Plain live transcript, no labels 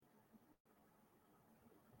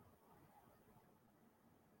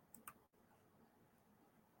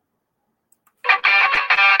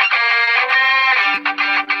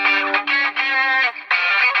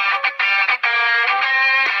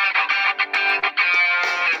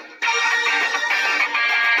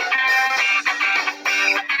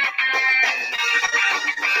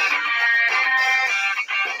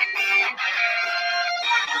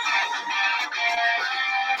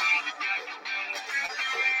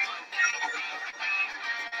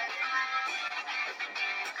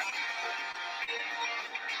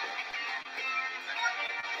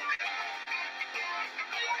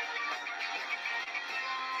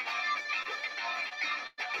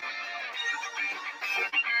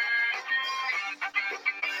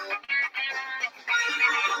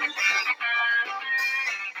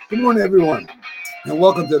Good morning, everyone, and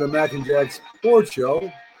welcome to the Mac and Jack Sports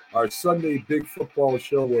Show, our Sunday big football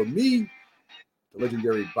show where me, the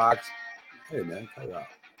legendary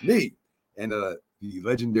me, and the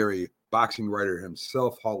legendary boxing writer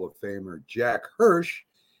himself, Hall of Famer Jack Hirsch,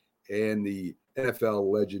 and the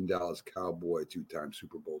NFL legend Dallas Cowboy, two-time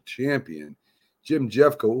Super Bowl champion, Jim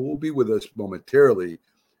Jeffco, who will be with us momentarily,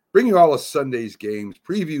 bringing all of Sunday's games,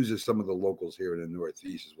 previews of some of the locals here in the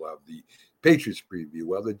Northeast. We'll have the Patriots preview,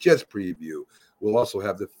 we'll have the Jets preview. We'll also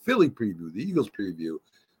have the Philly preview, the Eagles preview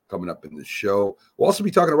coming up in the show. We'll also be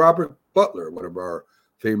talking to Robert Butler, one of our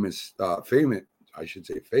favorite, I guess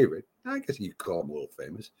you could call him a little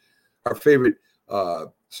famous. Our favorite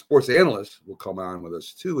sports analyst will come on with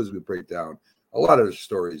us too as we break down a lot of the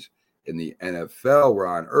stories in the NFL. We're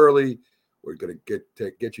on early. We're going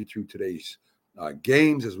to get you through today's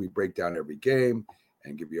games as we break down every game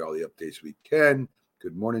and give you all the updates we can.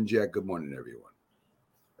 Good morning, Jack. Good morning, everyone.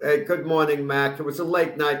 Hey, good morning, Mac. It was a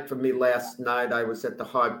late night for me last night. I was at the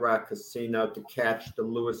Hard Rock Casino to catch the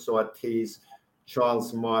Luis Ortiz,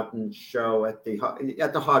 Charles Martin show at the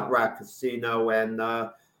Hard Rock Casino, and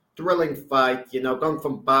thrilling fight. You know, going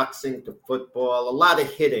from boxing to football, a lot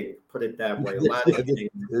of hitting. Put it that way. A lot of hitting.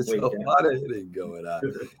 There's a lot of hitting going on.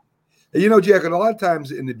 And you know, Jack, and a lot of times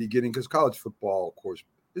in the beginning, because college football, of course,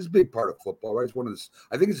 is a big part of football, right? It's one of the,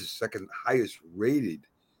 I think it's the second highest rated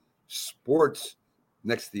sports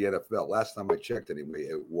next to the NFL. Last time I checked, anyway,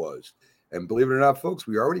 it was. And believe it or not, folks,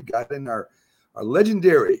 we already got in our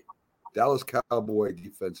legendary Dallas Cowboy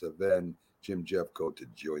defensive end, Jim Jeffco, to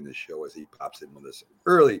join the show as he pops in with us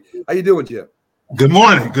early. How you doing, Jim? Good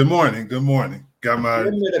morning. Got my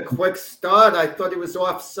Jim with a quick start. I thought he was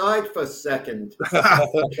offside for a second.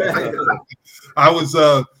 I was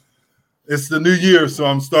it's the new year, so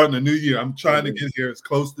I'm starting the new year. I'm trying to get here as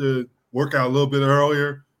close to work out a little bit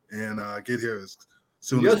earlier and get here as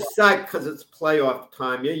soon You're as psyched because it's playoff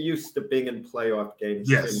time. You're used to being in playoff games.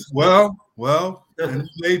 Yes. Jim. Well, in the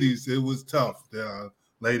 80s, it was tough.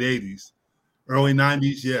 Late 80s. Early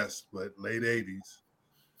 90s, yes, but late 80s.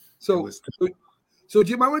 So,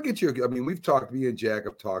 Jim, I want to get you. I mean, me and Jack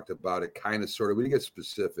have talked about it kind of, sort of. We didn't get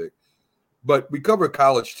specific, but we cover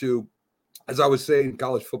college too. As I was saying,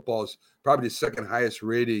 college football is probably the second highest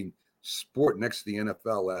rating sport next to the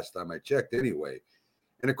NFL last time I checked anyway.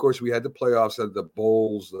 And, of course, we had the playoffs, the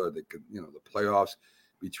bowls, the playoffs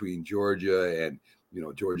between Georgia and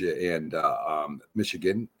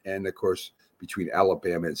Michigan, and, of course, between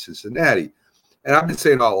Alabama and Cincinnati. And I've been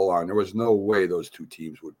saying all along, there was no way those two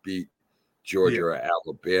teams would beat Georgia or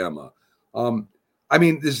Alabama. I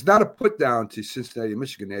mean, there's not a put down to Cincinnati and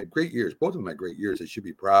Michigan. They had great years. Both of them had great years. They should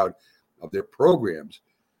be proud of their programs.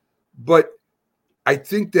 But I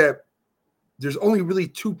think that there's only really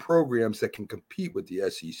two programs that can compete with the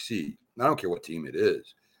SEC. I don't care what team it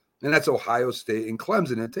is. And that's Ohio State and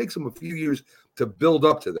Clemson. It takes them a few years to build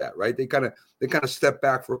up to that, right? They kind of step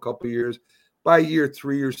back for a couple of years. By year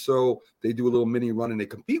 3 or so, they do a little mini run and they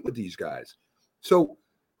compete with these guys. So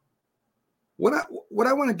what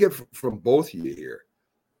I want to get from both of you here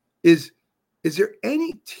is there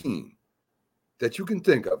any team that you can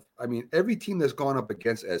think of? I mean, every team that's gone up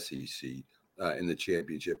against SEC in the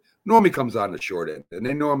championship normally comes on the short end, and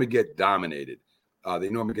they normally get dominated. They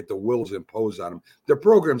normally get the wills imposed on them. Their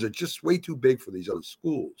programs are just way too big for these other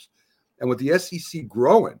schools. And with the SEC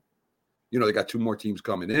growing, they got two more teams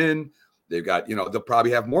coming in. They've got, they'll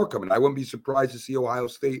probably have more coming. I wouldn't be surprised to see Ohio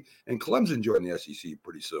State and Clemson join the SEC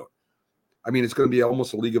pretty soon. I mean, it's going to be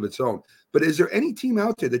almost a league of its own. But is there any team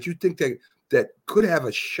out there that you think that could have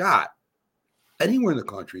a shot anywhere in the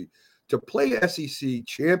country to play SEC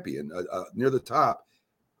champion near the top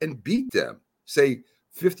and beat them, say,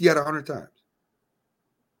 50 out of 100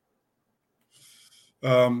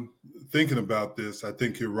 times? Thinking about this, I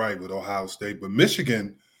think you're right with Ohio State. But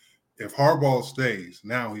Michigan, if Harbaugh stays,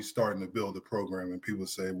 now he's starting to build a program. And people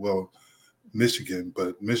say, well, Michigan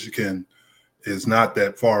is not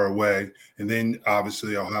that far away. And then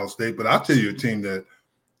obviously Ohio State. But I'll tell you a team that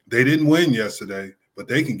they didn't win yesterday, but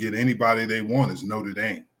they can get anybody they want is Notre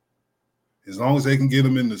Dame. As long as they can get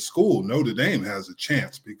them into school, Notre Dame has a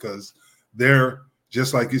chance because they're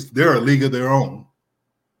just like they're a league of their own.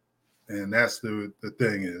 And that's the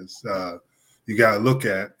thing is you got to look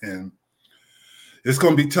at, and it's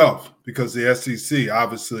going to be tough because the SEC,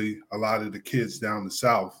 obviously, a lot of the kids down the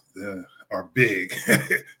South are big.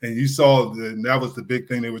 And you saw that was the big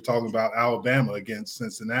thing they were talking about Alabama against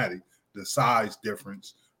Cincinnati, the size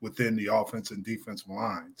difference within the offensive and defensive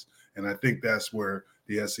lines. And I think that's where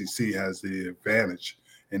the SEC has the advantage.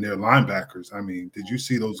 And their linebackers, I mean, did you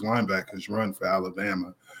see those linebackers run for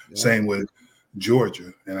Alabama? Yeah. Same with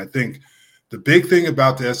Georgia. And I think the big thing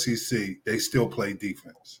about the SEC, they still play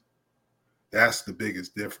defense. That's the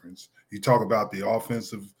biggest difference. You talk about the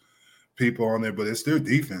offensive people on there, but it's their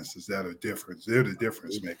defenses that are different. They're the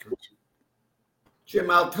difference makers.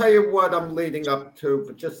 Jim, I'll tell you what I'm leading up to,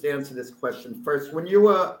 but just to answer this question first. When you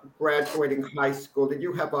were graduating high school, did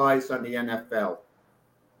you have eyes on the NFL?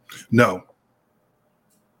 No.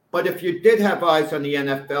 But if you did have eyes on the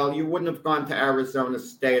NFL, you wouldn't have gone to Arizona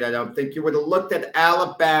State, I don't think. You would have looked at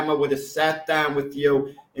Alabama, would have sat down with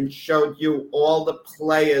you and showed you all the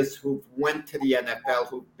players who went to the NFL,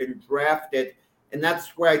 who've been drafted. And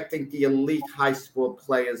that's where I think the elite high school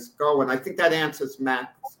players go. And I think that answers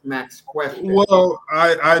Mac's question. Well,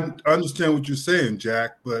 I understand what you're saying,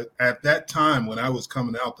 Jack. But at that time when I was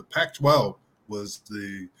coming out, the Pac-12 was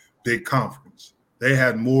the big conference. They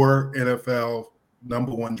had more NFL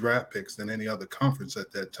number one draft picks than any other conference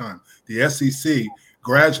at that time. The SEC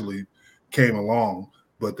gradually came along,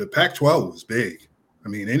 but the Pac-12 was big. I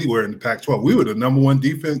mean, anywhere in the Pac-12. We were the number one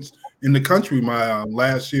defense in the country my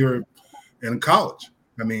last year in college.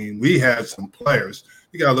 I mean, we had some players.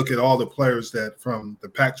 You got to look at all the players that from the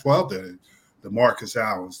Pac-12, the Marcus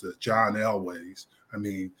Allens, the John Elways. I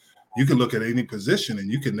mean, you can look at any position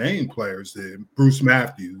and you can name players. Bruce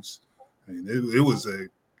Matthews. I mean, it was a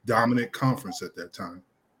dominant conference at that time.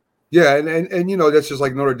 Yeah, and you know, that's just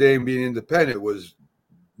like Notre Dame being independent was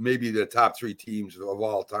maybe the top three teams of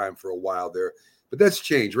all time for a while there. But that's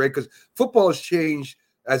changed, right? Because football has changed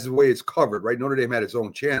as the way it's covered, right? Notre Dame had its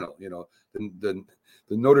own channel, you know. The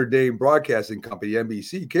Notre Dame Broadcasting Company,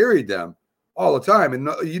 NBC, carried them all the time. And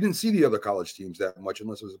you didn't see the other college teams that much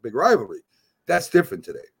unless it was a big rivalry. That's different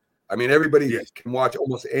today. I mean, everybody can watch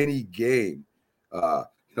almost any game.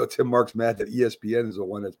 You know, Tim Mark's mad that ESPN is the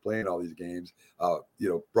one that's playing all these games, you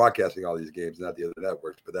know, broadcasting all these games, not the other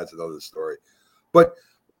networks, but that's another story. But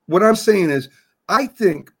what I'm saying is, I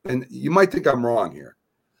think, and you might think I'm wrong here,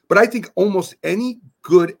 but I think almost any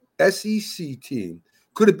good SEC team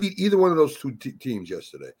could have beat either one of those two teams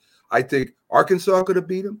yesterday. I think Arkansas could have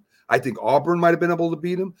beat them. I think Auburn might have been able to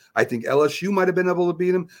beat them. I think LSU might have been able to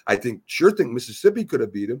beat them. I think Mississippi could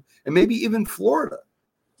have beat them, and maybe even Florida.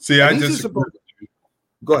 See, I disagree.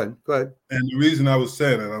 Go ahead. And the reason I was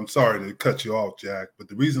saying it, I'm sorry to cut you off, Jack, but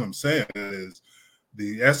the reason I'm saying it is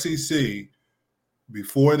the SEC,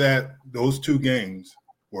 before that, those two games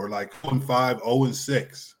were like 0-5,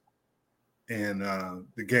 0-6 in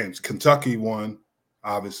the games. Kentucky won,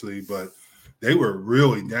 obviously, but they were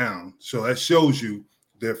really down. So that shows you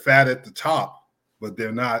they're fat at the top, but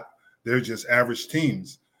they're not. They're just average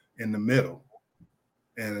teams in the middle.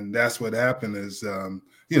 And that's what happened is,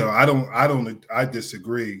 you know, I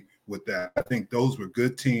disagree with that. I think those were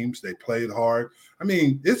good teams. They played hard. I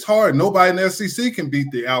mean, it's hard. Nobody in the SEC can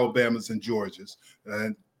beat the Alabamas and Georgias.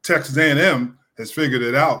 And Texas A&M has figured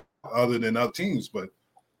it out other than other teams, but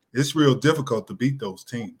it's real difficult to beat those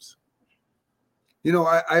teams. You know,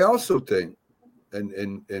 I also think,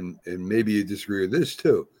 and maybe you disagree with this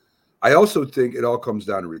too, I also think it all comes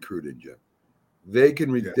down to recruiting, Jim. They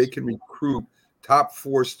can recruit top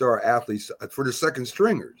 4-star athletes for the second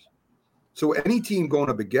stringers. So any team going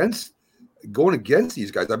against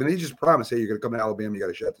these guys, I mean, they just promise, hey, you're going to come to Alabama, you got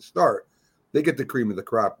a shot to start. They get the cream of the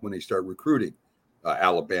crop when they start recruiting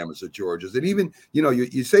Alabamas or Georgias. And even, you know,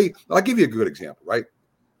 you say, I'll give you a good example, right?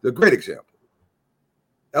 The great example.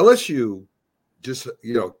 LSU, just,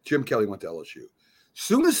 you know, Jim Kelly went to LSU.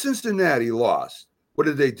 Soon as Cincinnati lost, what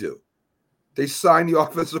did they do? They signed the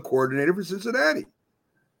offensive coordinator for Cincinnati.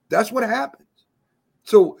 That's what happened.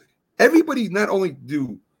 So everybody, not only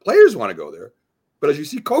do players want to go there, but as you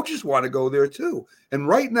see, coaches want to go there too. And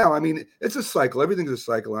right now, I mean, it's a cycle. Everything's a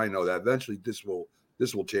cycle. I know that. Eventually, this will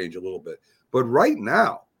change a little bit. But right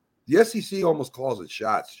now, the SEC almost calls it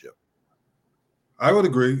shots, Jim. I would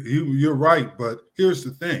agree. You're right. But here's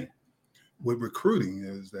the thing with recruiting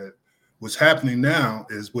is that what's happening now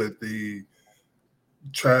is with the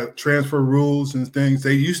transfer rules and things,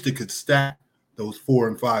 they used to could stack those 4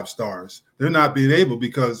 and 5 stars. They're not being able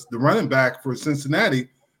because the running back for Cincinnati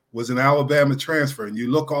was an Alabama transfer. And you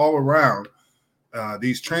look all around,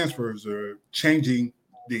 these transfers are changing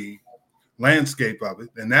the landscape of it.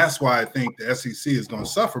 And that's why I think the SEC is going to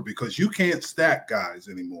suffer because you can't stack guys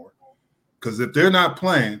anymore. Because if they're not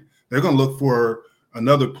playing, they're going to look for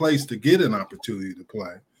another place to get an opportunity to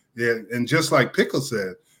play. Yeah, and just like Pickle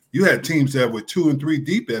said, you had teams that were 2 and 3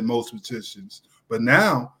 deep at most positions. But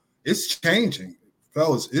now it's changing,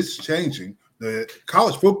 fellas. It's changing. The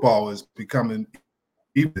college football is becoming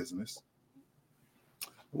e-business.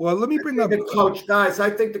 Well, let me bring up the coach, guys. I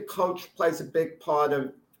think the coach plays a big part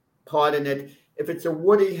in it. If it's a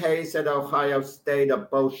Woody Hayes at Ohio State, a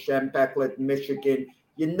Bo Schembechler at Michigan,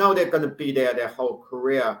 you know they're going to be there their whole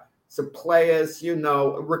career. So players,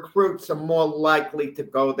 recruits are more likely to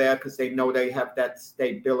go there because they know they have that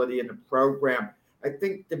stability in the program. I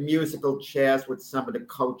think the musical chairs with some of the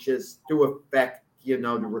coaches do affect,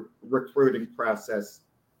 the recruiting process.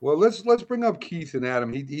 Well, let's bring up Keith and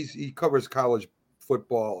Adam. He covers college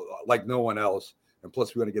football like no one else, and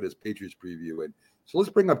plus we want to get his Patriots preview in. So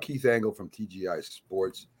let's bring up Keith Engle from TGI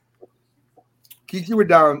Sports. Keith, you were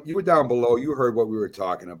down below. You heard what we were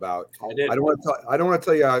talking about. I did. I don't want to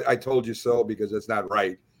tell you I told you so because that's not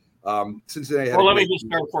right. Cincinnati. Well, let me just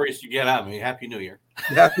start before you get on me. Happy New Year.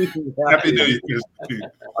 Happy New Year.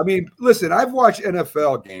 I mean, listen, I've watched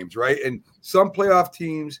NFL games, right? And some playoff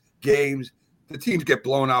games, the teams get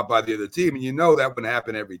blown out by the other team, and that wouldn't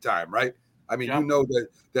happen every time, right? I mean,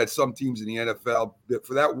 that some teams in the NFL,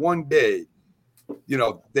 for that one day,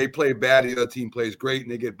 they play bad, the other team plays great,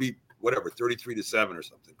 and they get beat, 33-7 or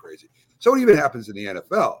something crazy. So it even happens in the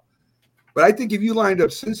NFL. But I think if you lined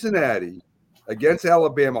up Cincinnati against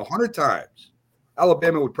Alabama 100 times,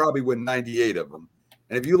 Alabama would probably win 98 of them.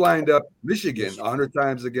 And if you lined up Michigan 100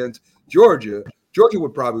 times against Georgia, Georgia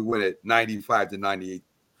would probably win it 95 to 98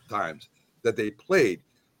 times that they played.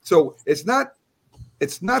 So it's not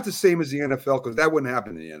the same as the NFL because that wouldn't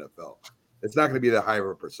happen in the NFL. It's not going to be that high of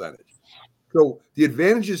a percentage. So the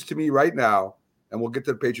advantages to me right now, and we'll get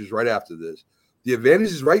to the Patriots right after this, the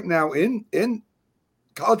advantages right now in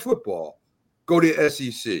college football go to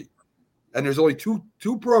SEC. And there's only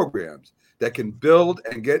two programs that can build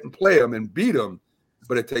and get and play them and beat them,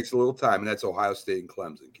 but it takes a little time, and that's Ohio State and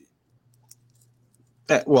Clemson.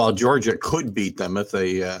 Well, Georgia could beat them if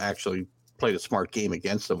they actually played a smart game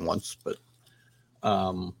against them once, but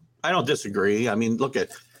I don't disagree. I mean, look at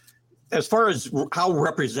as far as how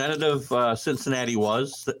representative Cincinnati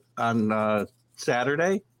was on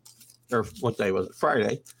Saturday, or what day was it?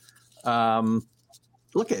 Friday.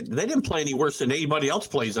 Look at they didn't play any worse than anybody else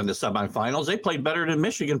plays in the semifinals. They played better than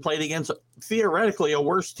Michigan played against theoretically a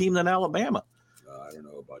worse team than Alabama. I don't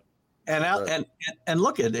know about and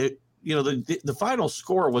look at it. The final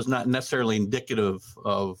score was not necessarily indicative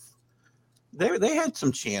of. They had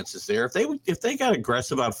some chances there. If they got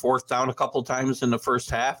aggressive on fourth down a couple times in the first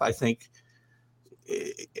half, I think,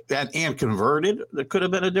 and converted, it could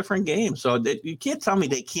have been a different game. So you can't tell me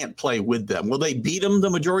they can't play with them. Will they beat them the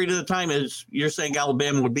majority of the time? As you're saying,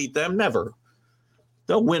 Alabama would beat them? Never.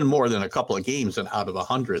 They'll win more than a couple of games out of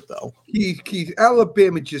 100, though. Keith,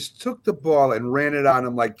 Alabama just took the ball and ran it on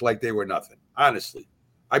them like they were nothing. Honestly.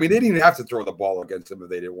 I mean, they didn't even have to throw the ball against them if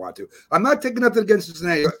they didn't want to. I'm not taking nothing against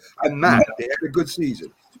Cincinnati. I'm not. They had a good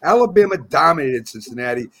season. Alabama dominated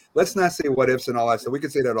Cincinnati. Let's not say what ifs and all that stuff. We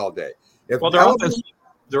could say that all day. Their offense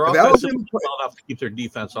was well enough to keep their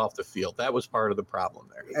defense off the field. That was part of the problem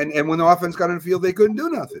there. And when the offense got on the field, they couldn't do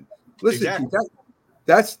nothing. Listen, exactly.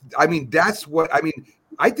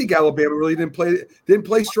 I think Alabama really didn't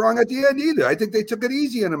play strong at the end either. I think they took it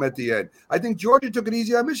easy on them at the end. I think Georgia took it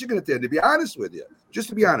easy on Michigan at the end, to be honest with you. Just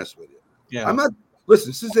to be honest with you. Yeah.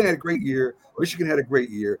 Listen, Cincinnati had a great year. Michigan had a great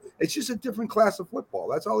year. It's just a different class of football.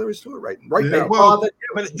 That's all there is to it right now. Well,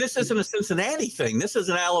 but this isn't a Cincinnati thing. This is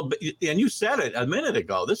an Alabama, and you said it a minute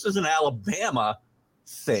ago. This is an Alabama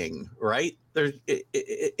thing, right?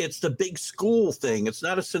 It's the big school thing. It's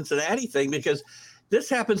not a Cincinnati thing because this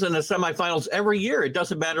happens in the semifinals every year. It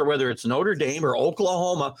doesn't matter whether it's Notre Dame or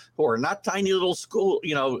Oklahoma, who are not tiny little school,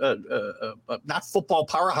 not football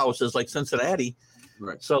powerhouses like Cincinnati.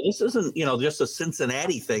 Right. So this isn't, just a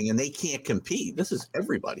Cincinnati thing, and they can't compete. This is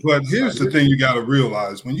everybody. But here's the thing you got to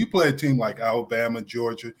realize. When you play a team like Alabama,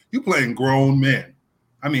 Georgia, you're playing grown men.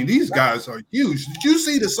 I mean, these guys are huge. Did you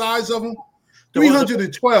see the size of them?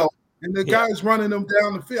 312, and the guys running them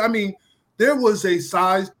down the field. I mean, there was a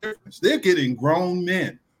size difference. They're getting grown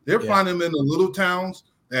men. They're finding them in the little towns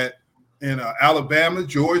in Alabama,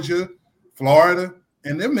 Georgia, Florida,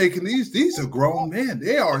 and they're making these are grown men.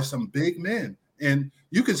 They are some big men. And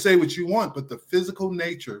you can say what you want, but the physical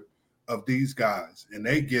nature of these guys, and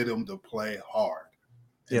they get them to play hard.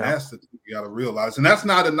 And that's the thing you got to realize. And that's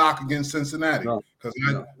not a knock against Cincinnati, because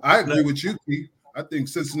I agree with you, Keith. I think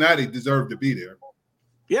Cincinnati deserved to be there.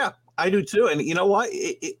 Yeah, I do too. And you know what?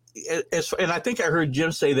 And I think I heard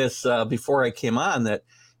Jim say this before I came on that,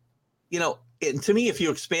 to me, if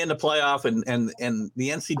you expand the playoff and the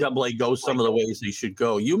NCAA goes some of the ways they should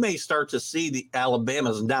go, you may start to see the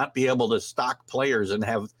Alabamas not be able to stock players and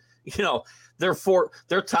have,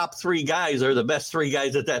 their top three guys are the best three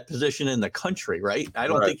guys at that position in the country, right? I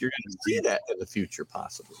don't think you're going to see that in the future,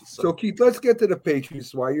 possibly. So Keith, let's get to the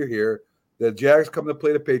Patriots while you're here. The Jags come to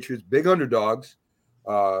play the Patriots, big underdogs.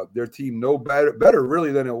 Their team no better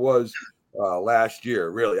really than it was last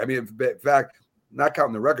year, really. I mean, in fact, not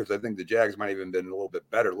counting the records, I think the Jags might have even been a little bit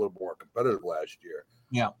better, a little more competitive last year.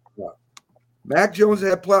 Yeah. Mac Jones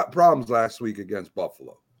had problems last week against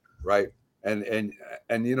Buffalo, right? And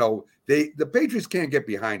the Patriots can't get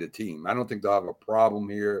behind a team. I don't think they'll have a problem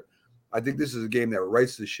here. I think this is a game that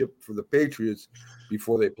rights the ship for the Patriots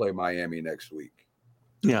before they play Miami next week.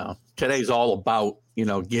 Yeah, today's all about,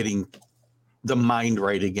 getting the mind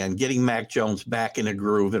right again, getting Mac Jones back in a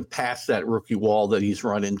groove and past that rookie wall that he's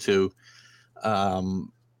run into.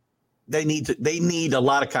 They need a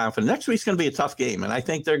lot of confidence. Next week's going to be a tough game, and I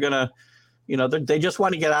think they're going to, they just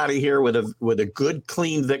want to get out of here with a good,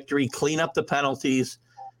 clean victory, clean up the penalties,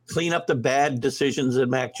 clean up the bad decisions that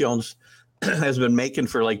Mac Jones has been making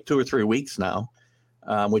for like 2 or 3 weeks now,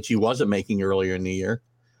 which he wasn't making earlier in the year,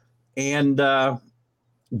 and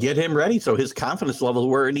get him ready so his confidence level is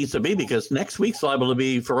where it needs to be, because next week's liable to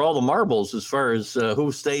be for all the marbles as far as who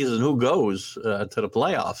stays and who goes to the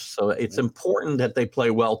playoffs. So it's important that they play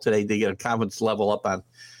well today to get a confidence level up on,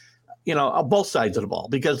 on both sides of the ball,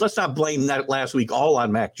 because let's not blame that last week all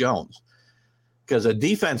on Mac Jones, because the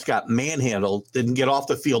defense got manhandled, didn't get off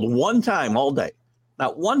the field one time all day.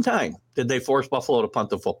 Not one time did they force Buffalo to punt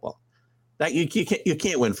the football. That you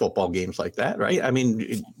can't win football games like that, right? I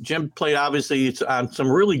mean, Jim played obviously on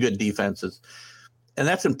some really good defenses, and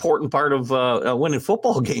that's an important part of winning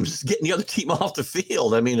football games, is getting the other team off the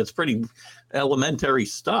field. I mean, it's pretty elementary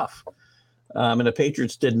stuff, and the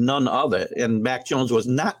Patriots did none of it. And Mac Jones was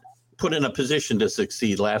not put in a position to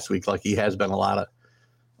succeed last week like he has been a lot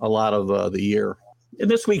of the year. And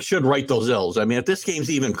this week should right those ills. I mean, if this game's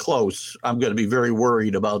even close, I'm going to be very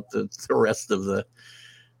worried about the rest of the.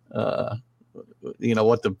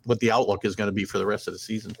 What the outlook is going to be for the rest of the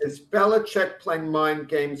season. Is Belichick playing mind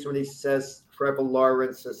games when he says Trevor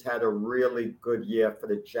Lawrence has had a really good year for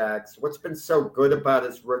the Jags? What's been so good about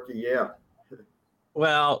his rookie year?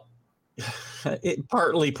 Well, it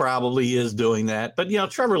partly probably is doing that. But,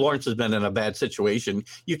 Trevor Lawrence has been in a bad situation.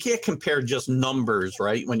 You can't compare just numbers,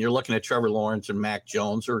 right, when you're looking at Trevor Lawrence and Mac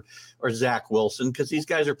Jones or Zach Wilson, because these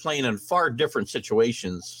guys are playing in far different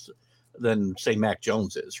situations than, say, Mac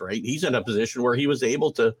Jones is, right? He's in a position where he was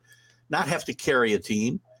able to not have to carry a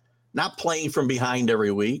team, not playing from behind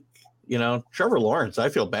every week. Trevor Lawrence, I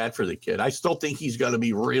feel bad for the kid. I still think he's going to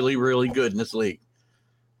be really, really good in this league.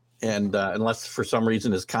 And unless for some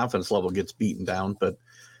reason his confidence level gets beaten down. But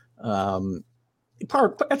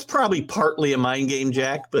that's probably partly a mind game,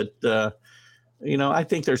 Jack. But, I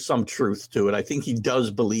think there's some truth to it. I think he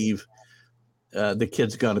does believe the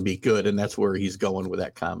kid's going to be good, and that's where he's going with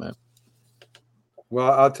that comment. Well,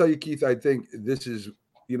 I'll tell you, Keith, I think this is,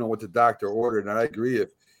 what the doctor ordered. And I agree.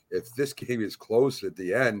 If this game is close at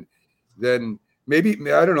the end, then maybe,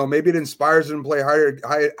 I don't know, maybe it inspires them to play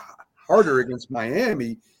harder against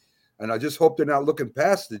Miami. And I just hope they're not looking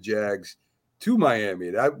past the Jags to Miami.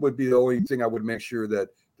 That would be the only thing I would make sure that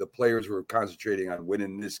the players were concentrating on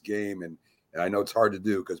winning this game. And I know it's hard to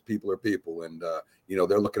do because people are people. And,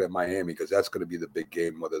 they're looking at Miami because that's going to be the big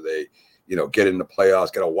game, whether they, get in the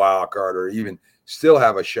playoffs, get a wild card, or even still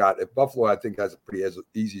have a shot. If Buffalo, I think, has a pretty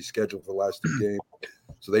easy schedule for the last 2 games.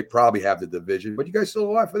 So they probably have the division. But you guys still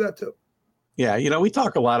alive for that, too. Yeah, we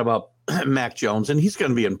talk a lot about Mac Jones, and he's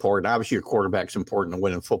going to be important. Obviously, your quarterback's important to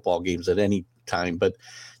winning football games at any time. But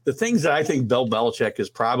the things that I think Bill Belichick is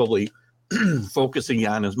probably focusing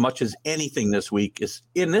on as much as anything this week is,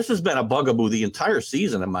 and this has been a bugaboo the entire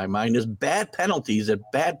season in my mind, is bad penalties at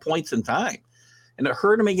bad points in time. And it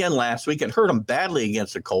hurt him again last week. It hurt him badly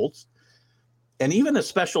against the Colts. And even the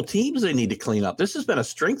special teams they need to clean up. This has been a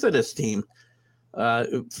strength of this team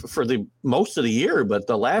for the most of the year, but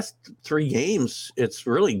the last 3 games, it's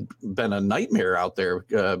really been a nightmare out there.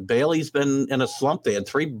 Bailey's been in a slump. They had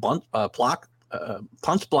 3 punts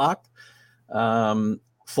blocked.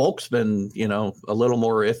 Folk's been, a little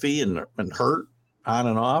more iffy and hurt on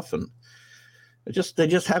and off, and they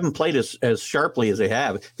just haven't played as sharply as they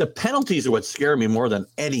have. The penalties are what scare me more than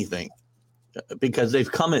anything, because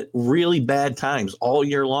they've come at really bad times all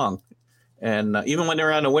year long. And even when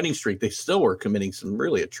they're on a winning streak, they still were committing some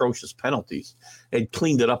really atrocious penalties. They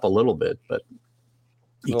cleaned it up a little bit, but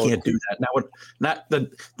you can't do that. Now,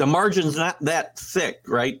 the margin's not that thick,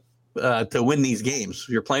 right, to win these games.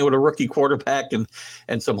 You're playing with a rookie quarterback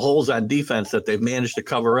and some holes on defense that they've managed to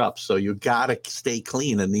cover up. So you got to stay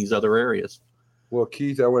clean in these other areas. Well,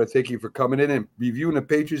 Keith, I want to thank you for coming in and reviewing the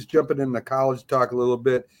Patriots, jumping in the college talk a little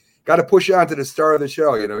bit. Got to push on to the star of the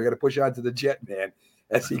show. We got to push on to the Jetman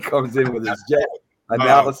as he comes in with his Jet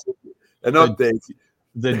analysis and updates.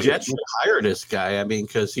 The Jets should hire this guy. I mean,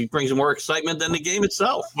 because he brings more excitement than the game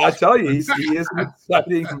itself. I tell you, he is an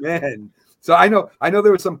exciting man. So I know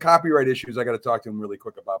there were some copyright issues I got to talk to him really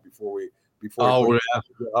quick about before we before.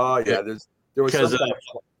 Oh, yeah. There was some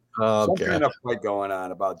okay. kind of fight going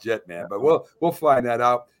on about Jetman, but we'll find that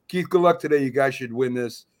out. Keith, good luck today. You guys should win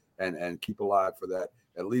this and keep alive for that,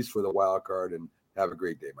 at least for the wild card. And have a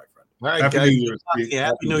great day, my friend. All right, Happy guys. New Year, Yeah,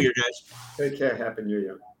 Happy New Year, guys. Take care. Happy New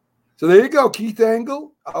Year. So there you go, Keith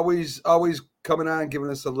Engle, always coming on, giving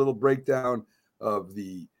us a little breakdown of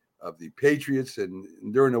the Patriots, and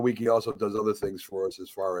during the week he also does other things for us as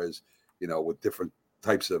far as with different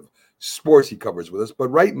types of sports he covers with us. But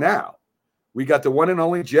right now, we got the one and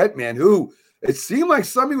only Jetman, who it seemed like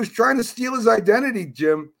somebody was trying to steal his identity,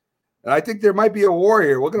 Jim, and I think there might be a war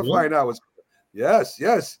here. We're gonna find out. Yes.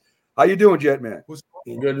 How you doing, Jetman?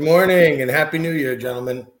 Good morning and Happy New Year,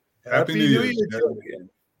 gentlemen. Happy New Year, Jetman.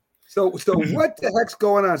 So what the heck's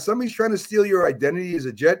going on? Somebody's trying to steal your identity as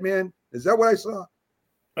a Jetman? Is that what I saw?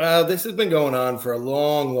 This has been going on for a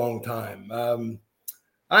long, long time.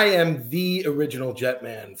 I am the original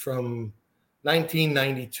Jetman from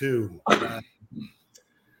 1992.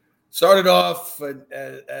 Started off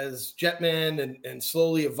as Jetman and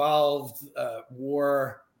slowly evolved,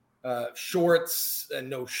 wore shorts and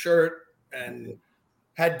no shirt and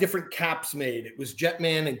had different caps made. It was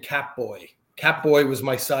Jetman and Catboy. Catboy was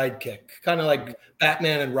my sidekick, kind of like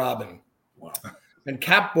Batman and Robin. Wow. And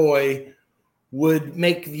Catboy would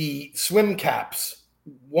make the swim caps,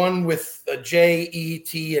 one with a J, E,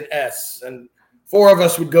 T, and S. And four of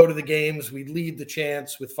us would go to the games. We'd lead the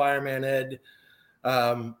chants with Fireman Ed.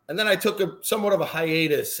 And then I took somewhat of a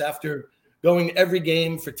hiatus after going every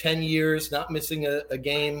game for 10 years, not missing a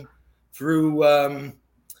game through, a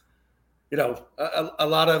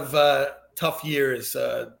lot of tough years.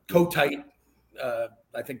 Co-tight.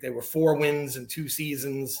 I think they were 4 wins in 2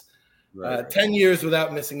 seasons, Right. 10 years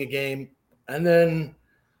without missing a game. And then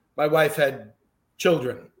my wife had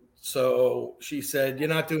children. So she said, you're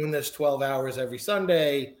not doing this 12 hours every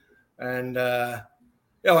Sunday. And,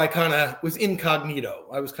 I kind of was incognito.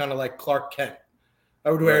 I was kind of like Clark Kent.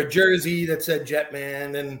 I would wear a jersey that said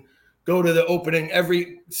Jetman and go to the opening,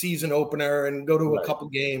 every season opener, and go to a couple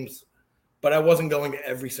games. But I wasn't going to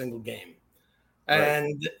every single game.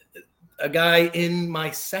 And a guy in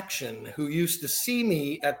my section who used to see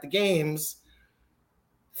me at the games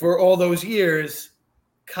for all those years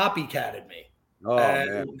copycatted me. Oh,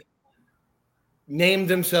 man. Named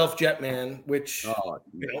himself Jetman, which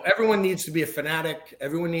everyone needs to be a fanatic.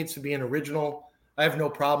 Everyone needs to be an original. I have no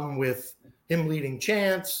problem with him leading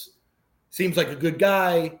chants. Seems like a good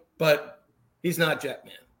guy, but he's not Jetman.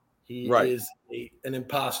 He is an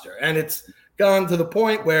imposter. And it's gone to the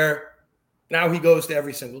point where now he goes to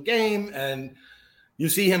every single game, and you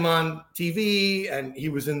see him on TV, and he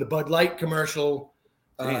was in the Bud Light commercial.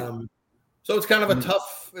 So it's kind of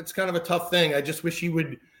a tough thing. I just wish he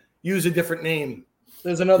would use a different name.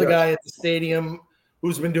 There's another guy at the stadium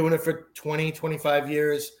who's been doing it for 20, 25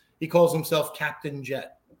 years. He calls himself Captain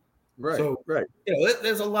Jet. Right. So,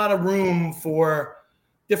 there's a lot of room for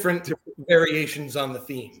different variations on the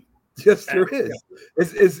theme. Yes, there is.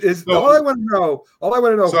 Is all I want to know.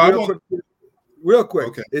 So real quick.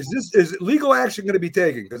 Okay. Is legal action going to be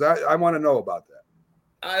taken? Because I want to know about that.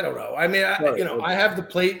 I don't know. I mean, I have the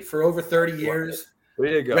plate for over 30 years. There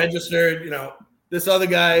you go. Registered. This other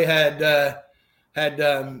guy had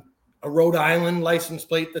a Rhode Island license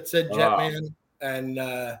plate that said Jetman, and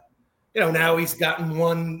now he's gotten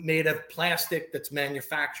one made of plastic that's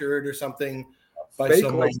manufactured or something by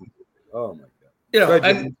someone. Oh my God.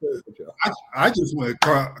 I just want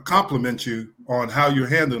to compliment you on how you're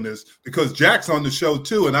handling this, because Jack's on the show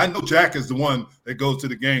too, and I know Jack is the one that goes to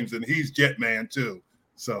the games, and he's Jetman too.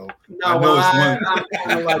 So I'm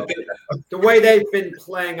kind of like the way they've been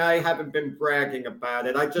playing. I haven't been bragging about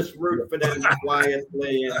it. I just root for them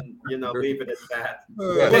quietly and leave it at that.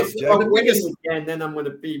 Again, then I'm going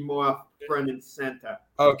to be more front and center.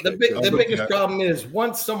 Okay. The biggest problem is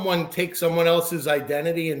once someone takes someone else's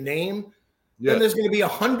identity and name, then there's going to be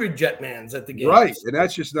 100 Jetmans at the game. Right, and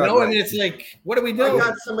that's just not right. And it's like, what do we do? I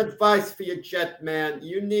got some advice for you, Jetman.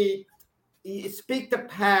 You speak to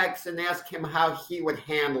Pags and ask him how he would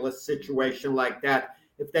handle a situation like that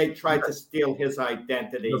if they tried to steal his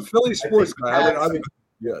identity. The Philly sports guy.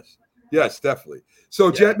 Yes, definitely.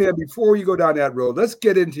 So, Jetman, before you go down that road, let's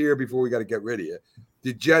get into here before we got to get rid of you.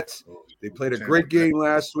 The Jets, they played a great game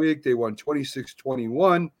last week. They won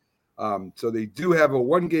 26-21. So they do have a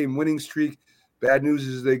 1-game winning streak. Bad news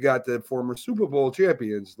is they got the former Super Bowl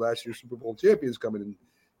champions, last year's Super Bowl champions, coming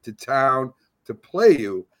into town to play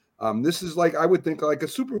you. This is I would think like a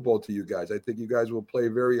Super Bowl to you guys. I think you guys will play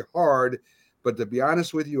very hard, but to be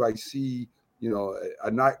honest with you, I see,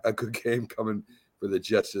 not a good game coming for the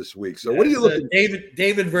Jets this week. So what are you looking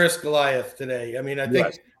David versus Goliath today? I mean, I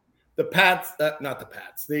think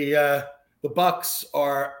The Bucks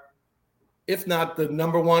are, if not the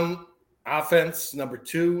number one offense, number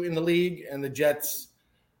 2 in the league, and the Jets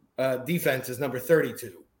defense is number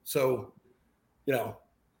 32. So,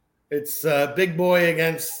 it's big boy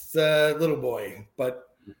against little boy. But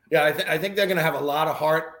yeah, I think they're going to have a lot of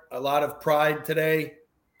heart, a lot of pride today.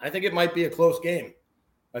 I think it might be a close game.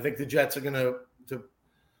 I think the Jets are going to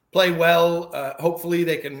play well. Hopefully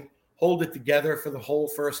they can hold it together for the whole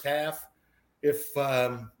first half. If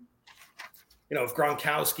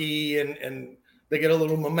Gronkowski and they get a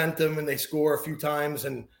little momentum and they score a few times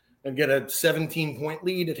and get a 17-point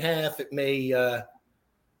lead at half, it may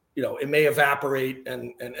evaporate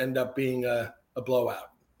and end up being a blowout.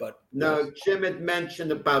 But no, Jim had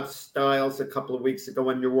mentioned about Styles a couple of weeks ago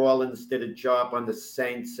when New Orleans did a job on the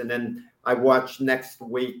Saints, and then I watched next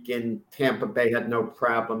week in Tampa Bay had no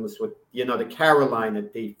problems with the Carolina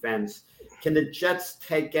defense. Can the Jets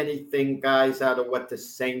take anything, guys, out of what the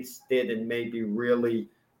Saints did and maybe really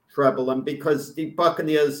trouble them? Because the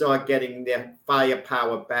Buccaneers are getting their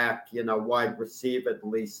firepower back, wide receiver at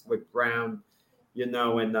least with Brown, and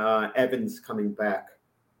Evans coming back.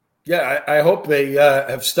 Yeah, I hope they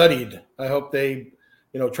have studied. I hope they,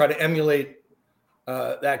 try to emulate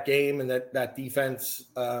that game and that defense.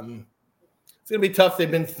 It's going to be tough.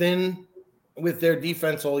 They've been thin with their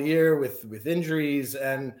defense all year with injuries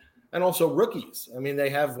and also rookies. I mean,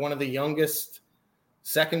 they have one of the youngest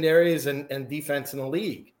secondaries and defense in the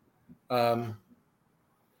league. And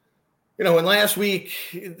last week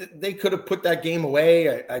they could have put that game away.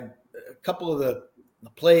 A couple of the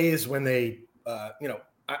plays when they,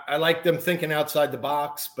 I like them thinking outside the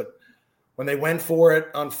box, but when they went for it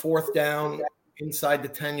on 4th down inside the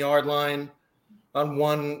 10-yard line on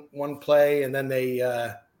one play, and then they,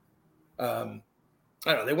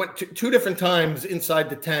 they went two different times inside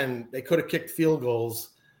the 10. They could have kicked field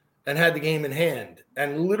goals and had the game in hand.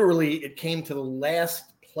 And literally it came to the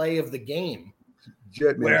last play of the game.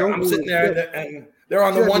 Jetman, I'm sitting there and they're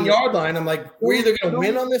on the 1-yard line. I'm like, we're either going to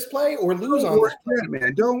win on this play or lose on this play.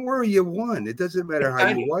 Man, don't worry, you won. It doesn't matter how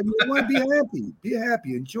you won. You won. Be happy. Be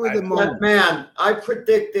happy. Enjoy the moment. Man, I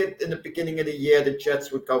predicted in the beginning of the year the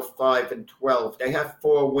Jets would go 5-12. They have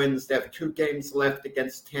 4 wins. They have 2 games left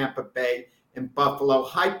against Tampa Bay and Buffalo.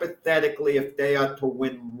 Hypothetically, if they are to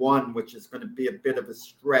win 1, which is going to be a bit of a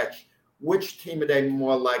stretch, which team are they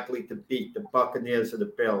more likely to beat, the Buccaneers or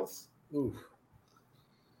the Bills? Ooh.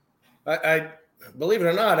 I believe it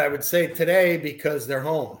or not, I would say today because they're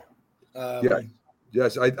home.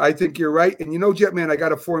 Yes, I think you're right. And Jetman, I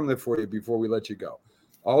got a formula for you before we let you go.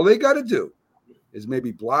 All they got to do is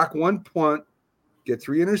maybe block 1 punt, get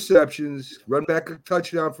 3 interceptions, run back a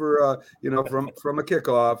touchdown for from a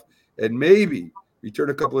kickoff, and maybe return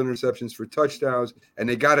a couple of interceptions for touchdowns, and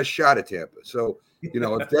they got a shot at Tampa. So,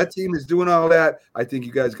 if that team is doing all that, I think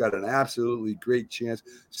you guys got an absolutely great chance.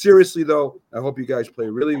 Seriously, though, I hope you guys play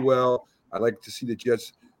really well. I like to see the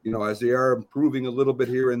Jets, as they are improving a little bit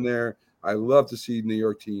here and there. I love to see New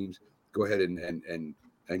York teams go ahead and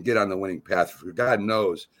get on the winning path. For God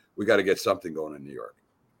knows we got to get something going in New York.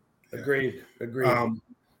 Agreed.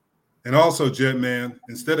 And also, Jetman,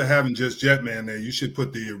 instead of having just Jetman there, you should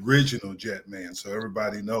put the original Jetman so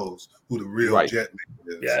everybody knows who the real Jetman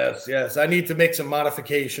is. Yes. I need to make some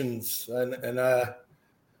modifications, and I'm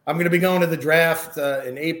going to be going to the draft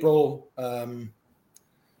in April.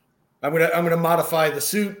 I'm gonna modify the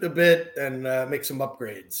suit a bit and make some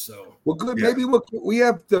upgrades. So good. Yeah. Maybe we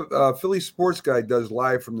have the Philly Sports Guy does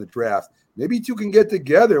live from the draft. Maybe you two can get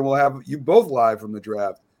together and we'll have you both live from the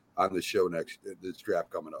draft on the show this draft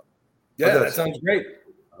coming up. Yeah, that sounds great.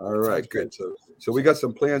 All right, good. So we got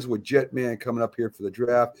some plans with Jetman coming up here for the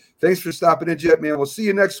draft. Thanks for stopping in, Jetman. We'll see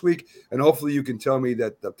you next week, and hopefully you can tell me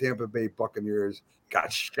that the Tampa Bay Buccaneers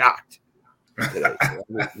got shocked today. So that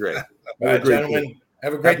was great. All right, gentlemen.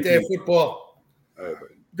 Have a great day of football. All right,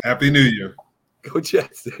 buddy. Happy New Year. Go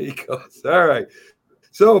Jets. There you go. All right.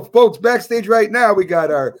 So, folks, backstage right now, we got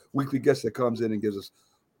our weekly guest that comes in and gives us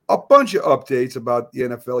a bunch of updates about the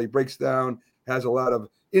NFL. He breaks down, has a lot of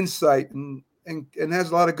insight, and has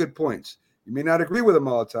a lot of good points. You may not agree with him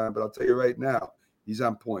all the time, but I'll tell you right now, he's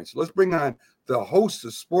on point. So let's bring on the host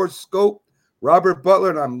of Sports Scope, Robert Butler,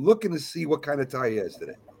 and I'm looking to see what kind of tie he has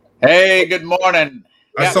today. Hey, good morning.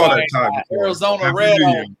 I saw that tie before. Arizona Happy red New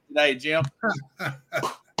Year. on today, Jim.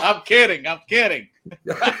 I'm kidding.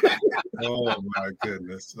 Oh my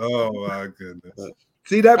goodness.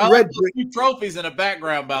 See that red? 2 trophies in the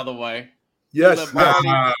background, by the way. Yes.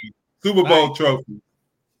 Super Bowl trophy.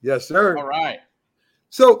 Yes, sir. All right.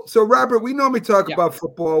 So Robert, we normally talk about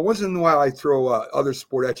football. Once in a while, I throw other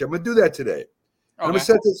sport at you. I'm going to do that today. Okay. I'm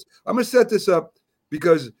going to set this up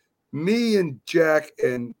because me and Jack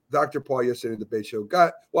and Dr. Paul yesterday in the debate show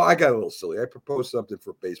I got a little silly. I proposed something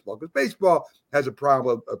for baseball because baseball has a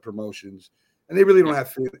problem of promotions and they really don't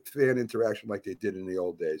have fan interaction like they did in the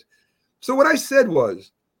old days. So what I said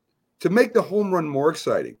was to make the home run more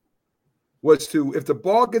exciting was to, if the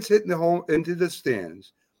ball gets hit into the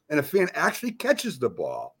stands and a fan actually catches the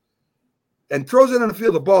ball and throws it on the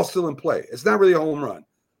field, the ball's still in play. It's not really a home run.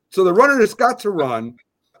 So the runner has got to run.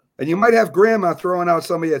 And you might have grandma throwing out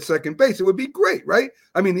somebody at second base. It would be great, right?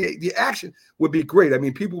 I mean, the action would be great. I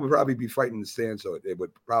mean, people would probably be fighting in the stands, so it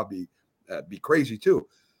would probably be crazy too.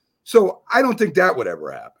 So I don't think that would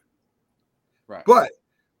ever happen. Right. But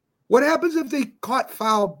what happens if they caught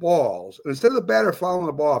foul balls? And instead of the batter fouling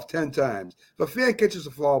the ball off 10 times, if a fan catches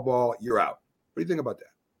a foul ball, you're out. What do you think about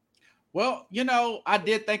that? Well, I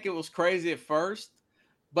did think it was crazy at first,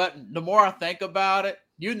 but the more I think about it,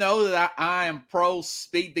 that I am pro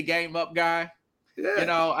speed the game up guy.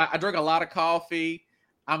 Yeah. I drink a lot of coffee.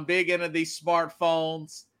 I'm big into these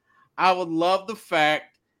smartphones. I would love the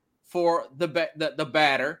fact for the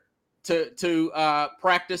batter to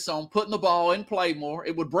practice on putting the ball in play more.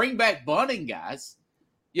 It would bring back bunting, guys.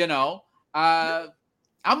 I'm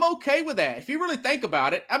okay with that. If you really think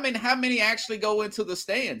about it, I mean, how many actually go into the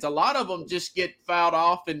stands? A lot of them just get fouled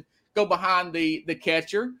off and go behind the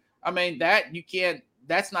catcher. I mean,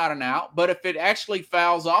 that's not an out. But if it actually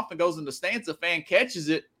fouls off and goes in the stands, the fan catches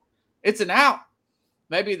it, it's an out.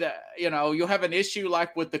 Maybe you'll have an issue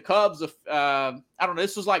like with the Cubs. I don't know.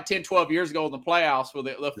 This was like 10, 12 years ago in the playoffs where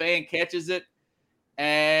the fan catches it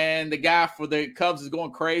and the guy for the Cubs is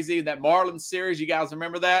going crazy. That Marlins series, you guys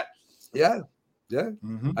remember that? Yeah. Yeah.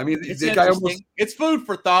 Mm-hmm. I mean, it's the guy almost, it's food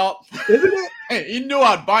for thought. Isn't it? You knew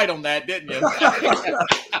I'd bite on that, didn't you?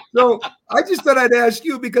 So I just thought I'd ask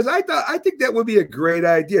you because I think that would be a great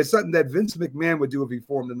idea. Something that Vince McMahon would do if he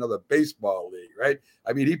formed another baseball league, right?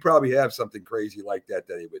 I mean, he'd probably have something crazy like that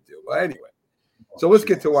he would do. Well, anyway, so let's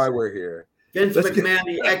get to why we're here. Vince McMahon,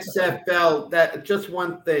 the XFL, that just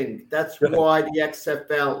one thing. That's why the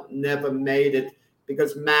XFL never made it.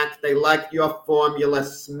 Because, Mac, they like your formula,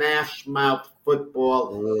 smash mouth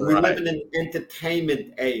football. Right. We live in an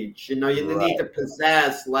entertainment age. You need to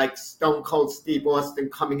pizzazz like Stone Cold Steve Austin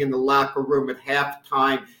coming in the locker room at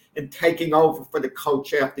halftime and taking over for the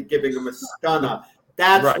coach after giving him a stunner.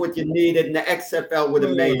 That's what you needed, and the XFL would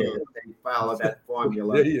have made it if they followed that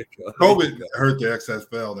formula. There you go. COVID hurt the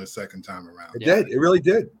XFL the second time around. It did. It really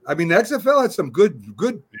did. I mean, the XFL had some good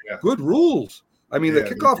rules. I mean, the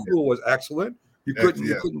kickoff rule was excellent. You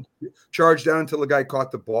couldn't charge down until the guy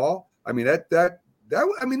caught the ball. I mean, that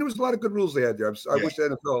I mean, there was a lot of good rules they had there. I wish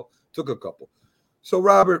the NFL took a couple. So,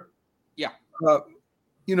 Robert, we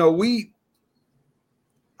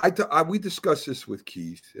discussed this with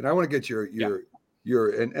Keith, and I want to get your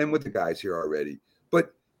and with the guys here already.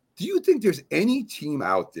 But do you think there's any team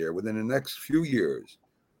out there within the next few years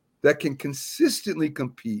that can consistently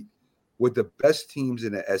compete with the best teams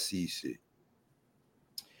in the SEC?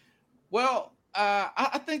 Well,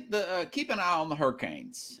 I think keep an eye on the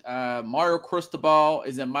Hurricanes. Mario Cristobal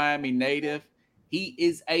is a Miami native. He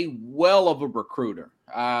is a well of a recruiter.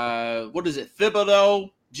 What is it,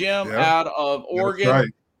 Thibodeau, Jim, out of Oregon? That's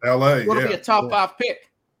right, L.A. Going to be a top 5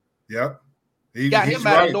 pick. Yep. Got him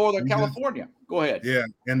out of Northern California. Go ahead. Yeah,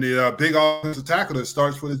 and the big offensive tackle that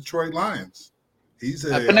starts for the Detroit Lions. He's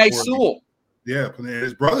a Panay Sewell. Yeah,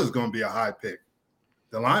 his brother's going to be a high pick,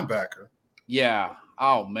 the linebacker. Yeah.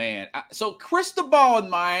 Oh, man. So Cristobal in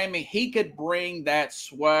Miami, he could bring that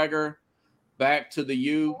swagger back to the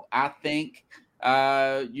U, I think.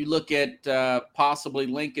 You look at possibly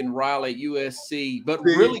Lincoln Riley at USC, but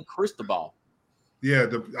really Cristobal. Yeah,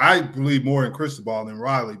 I believe more in Cristobal than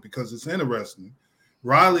Riley because it's interesting.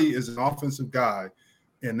 Riley is an offensive guy,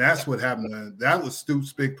 and that's what happened. That was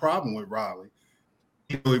Stoops' big problem with Riley.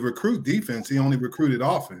 He really recruit defense. He only recruited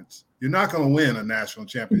offense. You're not going to win a national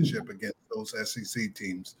championship against those SEC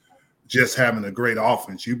teams just having a great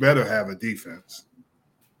offense. You better have a defense.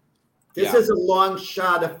 This is a long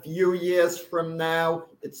shot. A few years from now,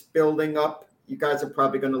 it's building up. You guys are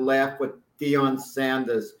probably going to laugh with Deion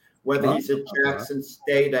Sanders, whether he's at Jackson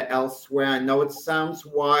State or elsewhere. I know it sounds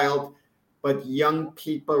wild, but young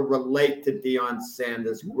people relate to Deion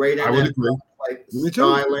Sanders. Great NFL play,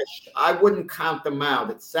 stylish. I wouldn't count them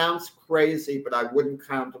out. It sounds crazy, but I wouldn't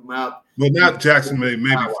count them out. Well, not Jackson, maybe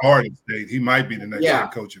Florida State. He might be the next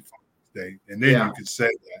head coach at Florida State, and then you could say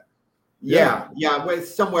that. Yeah, well,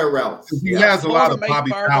 somewhere else. He has a lot of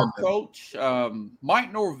Bobby Powell. Coach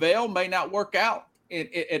Mike Norvell may not work out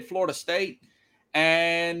at Florida State.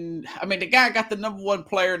 And, I mean, the guy got the #1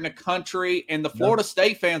 player in the country, and the Florida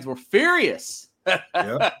State fans were furious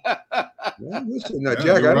Yeah. Well, listen,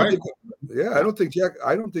 Jack. Right. I don't think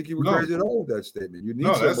you were crazy at all with that statement. You need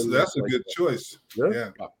that's a good choice. Yeah.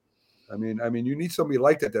 I mean, you need somebody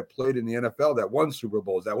like that played in the NFL, that won Super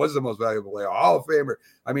Bowls, that was the most valuable player, Hall of Famer.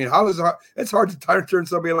 I mean, it's hard to turn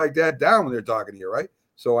somebody like that down when they're talking to you, right?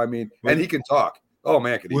 So, I mean, and he can talk. Oh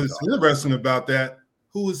man, can he talk? What's interesting about that?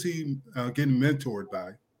 Who is he getting mentored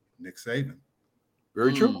by? Nick Saban.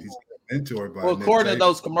 Very true. He's mentored by. Well, Nick according Saban. to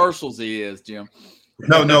those commercials, he is, Jim.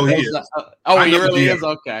 No, he is. He really is.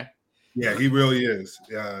 Okay. Yeah, he really is.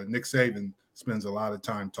 Nick Saban spends a lot of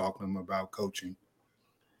time talking about coaching.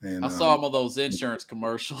 And I saw him on those insurance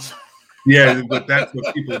commercials. Yeah, but that's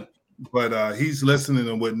what people. But he's listening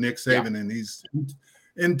to what Nick Saban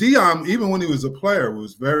and Deion, even when he was a player,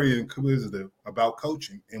 was very inquisitive about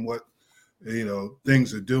coaching and what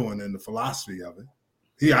things are doing and the philosophy of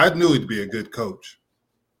it. I knew he'd be a good coach.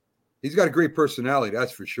 He's got a great personality,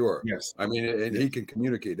 that's for sure. Yes. I mean, and he can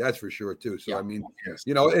communicate, that's for sure, too. So, I mean, yes.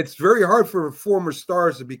 It's very hard for former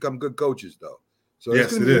stars to become good coaches, though. So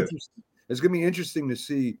yes, it is. It's going to be interesting to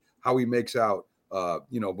see how he makes out,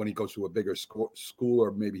 when he goes to a bigger school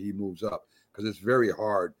or maybe he moves up, because it's very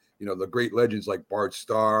hard. The great legends like Bart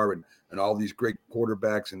Starr and all these great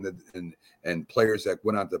quarterbacks and players that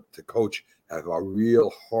went on to coach have a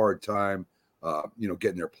real hard time,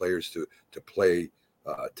 getting their players to play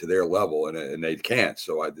to their level, and they can't.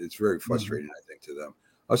 So it's very frustrating, I think, to them.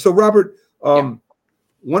 So Robert,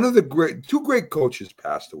 one of the two great coaches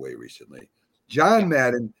passed away recently. John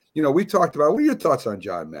Madden. We talked about. What are your thoughts on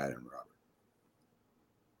John Madden, Robert?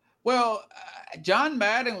 Well, John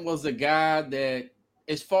Madden was a guy that,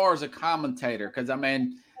 as far as a commentator, because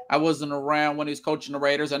I wasn't around when he was coaching the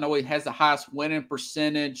Raiders. I know he has the highest winning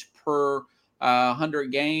percentage per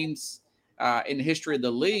 100 games in the history of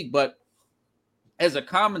the league, but as a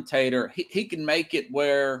commentator, he can make it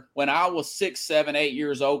where when I was 6, 7, 8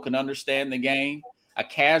 years old, could understand the game. A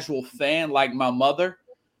casual fan like my mother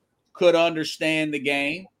could understand the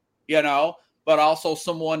game, but also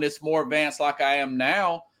someone that's more advanced like I am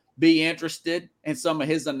now, be interested in some of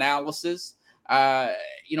his analysis,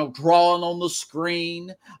 drawing on the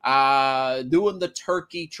screen, doing the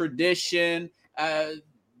turkey tradition. I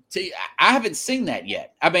haven't seen that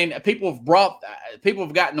yet. I mean, people have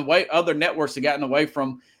gotten away, other networks have gotten away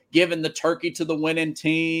from giving the turkey to the winning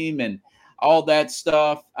team and all that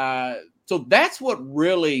stuff. So that's what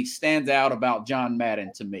really stands out about John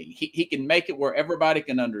Madden to me. He can make it where everybody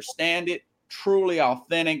can understand it. Truly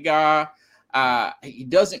authentic guy. He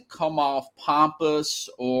doesn't come off pompous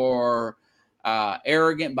or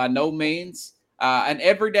arrogant by no means. An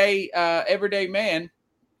everyday man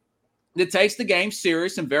that takes the game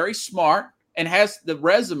serious and very smart and has the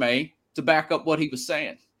resume to back up what he was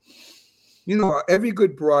saying. Every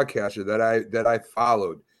good broadcaster that I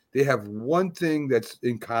followed, they have one thing that's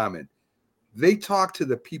in common. They talk to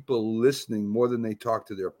the people listening more than they talk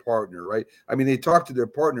to their partner, right? I mean, they talk to their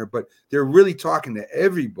partner, but they're really talking to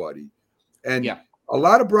everybody. And a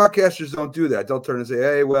lot of broadcasters don't do that. They'll turn and say,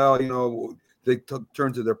 hey, well, they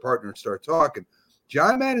turn to their partner and start talking.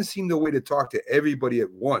 John Madden seemed a way to talk to everybody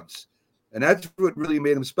at once. And that's what really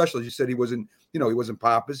made him special. As you said, he wasn't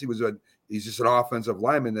pompous. He's just an offensive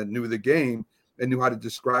lineman that knew the game and knew how to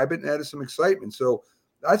describe it and added some excitement. So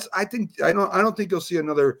I don't think you'll see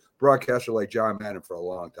another broadcaster like John Madden for a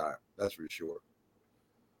long time. That's for sure.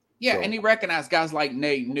 Yeah, and he recognized guys like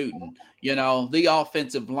Nate Newton, the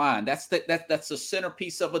offensive line. That's the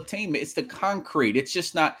centerpiece of a team. It's the concrete. It's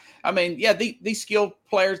just not. I mean, these skilled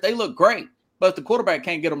players, they look great, but if the quarterback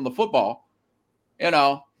can't get them the football, it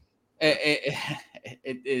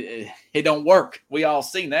don't work. We all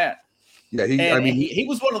seen that. Yeah, he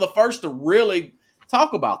was one of the first to really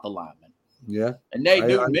talk about the linemen. Yeah, and Nate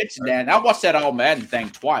Newton mentioned that. And I watched that All Madden thing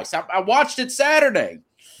twice. I watched it Saturday.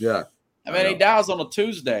 Yeah. He dies on a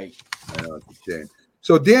Tuesday. I know, it's a shame.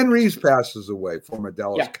 So Dan Reeves passes away, former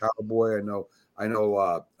Dallas Cowboy. I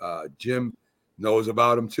know Jim knows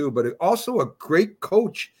about him too, but also a great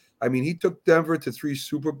coach. I mean, he took Denver to 3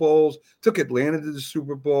 Super Bowls, took Atlanta to the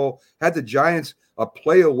Super Bowl, had the Giants a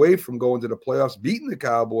play away from going to the playoffs, beating the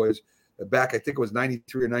Cowboys back, I think it was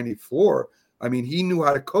 93 or 94. I mean, he knew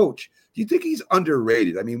how to coach. Do you think he's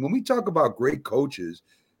underrated? I mean, when we talk about great coaches,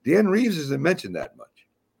 Dan Reeves isn't mentioned that much.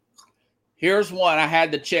 Here's one. I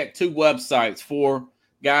had to check 2 websites for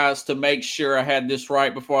guys to make sure I had this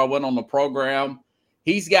right before I went on the program.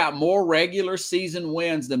 He's got more regular season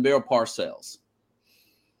wins than Bill Parcells.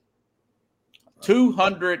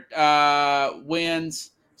 200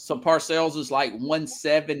 wins. So Parcells is like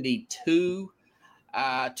 172.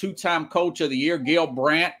 2-time coach of the year. Gil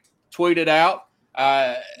Brandt tweeted out,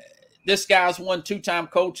 this guy's won 2-time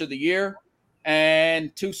coach of the year.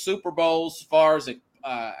 and 2 Super Bowls as far as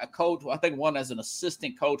a coach. I think one as an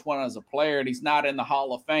assistant coach, one as a player, and he's not in the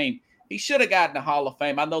Hall of Fame. He should have gotten the Hall of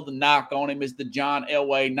Fame. I know the knock on him is the John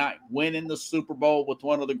Elway not winning the Super Bowl with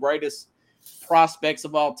one of the greatest prospects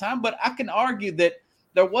of all time. But I can argue that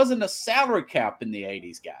there wasn't a salary cap in the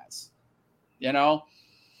 80s, guys. You know?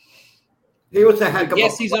 He was a heck of a player.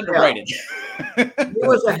 Yes, he's underrated. He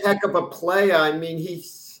was a heck of a player. I mean,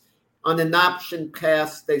 he's on an option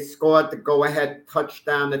pass. They scored the go-ahead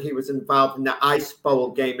touchdown that he was involved in the Ice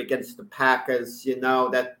Bowl game against the Packers,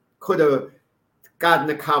 that could have gotten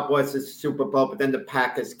the Cowboys a Super Bowl, but then the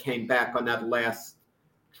Packers came back on that last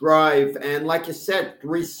drive. And like you said,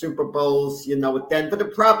 3 Super Bowls, with them. But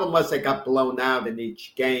the problem was they got blown out in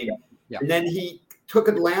each game. Yeah. And then he took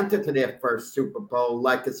Atlanta to their first Super Bowl,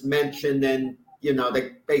 like it's mentioned, and,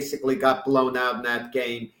 they basically got blown out in that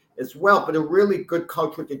game as well. But a really good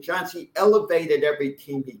coach with the Giants. He elevated every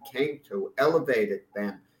team he came to, elevated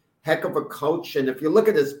them. Heck of a coach. And if you look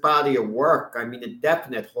at his body of work, I mean, a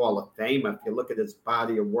definite Hall of Fame. If you look at his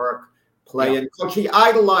body of work, playing coach, he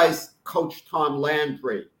idolized Coach Tom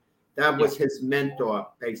Landry. That was his mentor,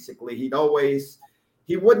 basically.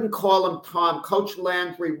 He wouldn't call him Tom. Coach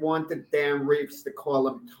Landry wanted Dan Reeves to call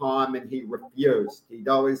him Tom, and he refused. He'd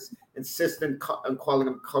always insist on calling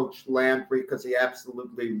him Coach Landry because he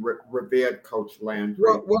absolutely revered Coach Landry.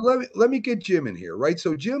 Well, let me get Jim in here, right?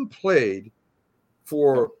 So Jim played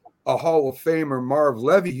for a Hall of Famer, Marv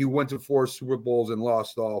Levy, who went to 4 Super Bowls and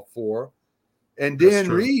lost all 4. And Dan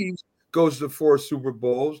Reeves goes to 4 Super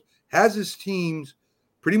Bowls, has his teams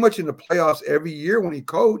pretty much in the playoffs every year when he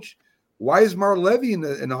coached. Why is Marv Levy in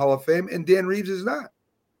the Hall of Fame and Dan Reeves is not?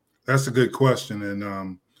 That's a good question.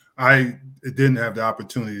 And I didn't have the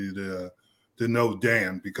opportunity to know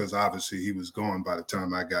Dan because obviously he was gone by the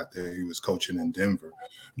time I got there. He was coaching in Denver.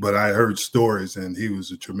 But I heard stories, and he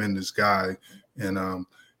was a tremendous guy. And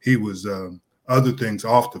he was other things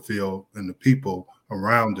off the field, and the people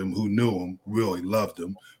around him who knew him really loved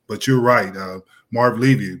him. But you're right. Marv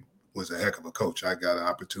Levy was a heck of a coach. I got an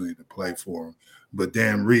opportunity to play for him. But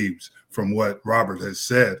Dan Reeves, from what Robert has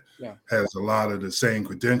said, has a lot of the same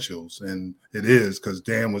credentials. And it is because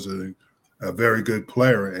Dan was a very good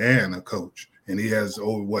player and a coach. And he has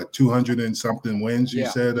over, 200 and something wins, you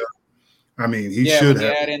said? I mean, he should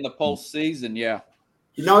have. Yeah, in the postseason,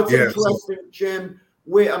 it's interesting, Jim.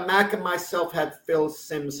 Mac and myself had Phil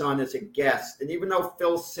Simms on as a guest. And even though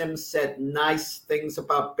Phil Simms said nice things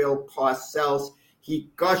about Bill Parcells,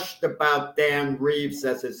 he gushed about Dan Reeves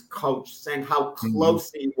as his coach, saying how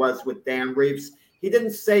close he was with Dan Reeves. He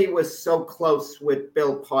didn't say he was so close with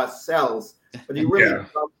Bill Parcells, but he really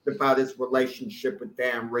talked about his relationship with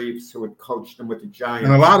Dan Reeves, who had coached him with the Giants.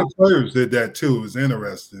 And a lot of players did that too. It was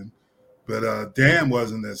interesting. But Dan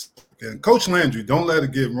wasn't as – and Coach Landry, don't let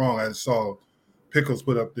it get wrong. I saw Pickles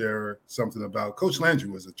put up there something about Coach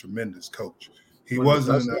Landry was a tremendous coach. He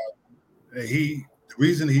wasn't the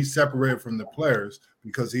reason he separated from the players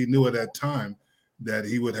because he knew at that time that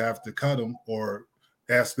he would have to cut them or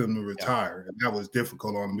ask them to retire. And that was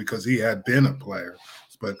difficult on him because he had been a player.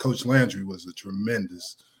 But Coach Landry was a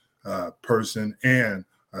tremendous person and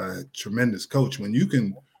a tremendous coach. When you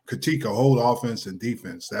can critique a whole offense and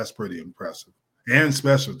defense, that's pretty impressive. And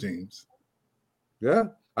special teams. Yeah.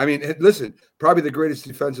 I mean, listen, probably the greatest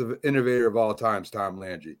defensive innovator of all time is Tom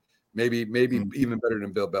Landry. Maybe even better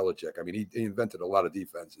than Bill Belichick. I mean, he invented a lot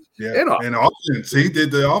offenses. Yeah, and offense. He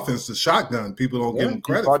did the offense, the shotgun. People don't give him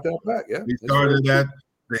credit. He brought that back. Yeah, he started that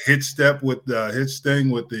the hitch step with the hitch thing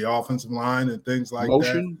with the offensive line and things like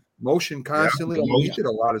motion constantly. I mean, he did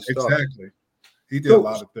a lot of stuff. Exactly, he did a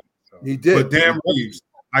lot of things. So. He did. But Dan Reeves,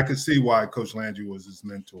 I could see why Coach Landry was his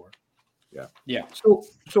mentor. Yeah.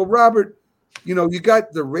 So Robert, you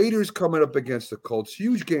got the Raiders coming up against the Colts.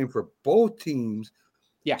 Huge game for both teams.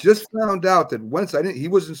 Yeah. Just found out that Wentz, he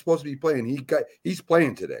wasn't supposed to be playing. He's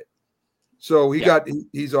playing today. So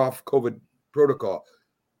he's off COVID protocol.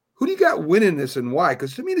 Who do you got winning this and why?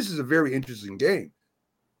 Because to me, this is a very interesting game.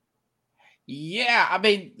 Yeah, I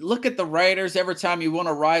mean, look at the Raiders. Every time you want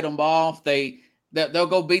to write them off, they'll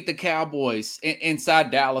go beat the Cowboys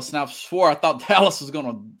inside Dallas. Now, before I thought Dallas was going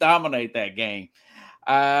to dominate that game.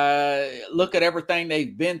 Look at everything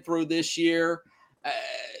they've been through this year.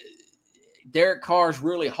 Derek Carr's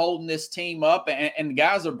really holding this team up, and the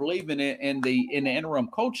guys are believing in the interim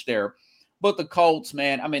coach there. But the Colts,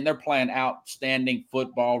 man, I mean, they're playing outstanding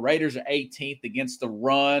football. Raiders are 18th against the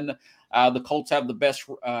run. The Colts have the best,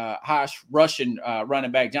 highest rushing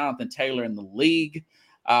running back, Jonathan Taylor, in the league.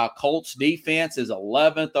 Colts defense is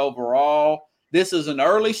 11th overall. This is an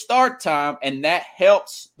early start time, and that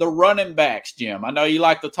helps the running backs, Jim. I know you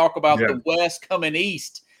like to talk about the West coming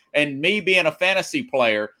east. And me being a fantasy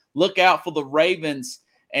player, look out for the Ravens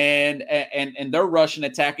and their rushing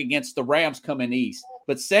attack against the Rams coming east.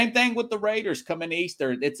 But same thing with the Raiders coming east.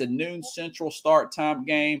 It's a noon Central start time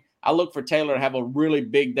game. I look for Taylor to have a really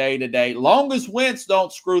big day today. Long as Wentz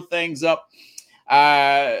don't screw things up.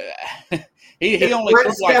 He only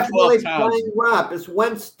took like 12 times. Playing, Rob, is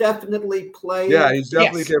Wentz definitely playing? Yeah, he's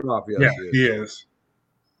definitely came off. Yes, yeah, he is.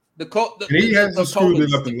 He hasn't screwed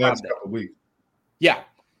it up in the last couple of weeks. Yeah.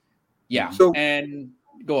 So, and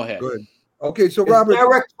go ahead. Okay, so Robert,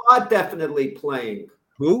 Derek Carr definitely playing.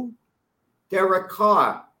 Who? Derek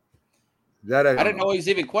Carr. That I didn't know he was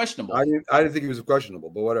even questionable. I didn't think he was questionable,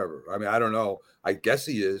 but whatever. I mean, I don't know. I guess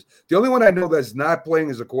he is. The only one I know that's not playing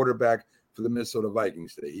is a quarterback for the Minnesota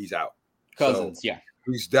Vikings today. He's out. Cousins, so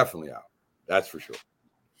he's definitely out. That's for sure.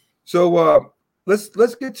 So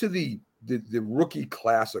let's get to the rookie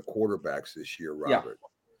class of quarterbacks this year, Robert.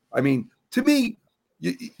 Yeah. I mean, to me,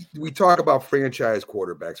 we talk about franchise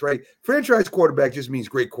quarterbacks, right? Franchise quarterback just means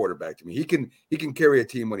great quarterback to me. He can carry a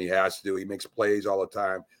team when he has to. He makes plays all the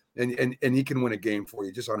time, and he can win a game for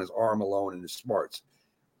you just on his arm alone and his smarts.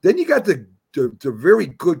 Then you got the very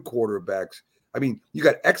good quarterbacks. I mean, you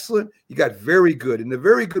got excellent, you got very good, and the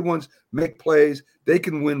very good ones make plays. They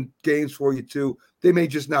can win games for you too. They may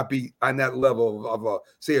just not be on that level of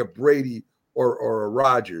say a Brady or a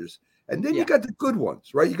Rodgers. And then you got the good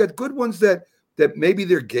ones, right? You got good ones that maybe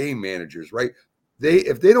they're game managers, right?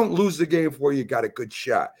 If they don't lose the game for you, you got a good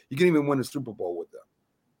shot. You can even win a Super Bowl with them.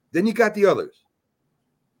 Then you got the others.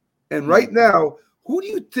 And right now, who do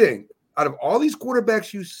you think out of all these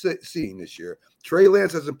quarterbacks you've seen this year, Trey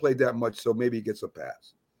Lance hasn't played that much, so maybe he gets a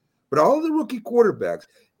pass. But all the rookie quarterbacks,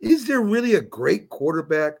 is there really a great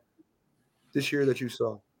quarterback this year that you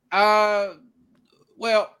saw?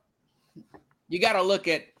 Well, you got to look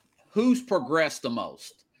at who's progressed the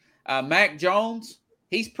most. Mac Jones,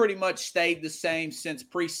 he's pretty much stayed the same since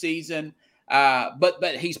preseason,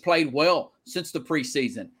 but he's played well since the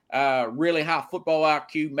preseason. Really high football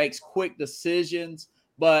IQ, makes quick decisions.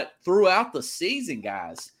 But throughout the season,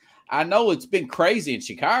 guys, I know it's been crazy in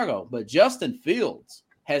Chicago, but Justin Fields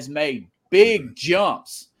has made big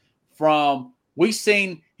jumps from we've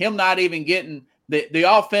seen him not even getting the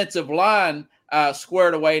offensive line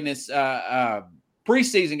squared away in this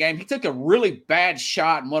preseason game. He took a really bad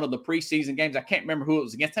shot in one of the preseason games. I can't remember who it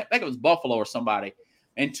was against. I think it was Buffalo or somebody.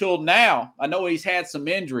 Until now, I know he's had some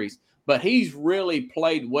injuries, but he's really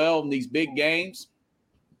played well in these big games.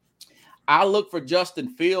 I look for Justin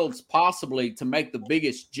Fields possibly to make the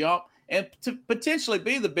biggest jump and to potentially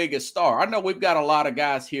be the biggest star. I know we've got a lot of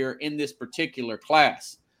guys here in this particular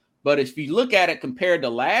class, but if you look at it compared to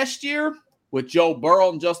last year with Joe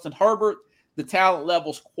Burrow and Justin Herbert, the talent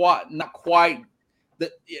level's not quite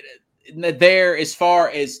there as far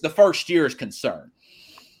as the first year is concerned.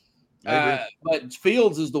 But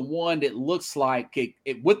Fields is the one that looks like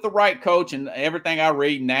with the right coach and everything I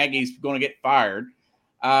read, Nagy's going to get fired.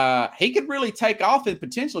 He could really take off and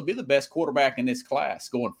potentially be the best quarterback in this class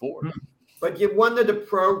going forward. But you wonder the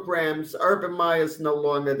programs. Urban Meyer's no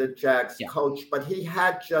longer the Jags coach, but he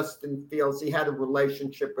had Justin Fields. He had a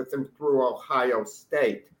relationship with him through Ohio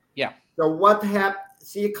State. Yeah. So what happened?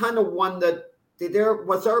 So you kind of wondered,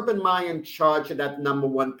 was Urban Meyer in charge of that number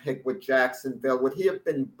one pick with Jacksonville? Would he have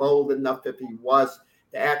been bold enough if he was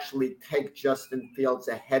to actually take Justin Fields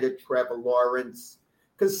ahead of Trevor Lawrence?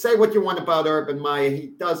 Because say what you want about Urban Meyer,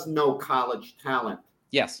 he does know college talent.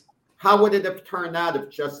 Yes. How would it have turned out if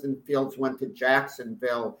Justin Fields went to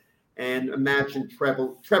Jacksonville? And imagine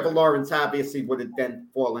Trevor Lawrence obviously would have then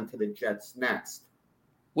fallen to the Jets next.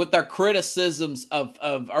 With our criticisms of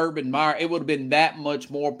Urban Meyer, it would have been that much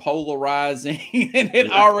more polarizing, and it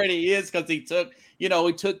already is because he took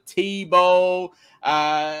Tebow.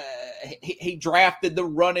 He drafted the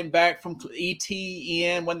running back from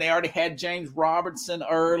ETN when they already had James Robertson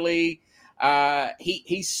early.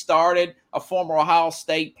 He started a former Ohio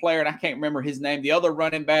State player, and I can't remember his name, the other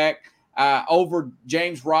running back, over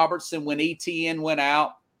James Robertson when ETN went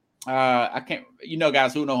out.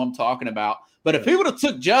 Guys who know who I'm talking about. But if he would have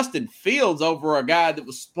took Justin Fields over a guy that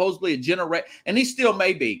was supposedly and he still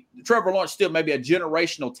may be, Trevor Lawrence still may be a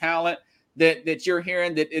generational talent that you're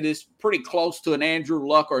hearing that it is pretty close to an Andrew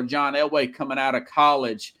Luck or John Elway coming out of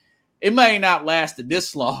college. It may not lasted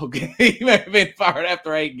this long. He may have been fired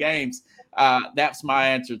after 8 games. That's my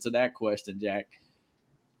answer to that question, Jack.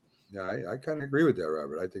 Yeah, I kind of agree with that,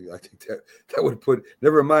 Robert. I think that would put.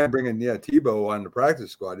 Never mind bringing Tebow on the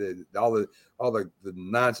practice squad. All the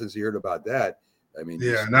nonsense you heard about that. I mean,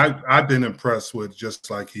 and I've been impressed with, just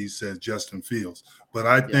like he said, Justin Fields. But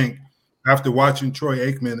I think after watching Troy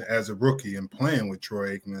Aikman as a rookie and playing with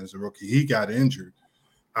Troy Aikman as a rookie, he got injured,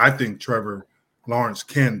 I think Trevor Lawrence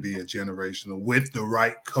can be a generational with the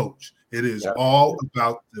right coach. It is all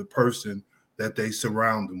about the person that they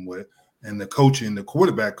surround him with. And the coaching, the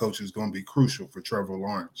quarterback coach is going to be crucial for Trevor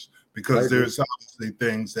Lawrence because there's obviously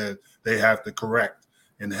things that they have to correct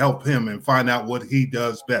and help him and find out what he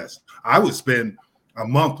does best. I would spend a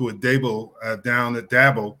month with Dabo down at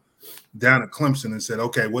Clemson and said,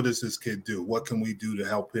 okay, what does this kid do? What can we do to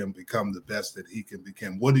help him become the best that he can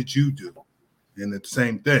become? What did you do? And it's the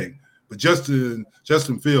same thing. But Justin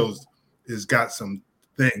Fields has got some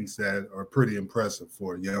things that are pretty impressive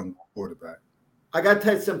for a young quarterback. I got to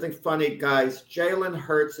tell you something funny, guys. Jalen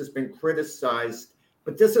Hurts has been criticized,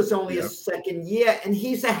 but this is only his second year, and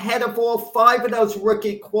he's ahead of all 5 of those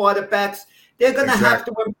rookie quarterbacks. They're going to have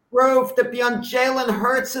to improve to be on Jalen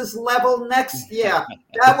Hurts' level next year.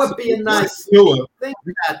 That would be a nice thing. Think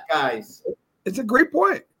that, guys. It's a great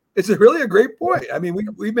point. It's really a great point. I mean,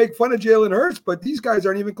 we make fun of Jalen Hurts, but these guys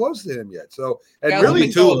aren't even close to him yet. So, and guys, really, let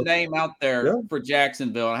me throw a name out there for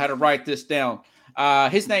Jacksonville. I had to write this down.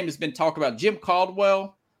 His name has been talked about. Jim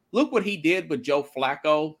Caldwell. Look what he did with Joe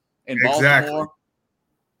Flacco in Baltimore.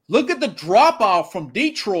 Look at the drop off from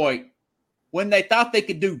Detroit when they thought they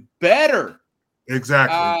could do better.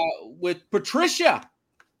 Exactly. With Patricia.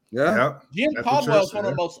 Yeah. Jim Caldwell is one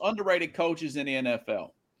of the most underrated coaches in the NFL.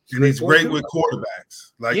 And he's great with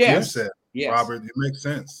quarterbacks, like you said, Robert. It makes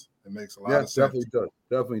sense. It makes a lot of sense.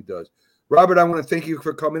 Definitely does. Robert, I want to thank you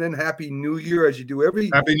for coming in. Happy New Year, as you do every.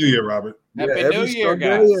 Happy New Year, Robert. Happy New Year,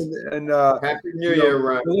 Sunday, guys. And Happy New Year,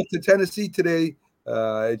 Robert. We went to Tennessee today.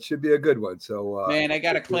 It should be a good one. So, man, they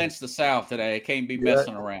got to cleanse the South today. It can't be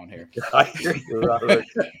messing around here. I hear you, Robert.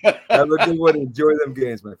 Have a good one. Enjoy them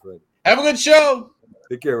games, my friend. Have a good show.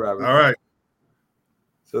 Take care, Robert. All right.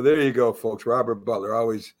 So there you go, folks. Robert Butler,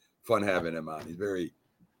 always fun having him on. He's very,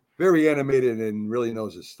 very animated and really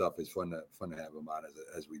knows his stuff. It's fun to have him on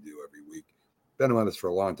as we do every week. Been on this for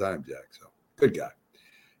a long time, Jack. So good guy.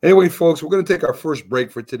 Anyway, folks, we're going to take our first break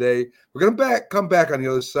for today. We're going to come back on the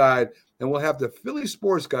other side, and we'll have the Philly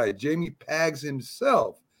sports guy, Jamie Pags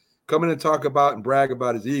himself, come in and talk about and brag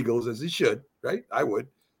about his Eagles, as he should, right? I would.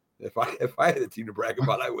 If I had a team to brag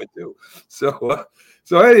about, I would too. So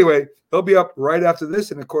anyway, he'll be up right after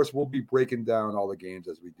this, and of course, we'll be breaking down all the games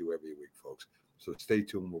as we do every week, folks. So stay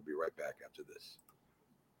tuned. We'll be right back after this.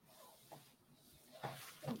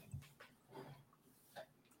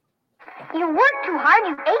 You worked too hard,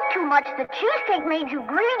 you ate too much, the cheesecake made you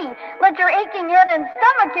greedy. Let your aching head and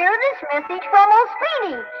stomach hear this message from old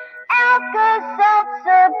Speedy.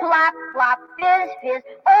 Alka-Seltzer, plop, plop, fizz, fizz,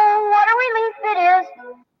 oh, what a relief it is.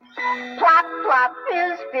 Plop, plop,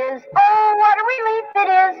 fizz, fizz, oh, what a relief it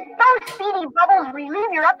is. Those Speedy bubbles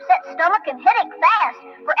relieve your upset stomach and headache fast.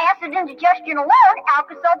 For acid indigestion alone,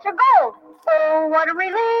 Alka-Seltzer Gold. Oh, what a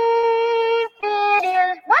relief it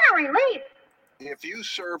is. What a relief. If you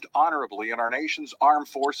served honorably in our nation's armed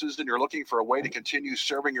forces and you're looking for a way to continue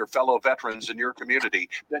serving your fellow veterans in your community,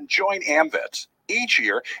 then join AMVETS. Each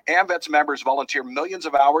year, AMVETS members volunteer millions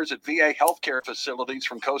of hours at VA healthcare facilities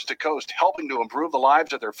from coast to coast, helping to improve the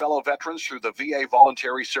lives of their fellow veterans through the VA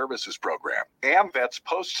Voluntary Services Program. AMVETS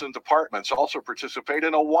posts and departments also participate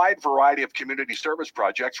in a wide variety of community service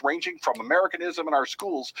projects, ranging from Americanism in our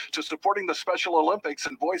schools to supporting the Special Olympics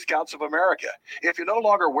and Boy Scouts of America. If you no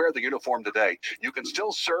longer wear the uniform today, you can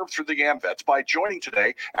still serve through the AMVETS by joining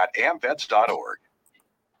today at amvets.org.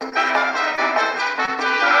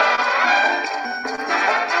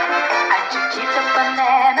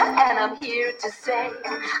 Banana, and I'm here to say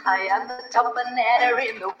I am the top banana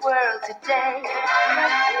in the world today.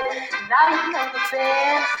 Now you know the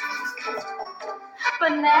best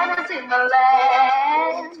bananas in the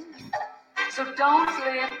land, so don't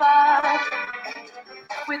slip up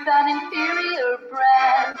with an inferior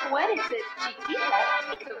brand. When is it, Chiquita?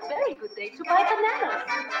 It's a very good day to buy bananas.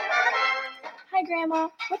 Hi, Grandma.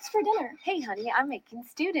 What's for dinner? Hey, honey, I'm making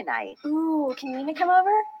stew tonight. Ooh, can Nina come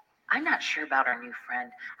over? I'm not sure about our new friend.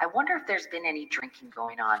 I wonder if there's been any drinking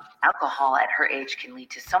going on. Alcohol at her age can lead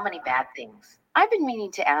to so many bad things. I've been meaning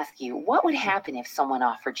to ask you, what would happen if someone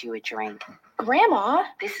offered you a drink? Grandma?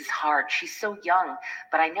 This is hard. She's so young,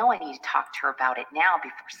 but I know I need to talk to her about it now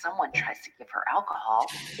before someone tries to give her alcohol.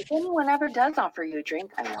 If anyone ever does offer you a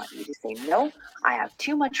drink, I want you to say no. I have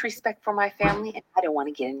too much respect for my family, and I don't want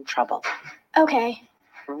to get in trouble. Okay.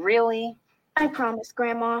 Really? I promise,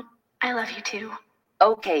 Grandma. I love you too.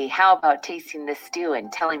 Okay, how about tasting this stew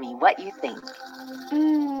and telling me what you think?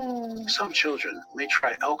 Some children may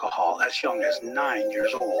try alcohol as young as 9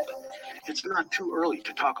 years old. It's not too early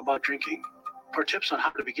to talk about drinking. For tips on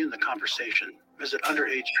how to begin the conversation, visit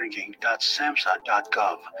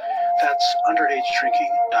underagedrinking.samhsa.gov. That's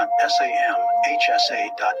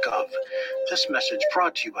underagedrinking.samhsa.gov. This message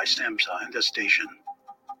brought to you by SAMHSA and this station.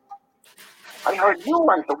 I heard you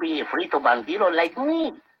want to be a frito bandido like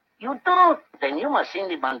me. You do? Then you must sing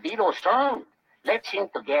the bandido song. Let's sing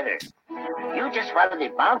together. You just follow the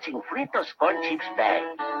bouncing Fritos corn chips bag.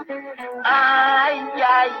 Ay,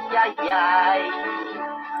 ay, ay, ay.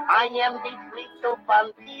 I am the frito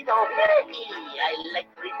bandido. Hey, I like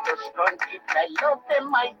Fritos corn chips. I love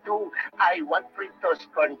them, I do. I want Fritos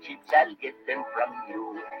corn chips. I'll get them from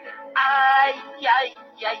you. Ay, ay,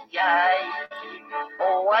 ay, ay.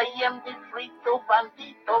 Oh, I am the frito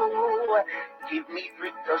bandito. Give me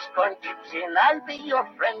Fritos corn chips and I'll be your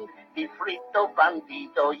friend. The frito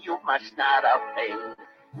bandito, you must not offend.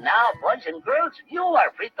 Now, boys and girls, you are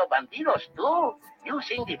frito bandidos too. You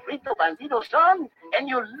sing the frito bandido song and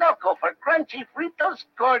you loco for crunchy Fritos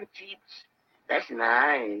corn chips. That's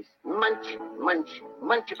nice. Munch, munch,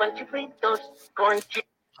 munchy, munchy Fritos corn chips.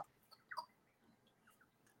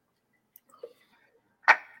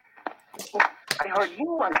 I heard you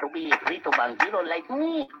want to be a frito bandido like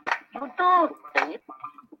me. You do. Then you...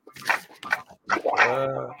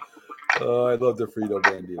 Oh, I love the Frito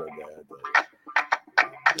Bandito, Dad.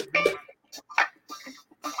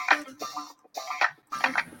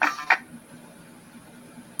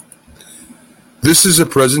 This is a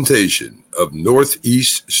presentation of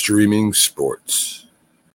Northeast Streaming Sports.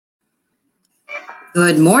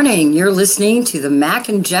 Good morning. You're listening to the Mac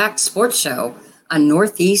and Jack Sports Show on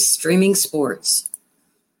Northeast Streaming Sports.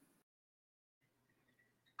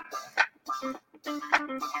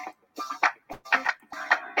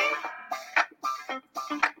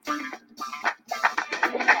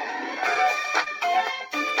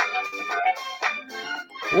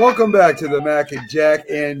 Welcome back to the Mac and Jack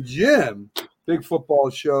and Jim Big Football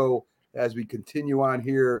Show as we continue on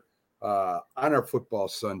here on our Football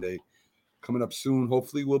Sunday. Coming up soon,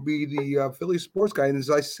 hopefully, will be the Philly sports guy. And as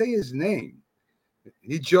I say his name,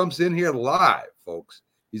 he jumps in here live, folks.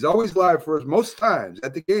 He's always live for us most times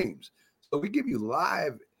at the games. So we give you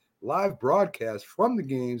live broadcasts from the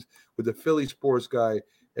games with the Philly sports guy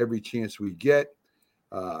every chance we get.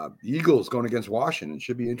 The Eagles going against Washington.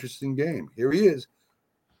 Should be an interesting game. Here he is.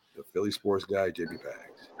 The Philly sports guy, JB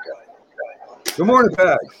Pags. Good morning,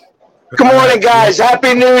 Pags. Good morning, guys.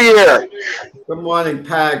 Happy New Year. Good morning,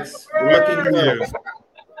 Pags. Looking good.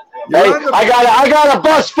 Hey, I got a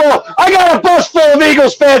bus full. I got a bus full of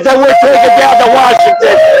Eagles fans that we're taking down to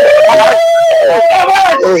Washington.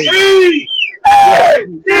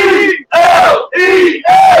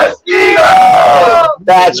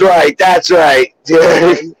 That's right. That's right.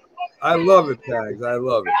 I love it, Pags. I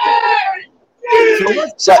love it.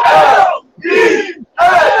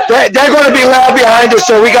 They're going to be loud behind us,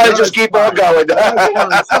 so we got to just keep on going.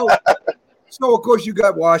 So, of course, you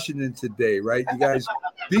got Washington today, right? You guys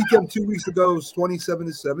beat them 2 weeks ago,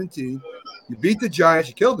 27-17. You beat the Giants.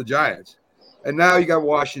 You killed the Giants. And now you got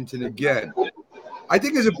Washington again. I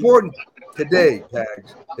think it's important today,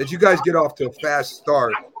 Pags, that you guys get off to a fast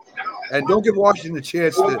start and don't give Washington a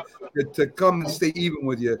chance to come and stay even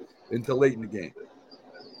with you until late in the game.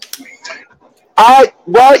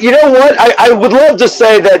 Well, you know what? I would love to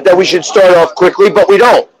say that we should start off quickly, but we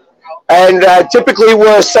don't. And typically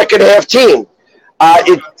we're a second-half team.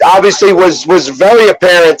 It obviously was very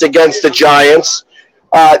apparent against the Giants.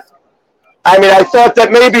 I thought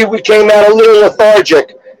that maybe we came out a little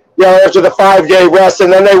lethargic, after the 5-day rest,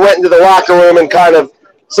 and then they went into the locker room and kind of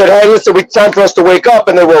said, hey, listen, it's time for us to wake up,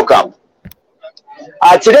 and they woke up.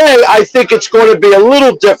 Today, I think it's going to be a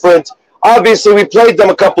little different. Obviously, we played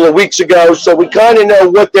them a couple of weeks ago, so we kind of know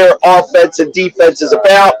what their offense and defense is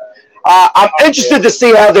about. I'm interested to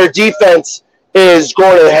see how their defense is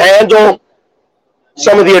going to handle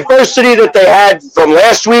some of the adversity that they had from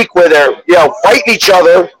last week where they're, fighting each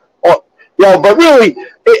other. But really,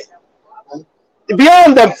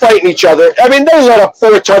 beyond them fighting each other, they let up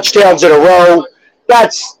 4 touchdowns in a row.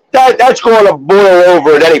 That's going to boil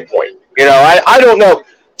over at any point. I don't know.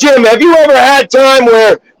 Jim, have you ever had time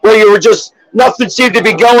where you were just nothing seemed to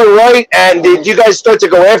be going right, and did you guys start to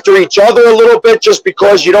go after each other a little bit just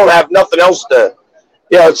because you don't have nothing else to?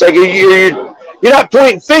 It's like you're not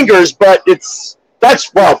pointing fingers, but that's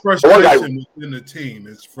frustration within the team.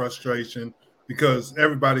 It's frustration because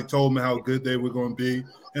everybody told me how good they were going to be,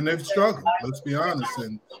 and they've struggled. Let's be honest,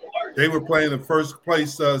 and they were playing a first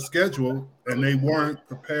place schedule, and they weren't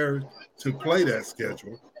prepared to play that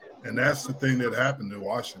schedule. And that's the thing that happened to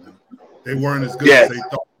Washington. They weren't as good as they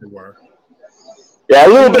thought they were. Yeah, a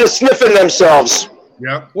little bit of sniffing themselves.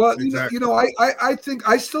 Yeah. Well, exactly.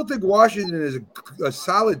 I still think Washington is a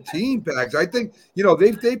solid team, Pags. I think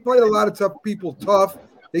they played a lot of tough people tough.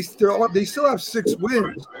 They still have 6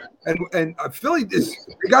 wins, and Philly they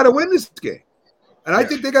got to win this game, and I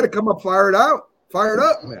think they got to come up fired up,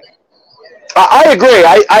 man. I agree.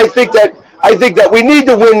 I think that we need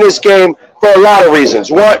to win this game for a lot of reasons.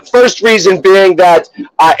 First reason being that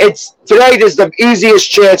tonight is the easiest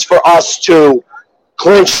chance for us to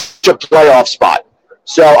clinch a playoff spot.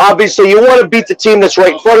 So obviously you want to beat the team that's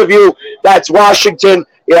right in front of you. That's Washington.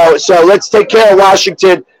 So let's take care of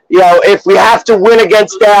Washington. If we have to win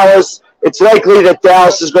against Dallas, it's likely that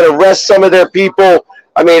Dallas is going to rest some of their people.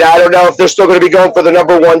 I mean, I don't know if they're still going to be going for the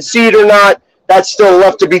number 1 seed or not. That's still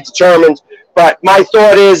left to be determined. But my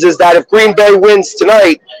thought is that if Green Bay wins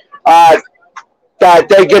tonight, that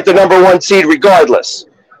they get the number 1 seed regardless.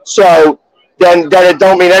 So then it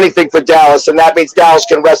don't mean anything for Dallas, and that means Dallas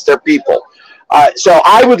can rest their people. So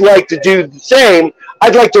I would like to do the same.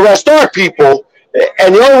 I'd like to rest our people,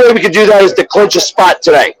 and the only way we can do that is to clinch a spot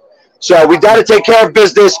today. So we got to take care of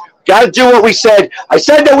business. Got to do what we said. I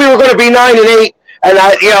said that we were going to be 9-8, and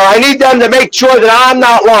I need them to make sure that I'm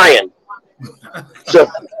not lying. So.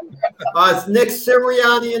 Is Nick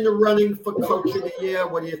Sirianni in the running for Coach of the Year?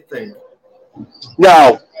 What do you think?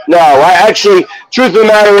 No. I actually, truth of the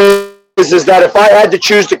matter is that if I had to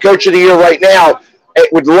choose the Coach of the Year right now,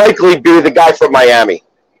 it would likely be the guy from Miami.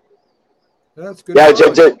 That's good.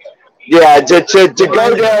 Yeah, to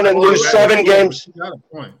go down and lose 7 games.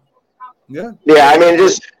 Yeah. Yeah, I mean,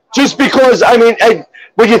 just because,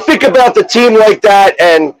 when you think about the team like that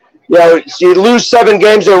and, you lose 7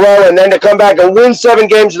 games in a row and then to come back and win 7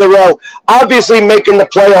 games in a row, obviously making the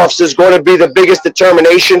playoffs is going to be the biggest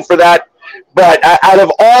determination for that. But out of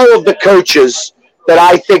all of the coaches that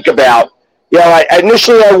I think about,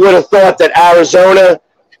 initially I would have thought that Arizona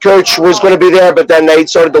coach was going to be there, but then they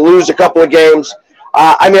started to lose a couple of games.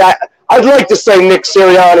 I'd like to say Nick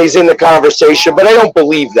Sirianni's in the conversation, but I don't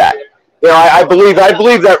believe that. I believe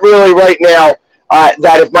that really right now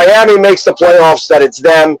that if Miami makes the playoffs, that it's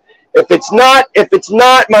them. If it's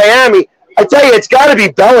not Miami, I tell you, it's got to be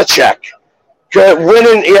Belichick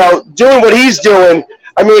winning. Doing what he's doing.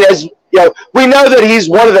 I mean, we know that he's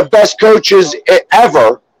one of the best coaches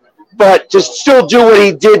ever, but to still do what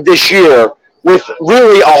he did this year with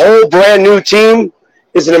really a whole brand new team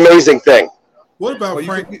is an amazing thing. What about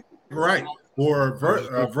Frank Reich or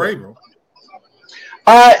Vrabel?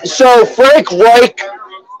 So Frank Reich,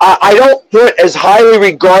 I don't put as highly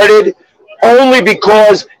regarded only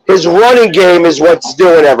because his running game is what's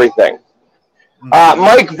doing everything.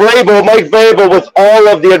 Mike Vrabel, with all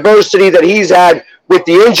of the adversity that he's had with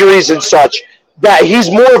the injuries and such, that he's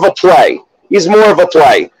more of a play.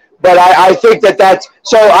 But I think that's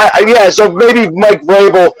so. So maybe Mike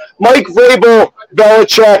Vrabel,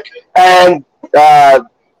 Belichick, and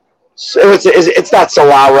it's not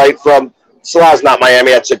Salah, right? Salah's not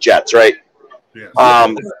Miami. That's the Jets, right? Yeah.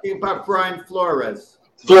 About Brian Flores.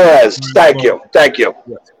 Thank you.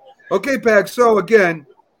 Okay, Pack. So again,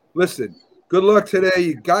 listen. Good luck today.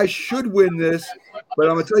 You guys should win this, but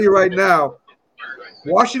I'm gonna tell you right now,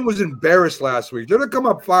 Washington was embarrassed last week. They're gonna come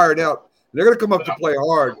up fired up. They're gonna come up to play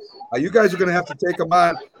hard. You guys are gonna have to take them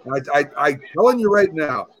on. I'm telling you right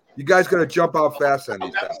now, you guys gonna jump out fast on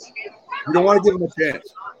these guys. You don't want to give them a chance.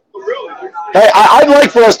 Hey, I'd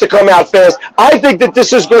like for us to come out fast. I think that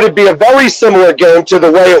this is going to be a very similar game to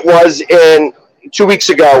the way it was in 2 weeks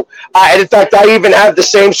ago. And in fact, I even have the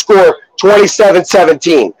same score,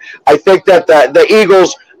 27-17. I think that the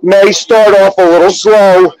Eagles may start off a little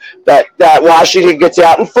slow, that Washington gets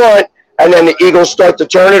out in front, and then the Eagles start to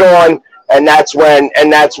turn it on, and that's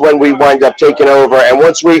when we wind up taking over. And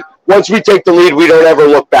once we take the lead, we don't ever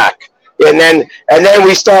look back. And then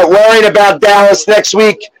we start worrying about Dallas next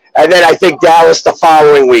week, and then I think Dallas the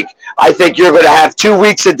following week. I think you're going to have 2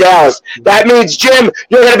 weeks of Dallas. That means, Jim,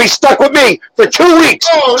 you're going to be stuck with me for 2 weeks.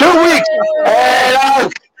 2 weeks.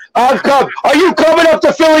 And I'll come. Are you coming up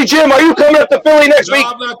to Philly, Jim? Are you coming up to Philly next week?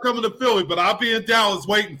 I'm not coming to Philly, but I'll be in Dallas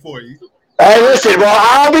waiting for you. Hey, listen, well,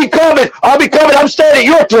 I'll be coming. I'm staying at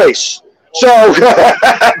your place. So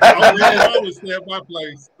I always stay at my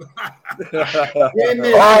place.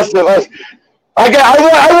 Awesome.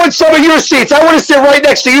 I want some of your seats. I want to sit right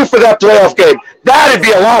next to you for that playoff game. That'd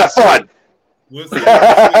be a lot of fun.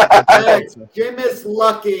 Jim is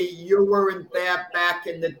lucky you weren't there back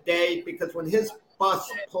in the day, because when his bus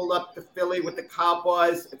pulled up to Philly with the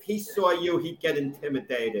Cowboys, if he saw you, he'd get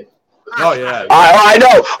intimidated. Oh yeah. I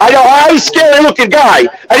know. I'm a scary looking guy,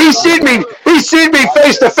 and he's seen me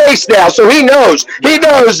face to face now, so he knows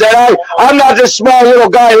that I'm not this small little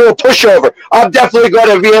guy, a little pushover. I'm definitely going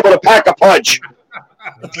to be able to pack a punch.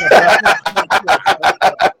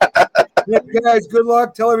 Yeah, guys, good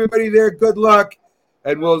luck. Tell everybody there good luck,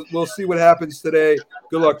 and we'll see what happens today.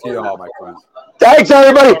 Good luck to you all, my friends. Thanks,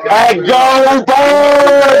 everybody. And go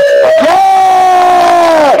Birds!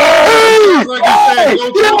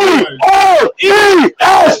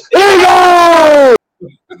 E-S, Eagles!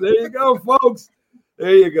 There you go, folks.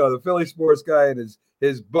 There you go. The Philly sports guy and his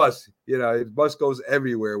bus. His bus goes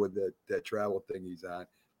everywhere with that travel thing he's on.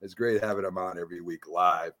 It's great having him on every week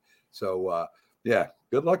live. So, yeah,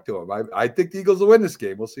 good luck to him. I think the Eagles will win this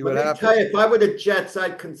game. We'll see what happens. Tell you, if I were the Jets,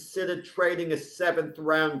 I'd consider trading a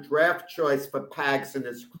 7th-round draft choice for Pags and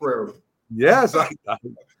his crew. Yes,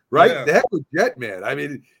 right. Yeah. The heck with Jetman. I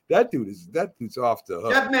mean, that dude's off the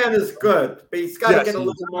hook. Jetman is good, but he's got to get a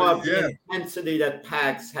little more of Yeah. the intensity that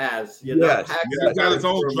Pags has. Yes. Pags He's got his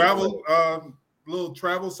own little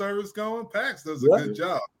travel service going. Pax does a good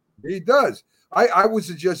job. He does. I would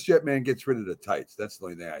suggest Jetman gets rid of the tights. That's the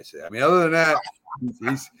only thing I say. I mean, other than that,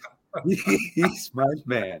 he's my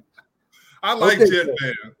man. I like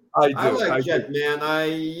Jetman. I do. I like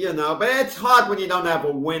Jetman. But it's hard when you don't have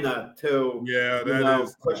a winner to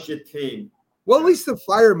push your team. Well, at least the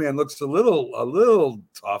fireman looks a little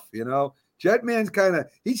tough, Jetman's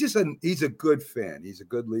he's a good fan. He's a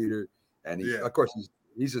good leader, and of course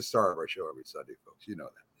he's a star of our show every Sunday, folks. You know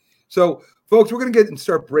that. So, folks, we're going to get and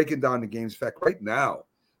start breaking down the games. In fact, right now,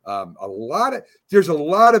 there's a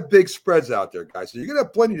lot of big spreads out there, guys. So you're going to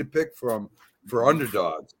have plenty to pick from for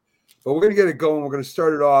underdogs. But we're going to get it going. We're going to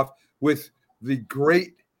start it off with the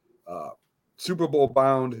great Super Bowl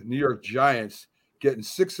bound New York Giants getting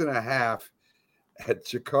 6.5 at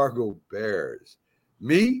Chicago Bears.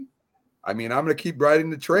 I'm going to keep riding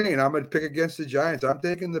the train. I'm going to pick against the Giants. I'm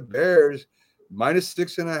taking the Bears minus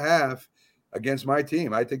 6.5 against my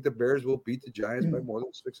team. I think the Bears will beat the Giants by more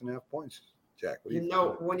than 6.5 points. Jack, what do you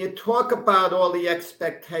think? When you talk about all the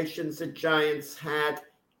expectations the Giants had,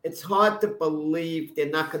 it's hard to believe they're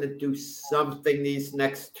not going to do something these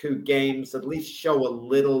next 2 games, at least show a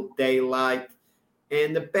little daylight.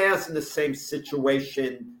 And the Bears in the same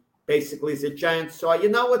situation, basically, as the Giants saw.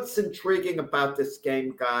 What's intriguing about this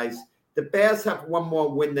game, guys? The Bears have one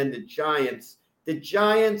more win than the Giants. The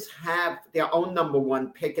Giants have their own number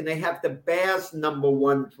 1 pick, and they have the Bears' number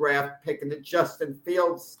 1 draft pick in the Justin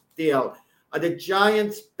Fields deal. Are the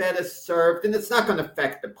Giants better served? And it's not going to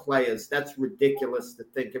affect the players. That's ridiculous to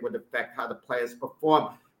think it would affect how the players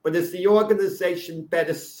perform. But is the organization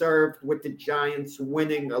better served with the Giants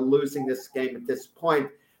winning or losing this game at this point?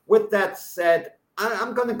 With that said,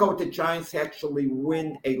 I'm going to go with the Giants actually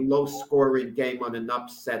win a low-scoring game on an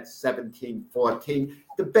upset 17-14.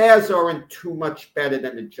 The Bears aren't too much better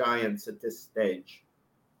than the Giants at this stage.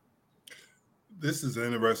 This is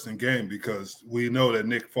an interesting game because we know that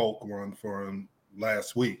Nick Folk won for him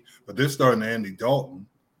last week, but they're starting Andy Dalton.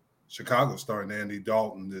 Chicago's starting Andy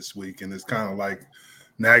Dalton this week, and it's kind of like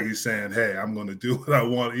Nagy saying, hey, I'm going to do what I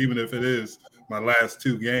want, even if it is my last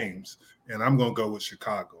 2 games. And I'm going to go with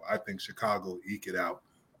Chicago. I think Chicago will eke it out.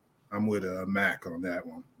 I'm with Mac on that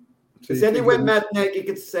one. Is there any way Matt Nagy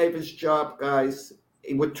could save his job, guys,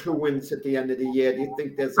 with 2 wins at the end of the year? Do you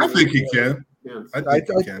think there's I think he can. Yes. I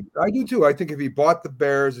think he can. I do too. I think if he bought the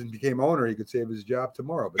Bears and became owner, he could save his job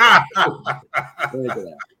tomorrow. But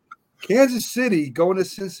Kansas City going to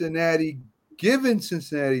Cincinnati, giving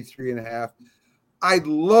Cincinnati 3.5. I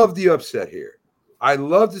love the upset here. I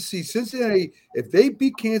love to see Cincinnati, if they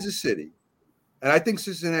beat Kansas City, and I think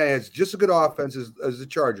Cincinnati has just as good offense as the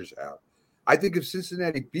Chargers have. I think if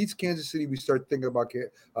Cincinnati beats Kansas City, we start thinking about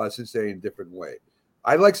Cincinnati in a different way.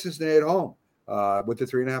 I like Cincinnati at home with the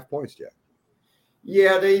 3.5 points, Jack.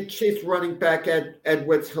 Yeah, the Chiefs running back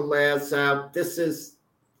Edwards-Hilaire's out. This is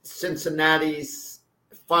Cincinnati's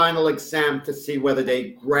final exam to see whether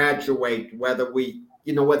they graduate, whether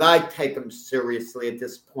I take them seriously at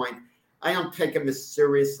this point. I don't take them as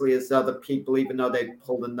seriously as other people, even though they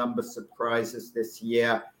pulled a number of surprises this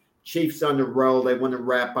year. Chiefs on the roll. They want to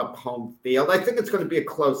wrap up home field. I think it's going to be a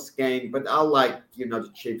close game, but I'll like,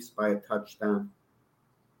 the Chiefs by a touchdown.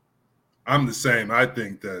 I'm the same. I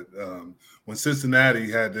think that when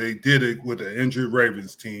Cincinnati they did it with an injured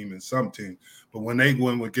Ravens team and some team, but when they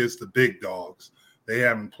went against the big dogs, they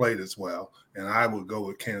haven't played as well. And I would go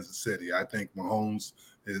with Kansas City. I think Mahomes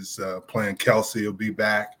is playing. Kelsey will be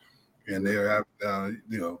back. And they have,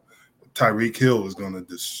 Tyreek Hill is going to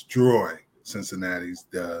destroy Cincinnati's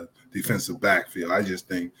defensive backfield. I just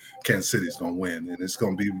think Kansas City's going to win, and it's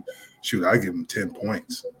going to be, I give them 10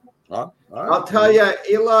 points. I'll tell you,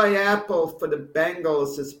 Eli Apple for the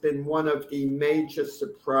Bengals has been one of the major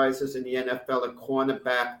surprises in the NFL at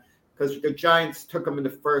cornerback because the Giants took him in the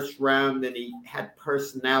first round, and he had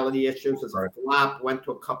personality issues as a flop, went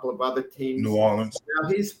to a couple of other teams. New Orleans. Now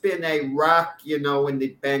he's been a rock, in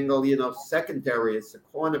the Bengal, secondary as a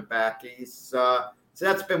cornerback. He's so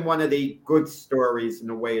that's been one of the good stories in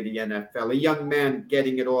the way of the NFL. A young man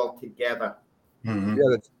getting it all together. Mm-hmm.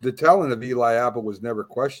 Yeah, the talent of Eli Apple was never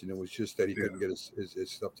questioned. It was just that he couldn't get his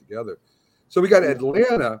stuff together. So we got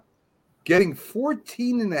Atlanta getting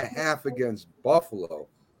 14.5 against Buffalo.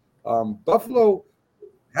 Buffalo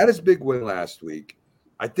had his big win last week.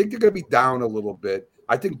 I think they're going to be down a little bit.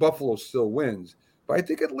 I think Buffalo still wins, but I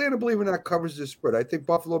think Atlanta, believe it or not, covers the spread. I think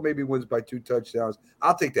Buffalo maybe wins by 2 touchdowns.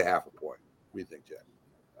 I'll take the half a point. What do you think, Jack?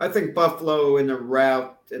 I think Buffalo in a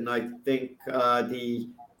rout, and I think the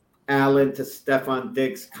Allen to Stephon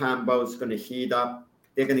Diggs combo is going to heat up.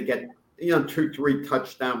 They're going to get 2-3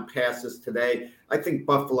 touchdown passes today. I think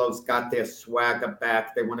Buffalo's got their swagger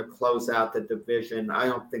back. They want to close out the division. I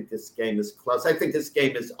don't think this game is close. I think this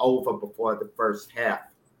game is over before the first half.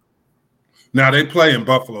 Now they play in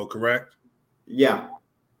Buffalo, correct? Yeah.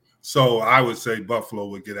 So I would say Buffalo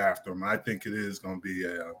would get after them. I think it is going to be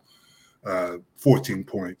 14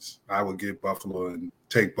 points. I would give Buffalo and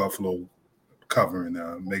take Buffalo covering,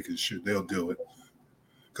 making sure they'll do it,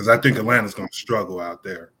 because I think Atlanta's going to struggle out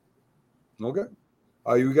there. Okay.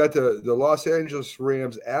 You got the Los Angeles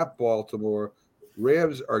Rams at Baltimore.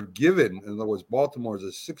 Rams are given, in other words, Baltimore is a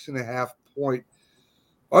 6.5 point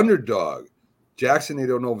underdog. Jackson, they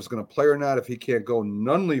don't know if it's going to play or not. If he can't go,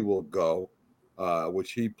 Nunley will go,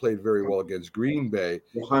 which he played very well against Green Bay.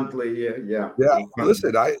 Huntley, yeah.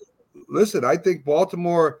 Listen, I think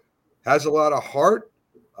Baltimore has a lot of heart.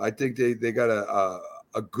 I think they got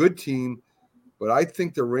a good team, but I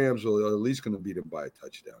think the Rams are at least going to beat them by a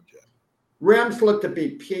touchdown, Jeff. Rams look to be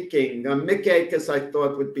peaking. Mick Akers, I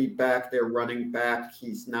thought, would be back. Their running back.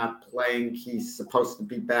 He's not playing. He's supposed to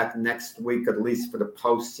be back next week, at least for the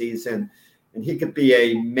postseason. And he could be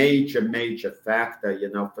a major, major factor,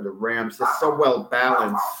 for the Rams. They're so well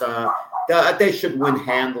balanced. They should win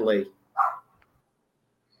handily.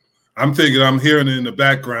 I'm hearing in the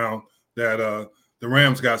background that the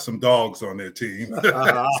Rams got some dogs on their team. But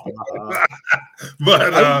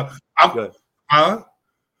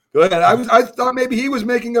go ahead. I thought maybe he was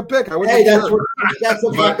making a pick. That's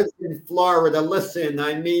what happens in Florida. Listen,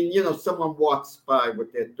 someone walks by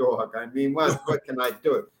with their dog. What can I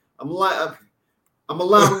do? I'm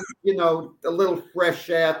allowing, a little fresh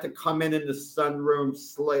air to come in the sunroom.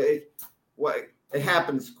 It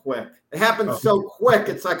happens quick. It happens so quick.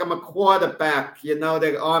 It's like I'm a quarterback.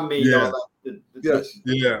 They're on me. Yeah.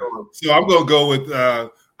 Yeah. So I'm going to go with.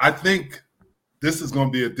 I think this is going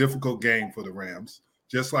to be a difficult game for the Rams.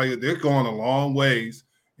 Just like they're going a long ways.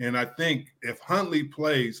 And I think if Huntley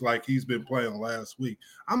plays like he's been playing last week,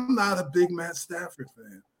 I'm not a big Matt Stafford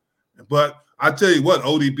fan. But I tell you what,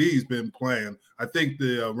 ODB's been playing. I think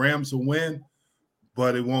the Rams will win,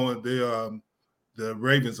 but it won't. The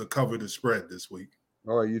Ravens will cover the spread this week.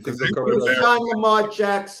 All right, you think they cover Lamar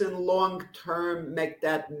Jackson long term, make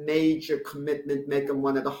that major commitment, make him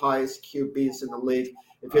one of the highest QBs in the league.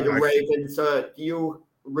 If you're the Ravens, do you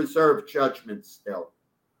reserve judgment still?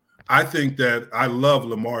 I think that I love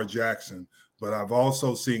Lamar Jackson, but I've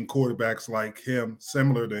also seen quarterbacks like him,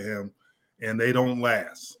 similar to him, and they don't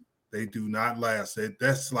last. They do not last.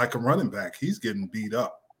 That's like a running back. He's getting beat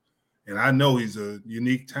up. And I know he's a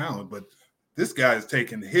unique talent, but this guy is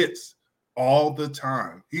taking hits all the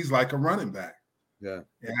time. He's like a running back. Yeah.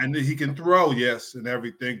 And he can throw, yes, and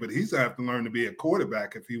everything, but he's going to have to learn to be a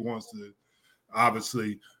quarterback if he wants to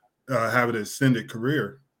obviously have an extended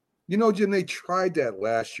career. Jim, they tried that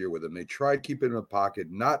last year with him. They tried keeping him in the pocket,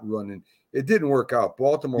 not running. It didn't work out.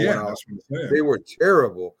 Baltimore went out. They were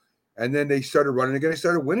terrible. And then they started running again. They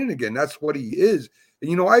started winning again. That's what he is.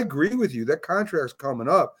 And, I agree with you. That contract's coming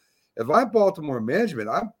up. If I'm Baltimore management,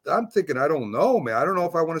 I'm thinking, I don't know, man. I don't know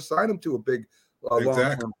if I want to sign him to a big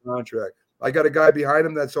long-term contract. I got a guy behind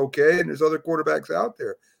him that's okay, and there's other quarterbacks out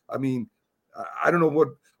there. I don't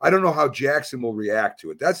know how Jackson will react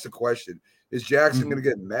to it. That's the question. Is Jackson going to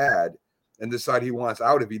get mad and decide he wants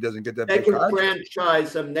out if he doesn't get that big contract? They could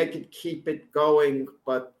franchise him. They could keep it going,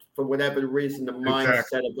 but for whatever reason, the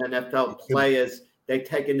mindset of NFL players, they're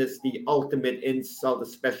taking this the ultimate insult,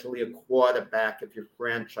 especially a quarterback, if you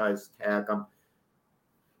franchise tag them.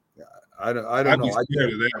 Yeah, I don't know. I'm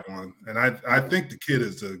scared of that one. And I think the kid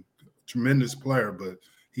is a tremendous player, but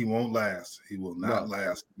he won't last. He will not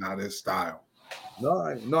last, not his style.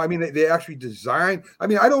 No, they actually design. I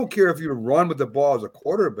don't care if you run with the ball as a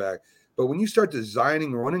quarterback, but when you start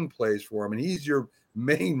designing running plays for him and he's your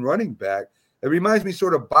main running back, it reminds me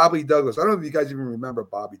sort of Bobby Douglas. I don't know if you guys even remember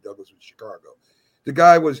Bobby Douglas in Chicago. The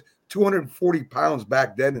guy was 240 pounds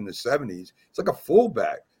back then in the 70s. It's like a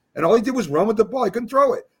fullback. And all he did was run with the ball. He couldn't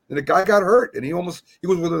throw it. And the guy got hurt. And he was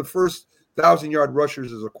one of the first 1,000-yard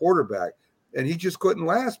rushers as a quarterback. And he just couldn't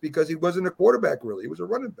last because he wasn't a quarterback, really. He was a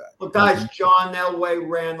running back. Well, guys, John Elway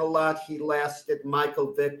ran a lot. He lasted.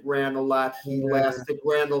 Michael Vick ran a lot. He lasted.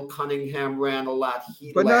 Randall Cunningham ran a lot.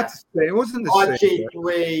 But lasted. Not the same. It wasn't the same.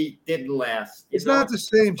 RG3 didn't last. It's not the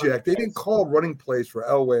same, Jack. They didn't call running plays for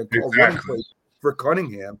Elway and call running plays for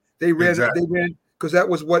Cunningham. They ran because that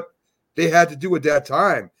was what they had to do at that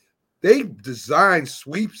time. They designed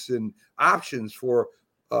sweeps and options for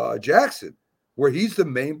Jackson, where he's the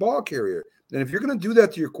main ball carrier. And if you're going to do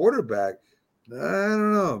that to your quarterback, I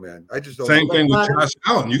don't know, man. I just don't. Same thing with Josh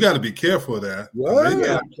Allen. You got to be careful of that.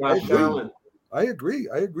 Josh Allen. I agree,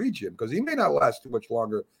 Jim, because he may not last too much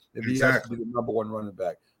longer if he has to be the number one running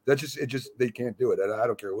back. That's just they can't do it. I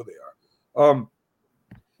don't care who they are.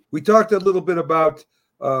 We talked a little bit about.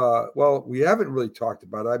 We haven't really talked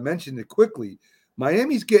about it. I mentioned it quickly.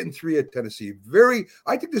 Miami's getting 3 at Tennessee.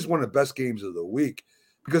 I think this is one of the best games of the week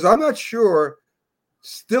because I'm not sure.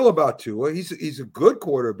 Still about Tua. He's a good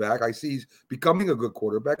quarterback. I see he's becoming a good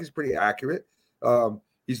quarterback. He's pretty accurate.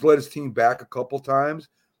 He's led his team back a couple times.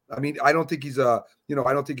 I mean, I don't think he's on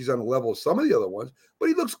the level of some of the other ones, but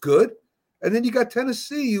he looks good. And then you got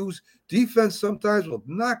Tennessee, whose defense sometimes will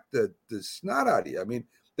knock the snot out of you. I mean,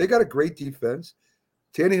 they got a great defense.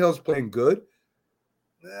 Tannehill's playing good.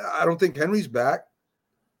 I don't think Henry's back.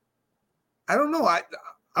 I don't know.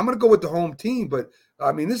 I'm going to go with the home team, but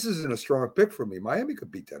I mean, this isn't a strong pick for me. Miami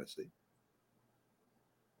could beat Tennessee.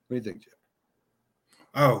 What do you think, Jack?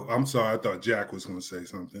 Oh, I'm sorry. I thought Jack was going to say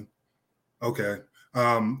something. Okay.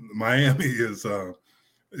 Miami is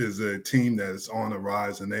a team that is on the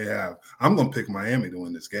rise, and I'm going to pick Miami to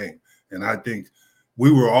win this game. And I think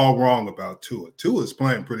we were all wrong about Tua. Tua is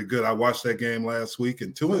playing pretty good. I watched that game last week,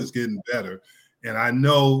 and Tua is getting better. And I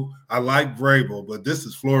know I like Vrabel, but this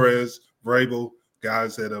is Flores, Vrabel,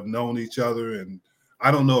 guys that have known each other, and I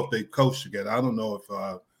don't know if they coach together. I don't know if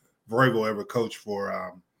Vrabel ever coached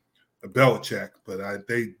for Belichick, but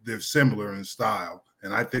they're similar in style.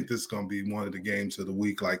 And I think this is going to be one of the games of the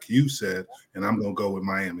week, like you said, and I'm going to go with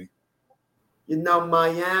Miami. You know,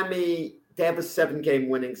 Miami, they have a 7-game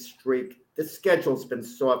winning streak. The schedule's been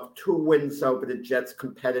soft. 2 wins over the Jets,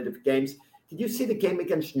 competitive games. Did you see the game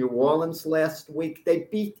against New Orleans last week? They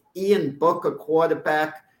beat Ian Book, a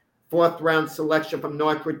quarterback, 4th-round selection from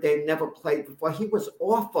Notre Dame, never played before. He was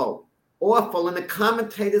awful. And the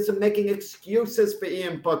commentators are making excuses for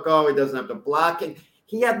Ian Book. Oh, he doesn't have the blocking.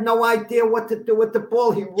 He had no idea what to do with the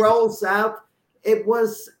ball. He rolls out. It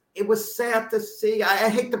was sad to see. I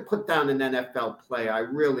hate to put down an NFL player. I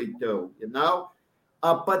really do, you know.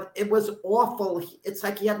 But it was awful. It's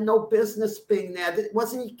like he had no business being there.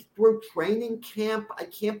 Wasn't he through training camp? I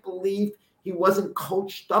can't believe he wasn't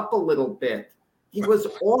coached up a little bit. He was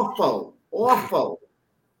awful.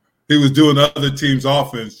 He was doing other teams'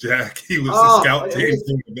 offense, Jack. He was the scout team.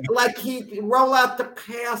 Like he'd roll out the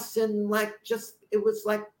pass and it was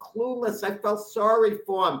like clueless. I felt sorry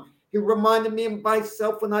for him. He reminded me of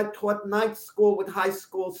myself when I taught night school with high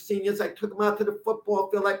school seniors. I took them out to the football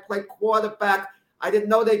field. I played quarterback. I didn't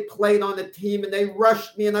know they played on the team, and they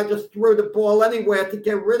rushed me, and I just threw the ball anywhere to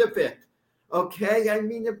get rid of it. Okay? I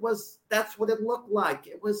mean, that's what it looked like.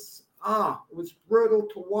 It was brutal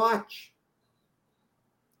to watch.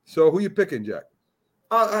 So who you picking, Jack?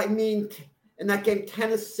 I mean, in that game,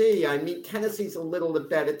 Tennessee. I mean, Tennessee's a little the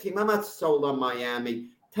better team. I'm not sold on Miami.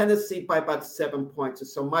 Tennessee by about 7 points or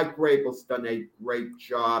so. Mike Vrabel's done a great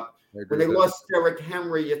job. When they lost Derrick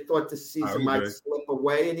Henry, you thought the season might slip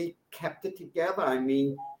away, and he kept it together. I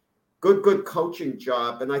mean, good coaching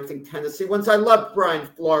job. And I think Tennessee, I love Brian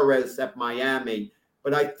Flores at Miami,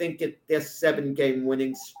 but I think their 7-game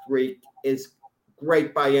winning streak is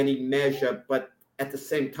great by any measure, but at the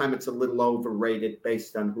same time, it's a little overrated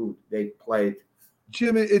based on who they played.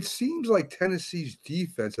 Jim, it seems like Tennessee's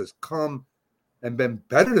defense has come and been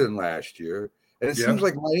better than last year. And it seems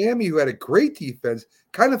like Miami, who had a great defense,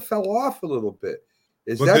 kind of fell off a little bit.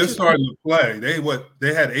 But they're starting to play.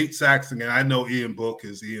 They had 8 sacks again. I know Ian Book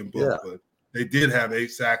is Ian Book, but they did have 8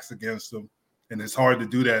 sacks against them, and it's hard to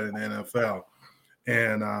do that in the NFL.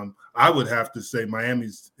 And I would have to say Miami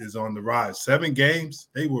is on the rise. 7 games,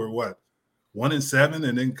 they were 1-7,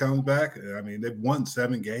 and then comes back. I mean, they've won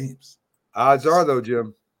 7 games. Odds are, though,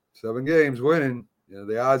 Jim, 7 games winning. You know,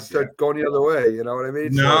 the odds start going the other way. You know what I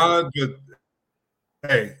mean? But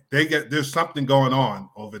hey, there's something going on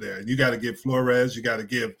over there. You got to give Flores, you got to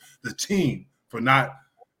give the team for not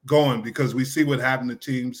going, because we see what happened to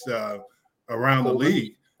teams around the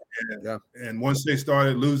league. And once they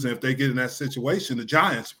started losing, if they get in that situation, the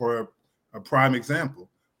Giants, for a prime example,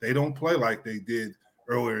 they don't play like they did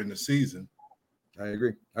earlier in the season. I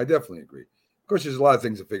agree. I definitely agree. Of course, there's a lot of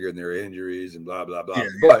things to figure in their injuries and blah, blah, blah.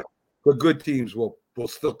 Yeah, but good teams will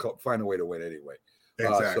still find a way to win anyway.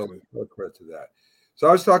 Exactly. So no credit to that. So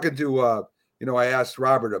I was talking to, I asked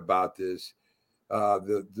Robert about this.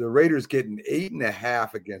 The Raiders getting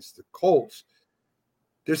 8.5 against the Colts.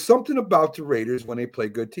 There's something about the Raiders when they play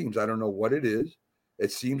good teams. I don't know what it is.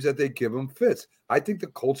 It seems that they give them fits. I think the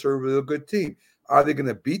Colts are a real good team. Are they going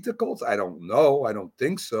to beat the Colts? I don't know. I don't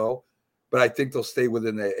think so. But I think they'll stay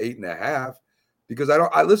within the 8.5 because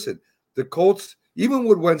listen, the Colts, even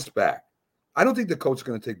with Wentz back, I don't think the Colts are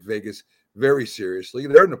going to take Vegas very seriously.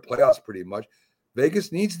 They're in the playoffs pretty much.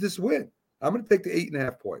 Vegas needs this win. I'm going to take the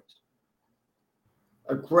 8.5 points.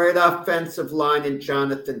 A great offensive line in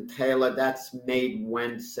Jonathan Taylor. That's made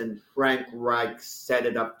Wentz, and Frank Reich set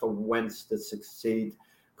it up for Wentz to succeed.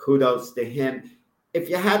 Kudos to him. If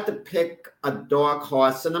you had to pick a dark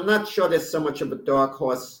horse, and I'm not sure there's so much of a dark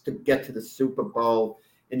horse to get to the Super Bowl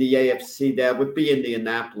in the AFC, there would be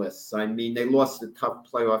Indianapolis. I mean, they lost a tough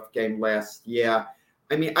playoff game last year.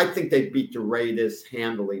 I mean, I think they beat the Raiders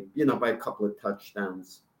handily, by a couple of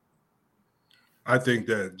touchdowns. I think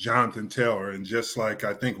that Jonathan Taylor, and just like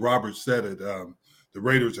I think Robert said it, the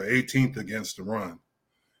Raiders are 18th against the run.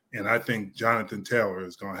 And I think Jonathan Taylor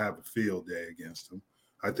is going to have a field day against them.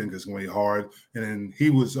 I think it's going to be hard. And he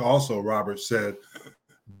was also, Robert said,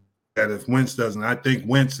 that if Wentz doesn't, I think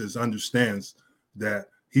Wentz understands that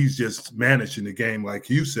he's just managing the game like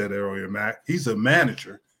you said earlier, Mac. He's a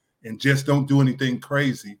manager and just don't do anything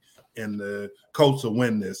crazy. And the Colts will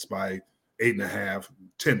win this by 8.5,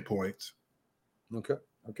 10 points.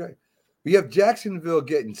 Okay. We have Jacksonville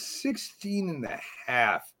getting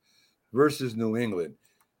 16.5 versus New England.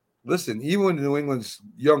 Listen, even with New England's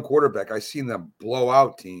young quarterback, I've seen them blow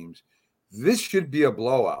out teams. This should be a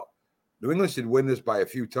blowout. New England should win this by a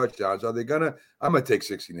few touchdowns. Are they gonna? I'm gonna take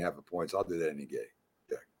 16.5 points. I'll do that any game.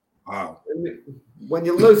 Yeah. Wow. When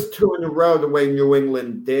you lose 2 in a row the way New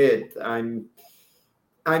England did, I mean,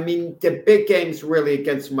 the big game's really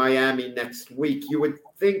against Miami next week. You would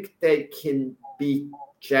think they can beat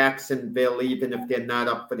Jacksonville even if they're not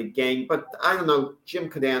up for the game. But I don't know. Jim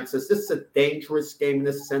could answer. Is this a dangerous game in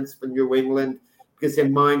this sense for New England? Because their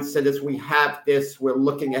mindset is we have this. We're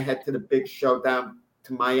looking ahead to the big showdown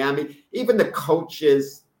to Miami. Even the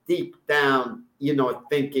coaches deep down,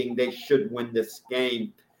 thinking they should win this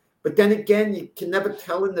game. But then again, you can never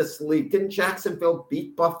tell in this league. Didn't Jacksonville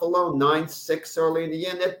beat Buffalo 9-6 early in the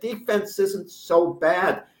year? And their defense isn't so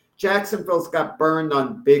bad. Jacksonville's got burned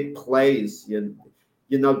on big plays,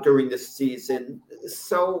 during the season.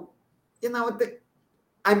 So,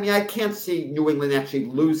 I can't see New England actually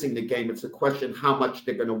losing the game. It's a question how much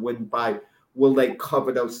they're going to win by. Will they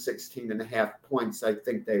cover those 16.5 points? I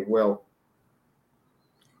think they will.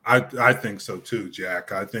 I think so too,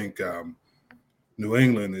 Jack. I think New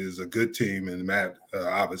England is a good team, and Matt,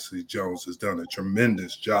 obviously, Jones has done a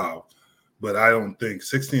tremendous job. But I don't think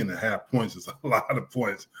 16.5 points is a lot of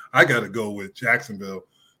points. I got to go with Jacksonville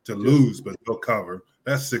to lose, but they'll cover.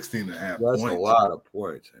 That's 16.5 points. That's a lot of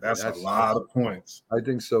points. That's a lot of points. I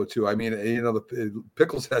think so too. I mean, the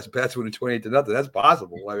Pickles has Pats winning 28-0. That's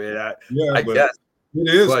possible. I mean, I guess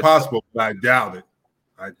it is possible, but I doubt it.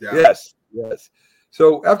 Yes.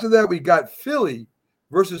 So after that, we got Philly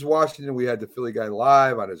versus Washington. We had the Philly guy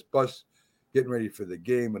live on his bus, getting ready for the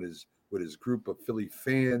game with his group of Philly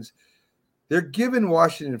fans. They're giving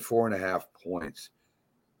Washington 4.5 points.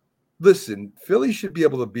 Listen, Philly should be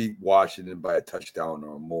able to beat Washington by a touchdown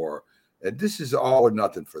or more. And this is all or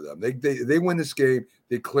nothing for them. They win this game,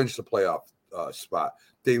 they clinch the playoff spot.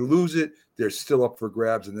 They lose it, they're still up for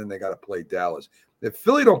grabs, and then they got to play Dallas. If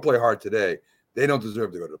Philly don't play hard today, they don't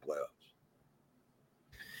deserve to go to the playoffs.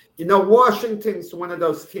 Washington's one of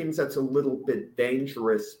those teams that's a little bit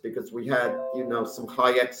dangerous because we had, some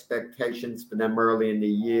high expectations for them early in the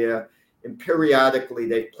year. And periodically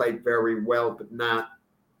they've played very well, but not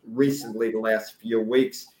recently the last few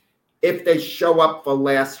weeks. If they show up for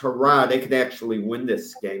last hurrah, they could actually win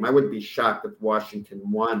this game. I would be shocked if Washington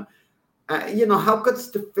won. How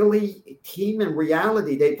good's the Philly team in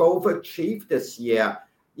reality? They've overachieved this year.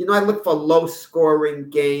 I look for a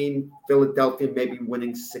low-scoring game, Philadelphia maybe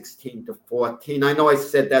winning 16-14. I know I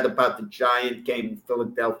said that about the Giant game.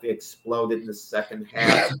 Philadelphia exploded in the second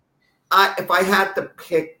half. If I had to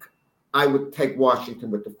pick, I would take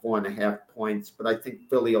Washington with the 4.5 points, but I think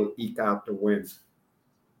Philly will eke out the win.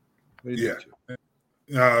 Yeah.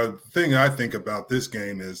 The thing I think about this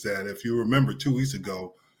game is that if you remember 2 weeks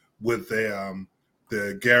ago with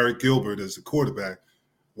the Garrett Gilbert as the quarterback,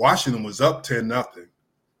 Washington was up 10-0.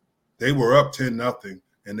 They were up 10-0,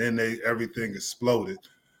 and then everything exploded.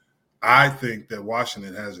 I think that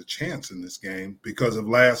Washington has a chance in this game because of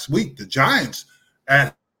last week. The Giants,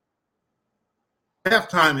 at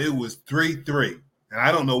halftime, it was 3-3. And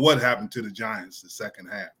I don't know what happened to the Giants the second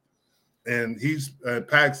half. And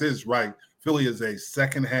Pax is right. Philly is a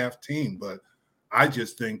second half team, but I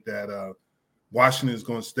just think that Washington is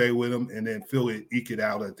going to stay with them, and then Philly eke it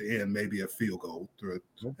out at the end, maybe a field goal,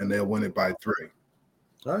 and they'll win it by 3.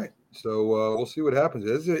 All right. So we'll see what happens.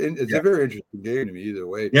 It's a very interesting game to me either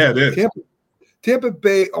way. Yeah, it is. Tampa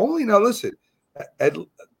Bay only now. Listen,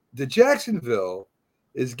 the Jacksonville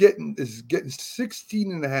is getting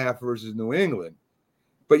 16.5 versus New England,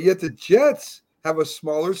 but yet the Jets have a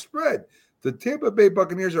smaller spread. The Tampa Bay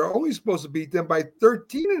Buccaneers are only supposed to beat them by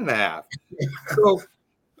 13.5.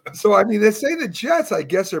 So I mean, they say the Jets, I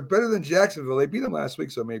guess, are better than Jacksonville. They beat them last week,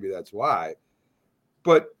 so maybe that's why.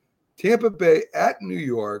 But Tampa Bay at New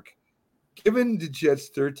York, given the Jets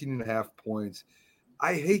 13.5 points,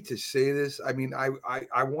 I hate to say this. I mean,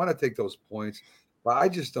 I want to take those points, but I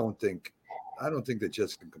just don't think the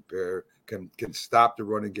Jets can stop the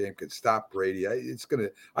running game, can stop Brady. I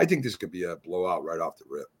think this could be a blowout right off the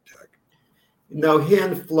rip, Jack. No, here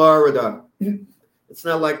in Florida, it's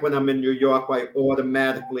not like when I'm in New York, I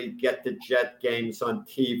automatically get the Jet games on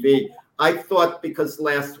TV. I thought because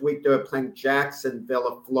last week they were playing Jacksonville,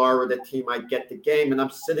 a Florida team, I'd get the game. And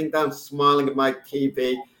I'm sitting down smiling at my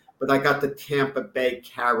TV, but I got the Tampa Bay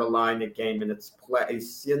Carolina game in its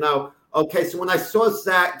place. Okay, so when I saw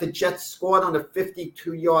the Jets scored on a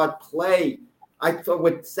 52-yard play, I thought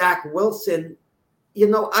with Zach Wilson,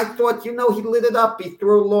 I thought, he lit it up. He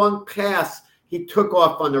threw a long pass. He took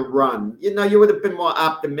off on a run. You would have been more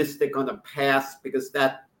optimistic on a pass because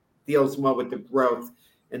that deals more with the growth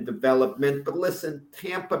and development. But listen,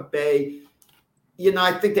 Tampa Bay,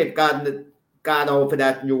 I think they've got over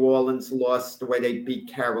that New Orleans loss, the way they beat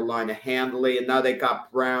Carolina handily. And now they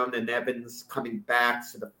got Brown and Evans coming back.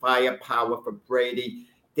 So the firepower for Brady.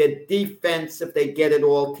 Their defense, if they get it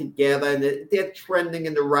all together, and they're trending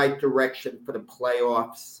in the right direction for the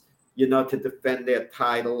playoffs, to defend their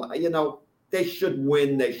title. They should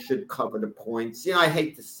win. They should cover the points. I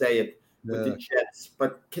hate to say it with the Jets,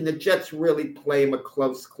 but can the Jets really play them a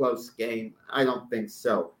close game? I don't think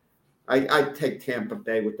so. I'd take Tampa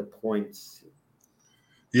Bay with the points.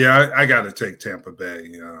 Yeah, I got to take Tampa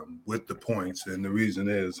Bay with the points. And the reason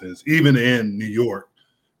is even in New York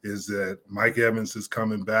is that Mike Evans is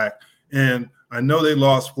coming back. And I know they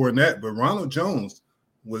lost Fournette, but Ronald Jones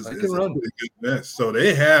is a really good mess. So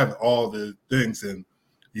they have all the things, and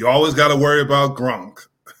you always got to worry about Gronk.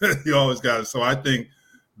 You always got to. So I think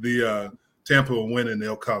the Tampa will win and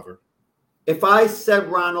they'll cover. If I said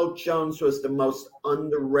Ronald Jones was the most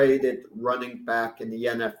underrated running back in the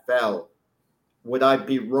NFL, would I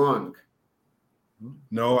be wrong?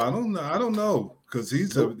 No, I don't know. I don't know because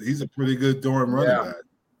he's a pretty good Durham running back.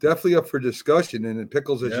 Definitely up for discussion. And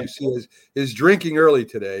Pickles, as you see, is drinking early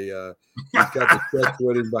today. He's got the Jets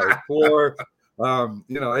winning by 4.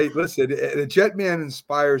 Hey, listen, the Jetman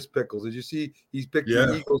inspires Pickles. As you see, he's picked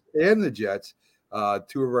the Eagles and the Jets, 2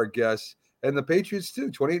 of our guests, and the Patriots too,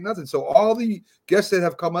 28-0. So all the guests that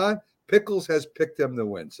have come on, Pickles has picked them to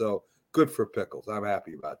win. So good for Pickles. I'm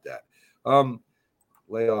happy about that.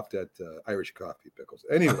 Lay off that Irish coffee, Pickles.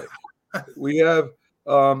 Anyway, we have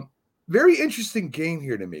very interesting game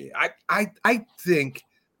here to me. I think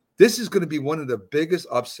this is going to be one of the biggest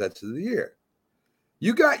upsets of the year.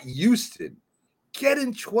 You got Houston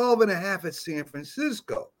getting 12.5 at San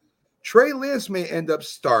Francisco. Trey Lance may end up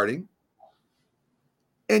starting.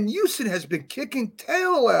 And Houston has been kicking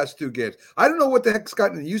tail the last 2 games. I don't know what the heck's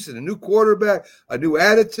gotten in Houston. A new quarterback, a new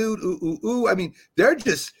attitude. I mean, they're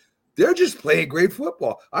just playing great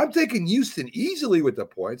football. I'm taking Houston easily with the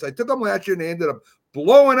points. I took them last year and they ended up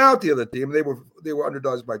blowing out the other team. They were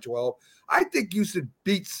underdogs by 12. I think Houston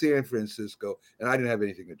beat San Francisco, and I didn't have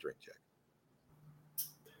anything to drink, Jack.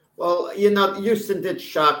 Well, Houston did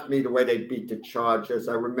shock me the way they beat the Chargers.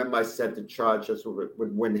 I remember I said the Chargers would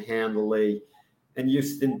win handily, and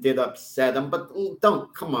Houston did upset them. But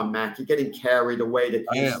come on, Mac. You're getting carried away that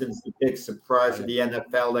Houston's the big surprise of the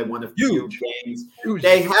NFL. They won a few games.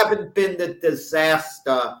 They haven't been the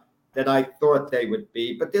disaster that I thought they would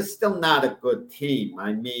be, but they're still not a good team.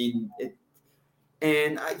 I mean, the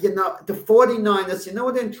 49ers,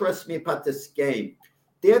 what interests me about this game?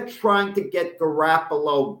 They're trying to get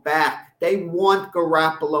Garoppolo back. They want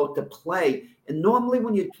Garoppolo to play. And normally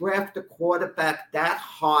when you draft a quarterback that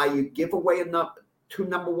high, you give away 2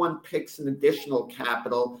 number 1 picks and additional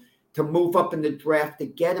capital to move up in the draft to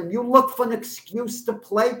get him. You look for an excuse to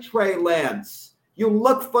play Trey Lance. You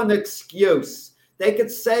look for an excuse. They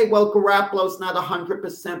could say, well, Garoppolo's not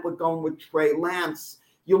 100%. We're going with Trey Lance.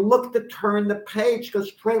 You look to turn the page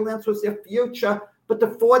because Trey Lance was their future, but the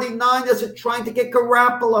 49ers are trying to get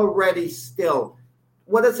Garoppolo ready still.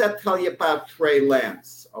 What does that tell you about Trey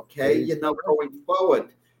Lance? Okay, going forward.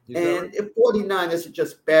 And if 49ers are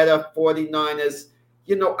just better, 49ers,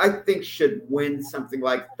 I think should win something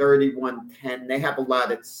like 31-10. They have a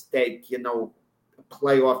lot at stake, a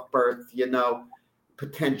playoff berth,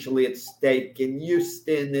 potentially at stake. And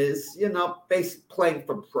Houston is, basically playing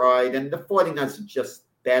for pride. And the 49ers are just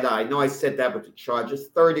better. I know I said that with the Chargers,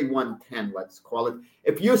 31-10, let's call it.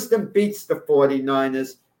 If Houston beats the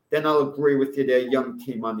 49ers, then I'll agree with you. They're a young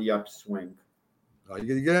team on the upswing. You're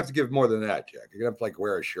going to have to give more than that, Jack. You're going to have to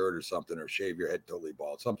wear a shirt or something or shave your head totally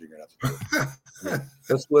bald. Something you're going to have to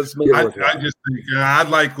do. Let's make it worthwhile. I just think I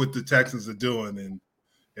like what the Texans are doing. And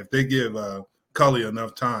if they give Culley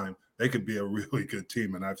enough time, they could be a really good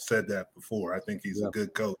team. And I've said that before. I think he's a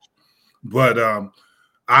good coach. But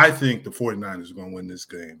I think the 49ers are going to win this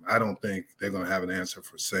game. I don't think they're going to have an answer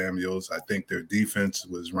for Samuels. I think their defense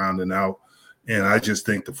was rounding out. And I just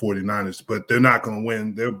think the 49ers, but they're not going to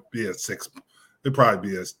win. They'll be at 6. It'll probably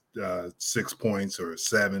be 6 points or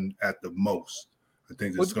 7 at the most. I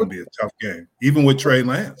think it's going to be a tough game, even with Trey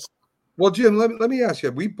Lance. Well, Jim, let me ask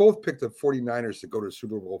you. We both picked the 49ers to go to the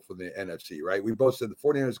Super Bowl for the NFC, right? We both said the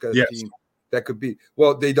 49ers got a team that could be.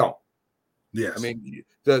 Well, they don't. Yes. I mean,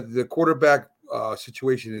 the quarterback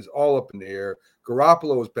situation is all up in the air.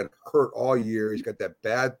 Garoppolo has been hurt all year. He's got that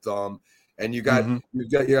bad thumb. And you got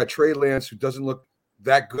Trey Lance, who doesn't look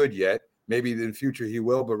that good yet. Maybe in the future he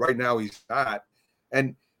will, but right now he's not.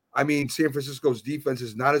 And I mean, San Francisco's defense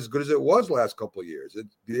is not as good as it was last couple of years. To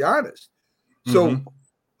be honest. So,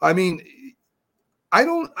 I mean, I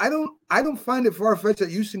don't find it far-fetched that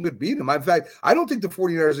Houston could beat them. In fact, I don't think the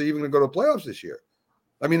 49ers are even going to go to playoffs this year.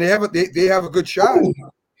 I mean, they have a good shot.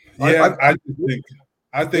 Yeah, I think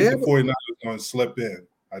the 49ers are going to slip in.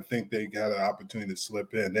 I think they got an opportunity to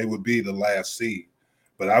slip in. They would be the last seed,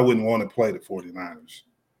 but I wouldn't want to play the 49ers.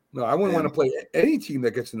 No, I wouldn't want to play any team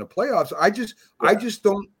that gets in the playoffs. I just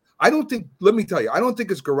don't. I don't think. Let me tell you, I don't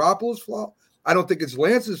think it's Garoppolo's fault. I don't think it's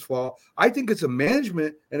Lance's fault. I think it's a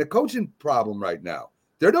management and a coaching problem right now.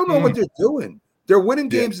 They don't know what they're doing. They're winning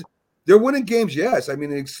games. They're winning games. Yes, I mean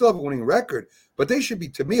they still have a winning record, but they should be,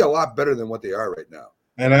 to me, a lot better than what they are right now.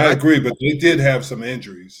 And I agree, but they did have some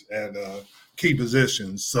injuries at key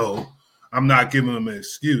positions, so I'm not giving them an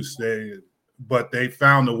excuse. But they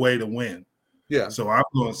found a way to win. Yeah. So I'm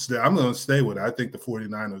going to stay with it. I think the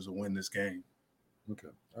 49ers will win this game. Okay.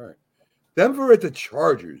 All right. Denver at the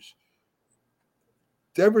Chargers.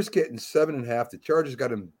 Denver's getting 7.5. The Chargers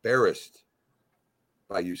got embarrassed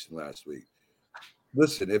by Houston last week.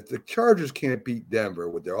 Listen, if the Chargers can't beat Denver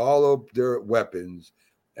with all of their weapons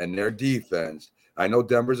and their defense, I know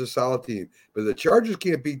Denver's a solid team, but the Chargers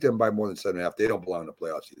can't beat them by more than 7.5. They don't belong in the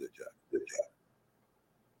playoffs either, Jack.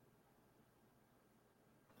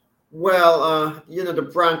 Well, the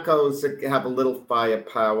Broncos have a little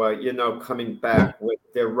firepower, coming back with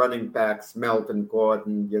their running backs, Melvin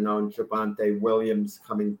Gordon, and Javonte Williams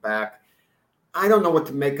coming back. I don't know what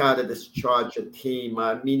to make out of this Charger team.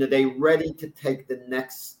 I mean, are they ready to take the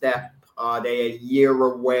next step? Are they a year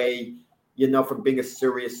away, from being a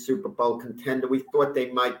serious Super Bowl contender? We thought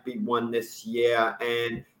they might be one this year.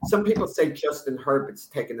 And some people say Justin Herbert's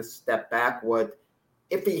taken a step backward.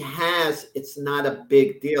 If he has, it's not a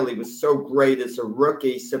big deal. He was so great as a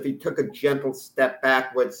rookie. So if he took a gentle step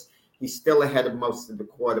backwards, he's still ahead of most of the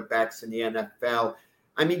quarterbacks in the NFL.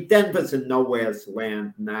 I mean, Denver's in nowhere's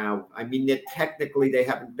land now. I mean, they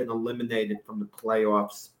haven't been eliminated from the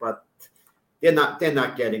playoffs, but they're not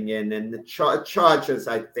getting in. And the Chargers,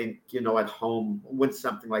 I think, at home win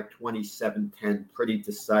something like 27-10 pretty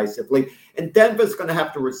decisively. And Denver's going to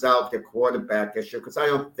have to resolve their quarterback issue because I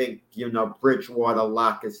don't think, Bridgewater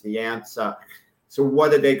lock is the answer. So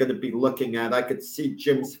what are they going to be looking at? I could see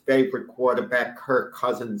Jim's favorite quarterback, Kirk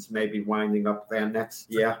Cousins, maybe winding up there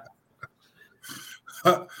next year.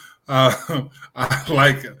 I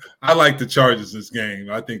like the Chargers this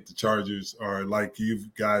game. I think the Chargers are, like you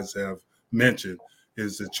guys have mentioned,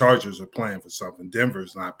 is the Chargers are playing for something.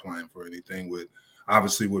 Denver's not playing for anything with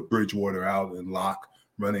Bridgewater out and Locke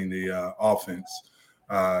running the offense.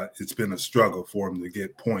 It's been a struggle for them to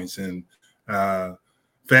get points. And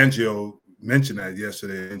Fangio mentioned that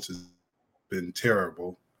yesterday. It's been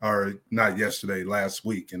terrible. Or not yesterday, last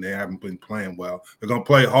week, and they haven't been playing well. They're going to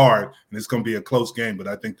play hard, and it's going to be a close game, but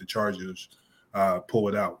I think the Chargers pull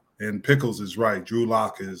it out. And Pickles is right. Drew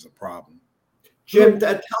Lock is a problem. Jim,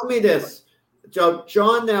 tell me this. John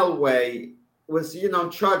Elway was, in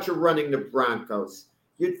charge of running the Broncos.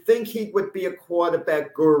 You'd think he would be a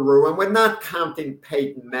quarterback guru, and we're not counting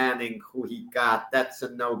Peyton Manning, who he got. That's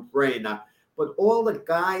a no-brainer. But all the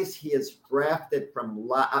guys he has drafted from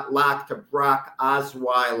Locke to Brock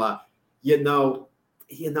Osweiler,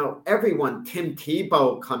 everyone, Tim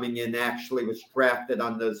Tebow coming in actually was drafted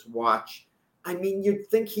under his watch. I mean, you'd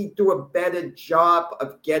think he'd do a better job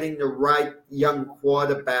of getting the right young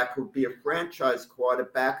quarterback who'd be a franchise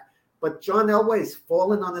quarterback. But John Elway's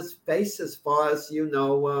fallen on his face as far as,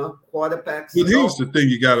 quarterbacks. But here's the thing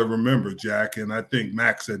you got to remember, Jack, and I think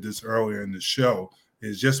Max said this earlier in the show,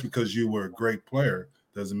 is just because you were a great player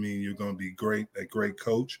doesn't mean you're going to be a great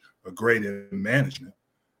coach or great in management.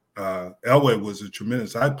 Elway was a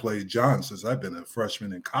tremendous. I played John since I've been a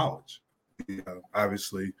freshman in college,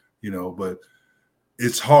 obviously, but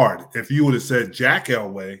it's hard. If you would have said Jack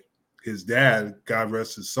Elway, his dad, God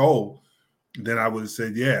rest his soul, then I would have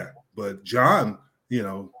said, yeah. But John,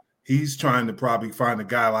 he's trying to probably find a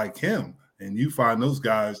guy like him, and you find those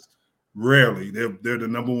guys rarely. They're the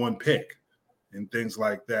number one pick and things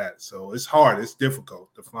like that. So it's hard. It's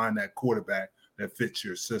difficult to find that quarterback that fits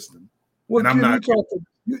your system. Well, and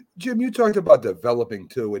Jim, you talked about developing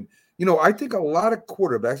too, and I think a lot of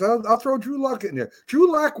quarterbacks. I'll throw Drew Lock in there. Drew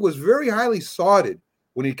Lock was very highly sought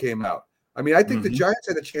when he came out. I mean, I think the Giants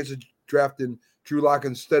had a chance of drafting Drew Lock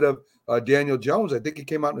instead of Daniel Jones. I think he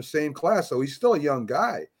came out in the same class, so he's still a young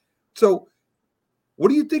guy. So, what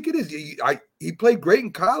do you think it is? He played great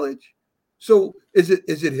in college. So, is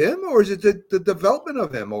it him, or is it the development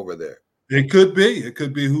of him over there? It could be. It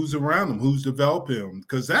could be who's around him, who's developing him,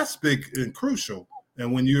 because that's big and crucial.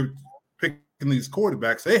 And when you're picking these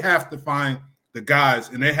quarterbacks, they have to find the guys,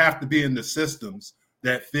 and they have to be in the systems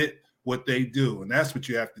that fit what they do, and that's what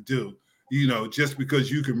you have to do. Just because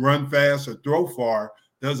you can run fast or throw far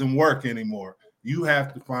doesn't work anymore. You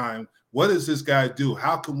have to find, what does this guy do?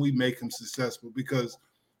 How can we make him successful? Because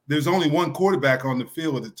there's only one quarterback on the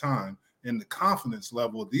field at a time, and the confidence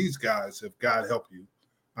level of these guys, if God help you,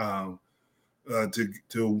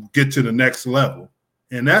 to get to the next level.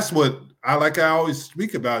 And that's what I always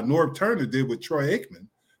speak about. Norv Turner did with Troy Aikman.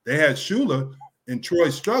 They had Shula and Troy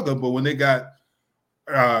struggled, but when they got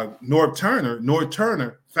Norv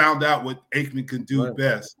Turner found out what Aikman can do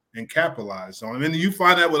best and capitalize on. And you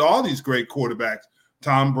find that with all these great quarterbacks,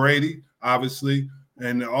 Tom Brady, obviously,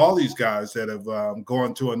 and all these guys that have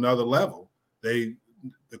gone to another level. The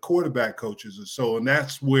quarterback coaches are so, and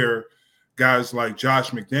that's where guys like Josh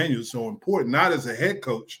McDaniels are so important, not as a head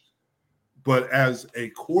coach, but as a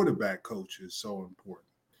quarterback coach is so important.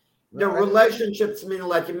 The relationships,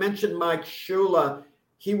 like you mentioned Mike Shula,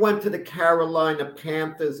 he went to the Carolina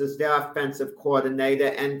Panthers as their offensive coordinator,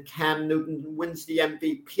 and Cam Newton wins the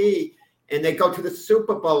MVP, and they go to the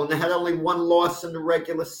Super Bowl, and they had only one loss in the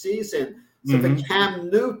regular season. So for Cam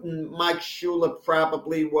Newton, Mike Shula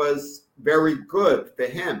probably was very good for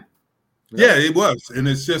him. Yeah, it was. And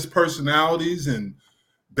it's just personalities and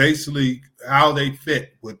basically how they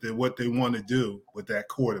fit with what they want to do with that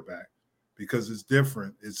quarterback, because it's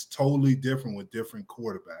different. It's totally different with different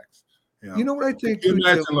quarterbacks. You know what I think? Can you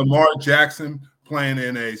imagine Lamar Jackson playing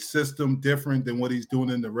in a system different than what he's doing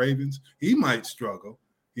in the Ravens? He might struggle.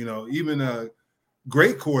 Even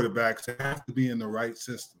great quarterbacks have to be in the right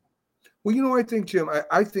system. Well, I think, Jim,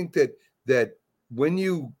 I think that when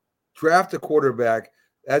you draft a quarterback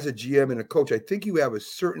as a GM and a coach, I think you have a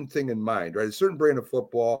certain thing in mind, right? A certain brand of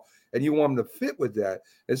football, and you want them to fit with that.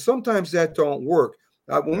 And sometimes that don't work.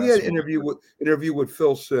 When we had an interview with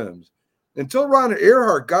Phil Simms, until Ron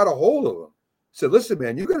Earhart got a hold of him, said, listen,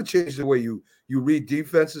 man, you got to change the way you read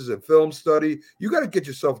defenses and film study. You got to get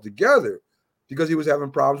yourself together, because he was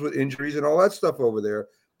having problems with injuries and all that stuff over there.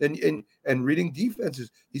 And reading defenses.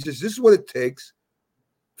 He says, this is what it takes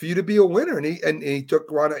for you to be a winner. And he took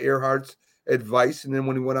Ron Earhart's advice. And then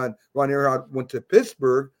when Ron Earhart went to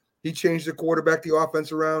Pittsburgh, he changed the quarterback, the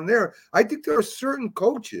offense around there. I think there are certain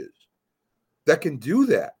coaches that can do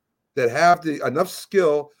that have enough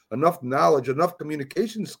skill, enough knowledge, enough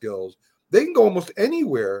communication skills. They can go almost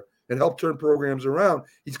anywhere and help turn programs around.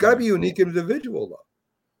 He's got to be a unique individual, though.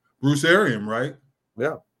 Bruce Arians, right?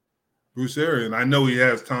 Yeah. Bruce Arians. I know he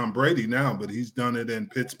has Tom Brady now, but he's done it in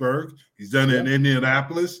Pittsburgh. He's done it in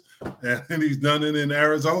Indianapolis, and he's done it in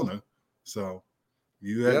Arizona. So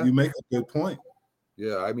you make a good point.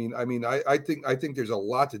 Yeah, I think there's a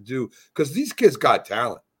lot to do, because these kids got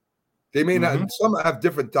talent. They may not. Some have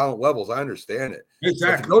different talent levels. I understand it.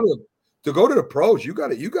 Exactly. To go to the pros, you got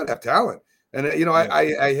to have talent. And I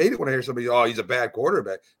hate it when I hear somebody, oh, he's a bad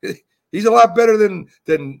quarterback. He's a lot better than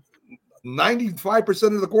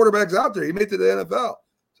 95% of the quarterbacks out there. He made it to the NFL.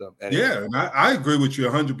 So anyway. Yeah, and I agree with you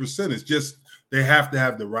 100%. It's just they have to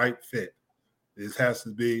have the right fit. This has to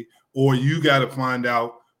be, or you got to find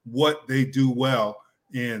out what they do well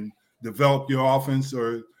and develop your offense,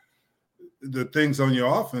 or the things on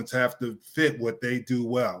your offense have to fit what they do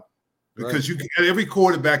well. Because you can, every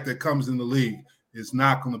quarterback that comes in the league is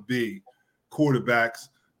not going to be quarterbacks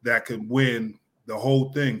that can win the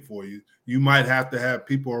whole thing for you. You might have to have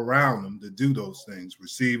people around them to do those things.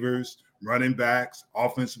 Receivers, running backs,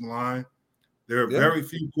 offensive line. There are very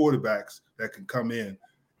few quarterbacks that can come in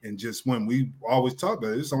and just win. We always talk about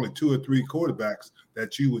it. There's only 2 or 3 quarterbacks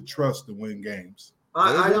that you would trust to win games.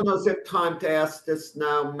 I don't know if there's time to ask this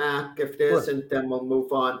now, Mac. If there isn't, then we'll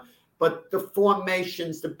move on. But the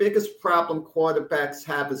formations, the biggest problem quarterbacks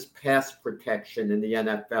have is pass protection in the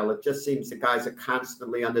NFL. It just seems the guys are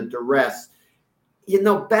constantly under duress. You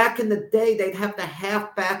know, back in the day, they'd have the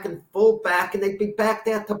halfback and fullback, and they'd be back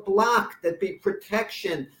there to block. There'd be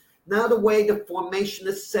protection. Now the way the formation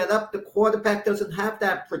is set up, the quarterback doesn't have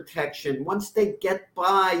that protection. Once they get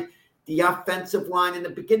by the offensive line in the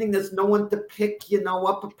beginning, there's no one to pick,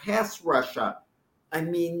 up a pass rusher. I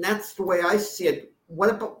mean, that's the way I see it.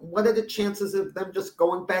 What are the chances of them just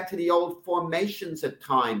going back to the old formations at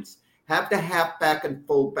times? Have the halfback and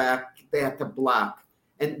fullback, they have to block,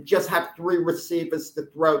 and just have 3 receivers to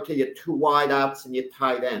throw to your 2 wideouts and your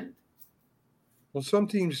tight end. Well, some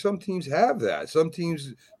teams have that. Some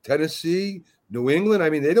teams, Tennessee, New England, I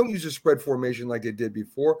mean, they don't use a spread formation like they did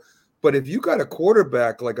before. But if you got a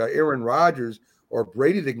quarterback like Aaron Rodgers or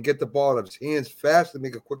Brady that can get the ball out of his hands fast and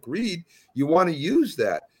make a quick read, you want to use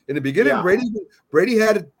that. In the beginning, Brady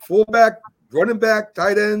had a fullback, running back,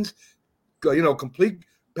 tight ends, complete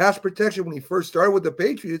pass protection when he first started with the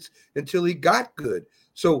Patriots until he got good.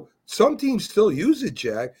 So some teams still use it,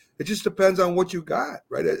 Jack. It just depends on what you got,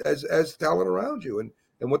 right, as talent around you and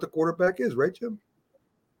what the quarterback is, right, Jim?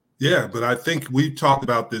 Yeah, but I think we talked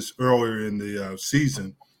about this earlier in the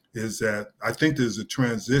season, is that I think there's a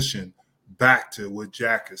transition back to what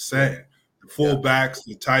Jack is saying. The fullbacks,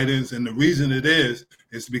 the tight ends, and the reason it is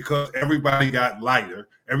because everybody got lighter.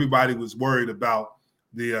 Everybody was worried about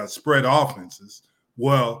the spread offenses.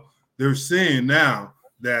 Well, they're seeing now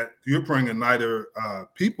that you're bringing lighter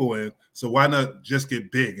people in, so why not just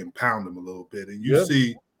get big and pound them a little bit? And you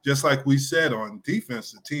see, just like we said on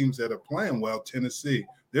defense, the teams that are playing well, Tennessee,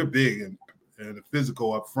 they're big and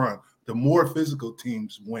physical up front. The more physical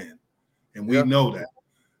teams win, and we know that.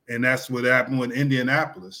 And that's what happened with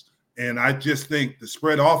Indianapolis. And I just think the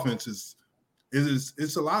spread offense is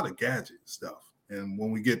it's a lot of gadget stuff. And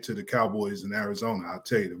when we get to the Cowboys in Arizona, I'll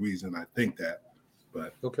tell you the reason I think that.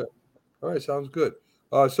 But okay, all right, sounds good.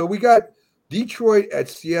 So we got Detroit at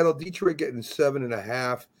Seattle. Detroit getting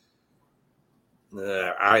 7.5.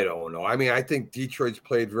 I don't know. I mean, I think Detroit's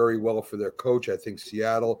played very well for their coach. I think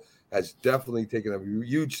Seattle has definitely taken a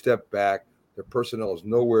huge step back. Their personnel is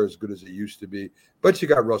nowhere as good as it used to be. But you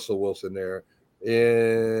got Russell Wilson there,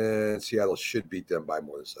 and Seattle should beat them by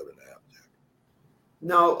more than 7.5.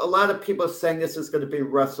 No, a lot of people are saying this is going to be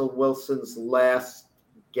Russell Wilson's last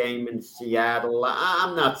game in Seattle.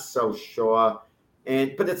 I'm not so sure.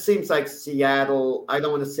 But it seems like Seattle, I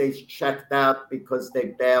don't want to say it's checked out because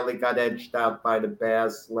they barely got edged out by the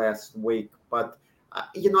Bears last week. But, I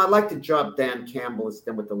like the job Dan Campbell has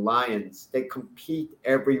done with the Lions. They compete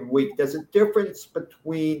every week. There's a difference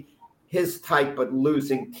between his type of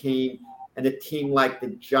losing team and a team like the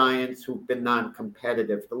Giants who've been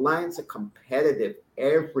non-competitive. The Lions are competitive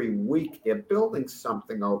every week. They're building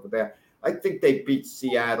something over there. I think they beat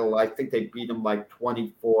Seattle. I think they beat them like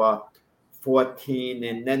 24-14.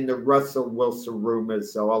 And then the Russell Wilson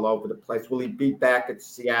rumors are all over the place. Will he be back at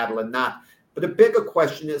Seattle or not? But the bigger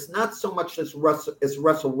question is not so much is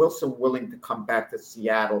Russell Wilson willing to come back to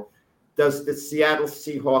Seattle. Does the Seattle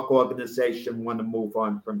Seahawks organization want to move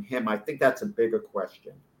on from him? I think that's a bigger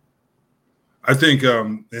question. I think,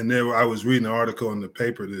 and then I was reading an article in the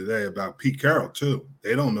paper today about Pete Carroll, too.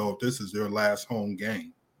 They don't know if this is their last home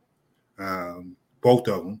game, both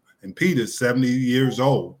of them. And Pete is 70 years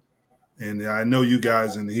old. And I know you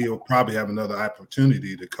guys, and he'll probably have another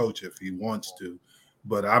opportunity to coach if he wants to.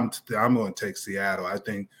 But I'm going to take Seattle. I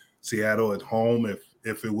think Seattle at home.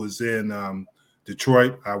 If it was in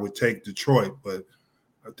Detroit, I would take Detroit. But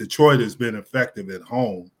Detroit has been effective at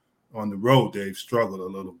home. On the road, they've struggled a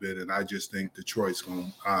little bit, and I just think Seattle's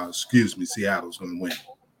going to win.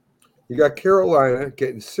 You got Carolina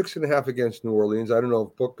getting 6.5 against New Orleans. I don't know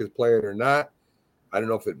if Book is playing or not. I don't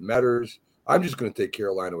know if it matters. I'm just going to take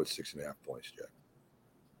Carolina with 6.5 points, Jack.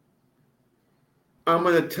 I'm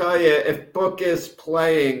going to tell you, if Book is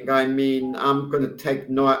playing, I mean, I'm going to take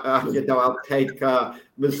I'll take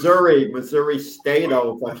Missouri State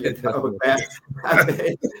over.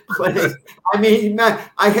 I mean,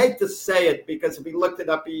 I hate to say it because if he looked it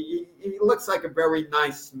up, he looks like a very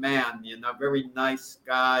nice man, very nice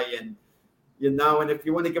guy, and and if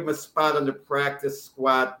you want to give him a spot on the practice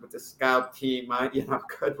squad with the scout team, I'm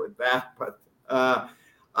good with that, but.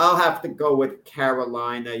 I'll have to go with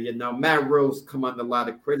Carolina. Matt Rule's come under a lot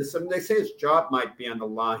of criticism. They say his job might be on the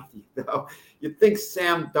line. You think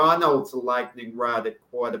Sam Darnold's a lightning rod at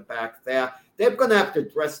quarterback there. They're going to have to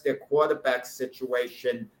address their quarterback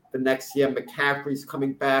situation the next year. McCaffrey's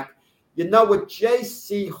coming back. With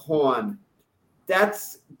J.C. Horn,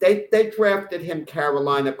 they drafted him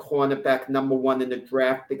Carolina cornerback ¡1 in the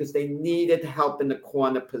draft because they needed help in the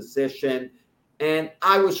corner position. And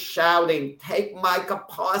I was shouting, take Micah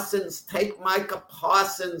Parsons,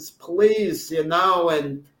 please,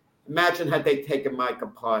 and imagine had they taken Micah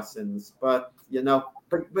Parsons. But,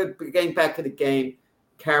 getting back to the game,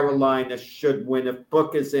 Carolina should win. If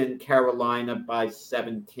Book is in Carolina by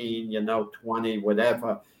 17, 20,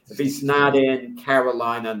 whatever. If he's not in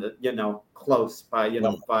Carolina, close by,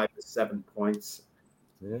 5 to 7 points.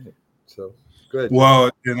 Yeah, so good. Well,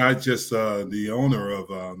 and I just, the owner of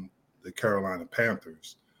the Carolina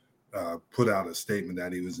Panthers put out a statement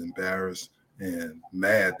that he was embarrassed and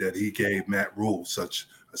mad that he gave Matt Rule such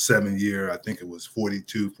a 7-year, I think it was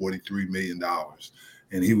 $43 million.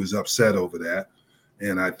 And he was upset over that.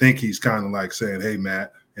 And I think he's kind of like saying, hey,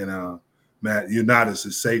 Matt, Matt, you're not as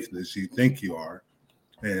safe as you think you are.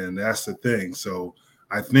 And that's the thing. So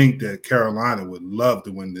I think that Carolina would love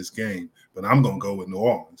to win this game, but I'm going to go with New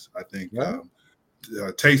Orleans. I think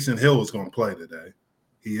Taysom Hill is going to play today.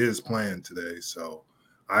 He is playing today, so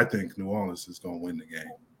I think New Orleans is going to win the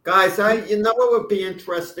game. Guys, what would be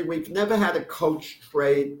interesting? We've never had a coach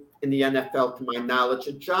trade in the NFL, to my knowledge.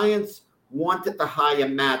 The Giants wanted to hire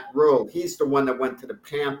Matt Rule. He's the one that went to the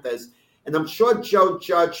Panthers. And I'm sure Joe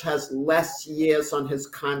Judge has less years on his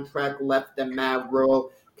contract left than Matt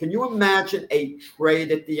Rule. Can you imagine a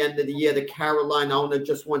trade at the end of the year? The Carolina owner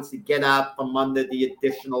just wants to get out from under the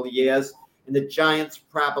additional years. And the Giants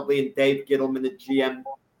probably, and Dave Gettleman, the GM,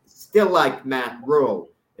 still like Matt Rule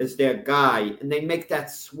as their guy. And they make that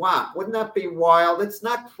swap. Wouldn't that be wild? It's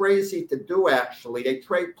not crazy to do, actually. They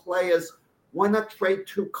trade players. Why not trade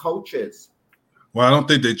 2 coaches? Well, I don't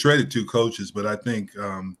think they traded 2 coaches, but I think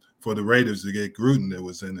for the Raiders to get Gruden, it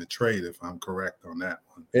was in a trade, if I'm correct on that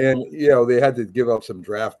one. And, they had to give up some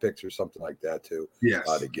draft picks or something like that, too. Yes,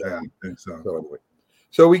 to get I think so. So, anyway.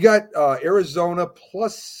 So we got Arizona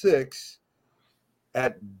 +6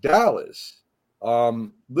 at Dallas.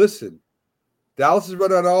 Listen, Dallas is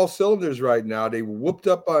running on all cylinders right now. They whooped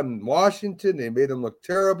up on Washington. They made them look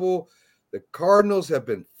terrible. The Cardinals have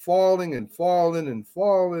been falling. And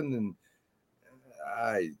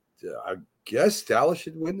I guess Dallas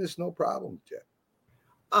should win this, no problem, Jeff.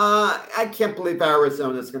 I can't believe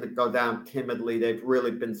Arizona is going to go down timidly. They've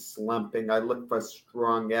really been slumping. I look for a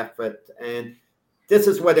strong effort. And this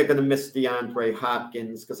is where they're going to miss DeAndre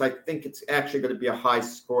Hopkins because I think it's actually going to be a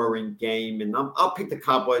high-scoring game. And I'll pick the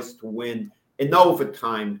Cowboys to win in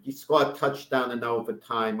overtime. You score a touchdown in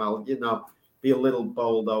overtime, I'll, be a little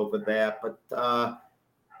bold over there. But,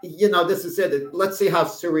 this is it. Let's see how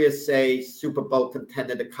serious a Super Bowl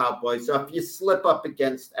contender the Cowboys are. If you slip up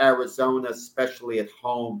against Arizona, especially at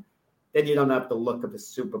home, then you don't have the look of a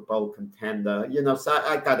Super Bowl contender. So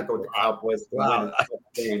I got to go with the Cowboys to win a tough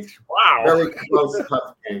game. Wow. Very close,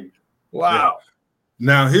 tough game. Wow. Yeah.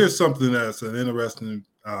 Now, here's something that's an interesting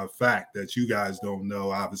fact that you guys don't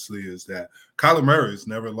know, obviously, is that Kyler Murray has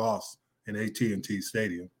never lost in AT&T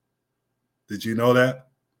Stadium. Did you know that?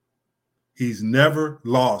 He's never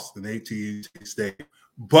lost in AT&T Stadium.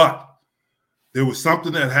 But there was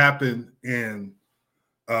something that happened in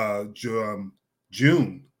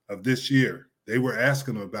June of this year. They were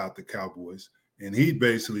asking him about the Cowboys, and he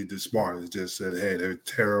basically disbarred, just said, hey, they're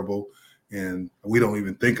terrible, and we don't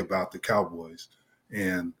even think about the Cowboys.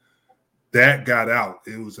 And that got out.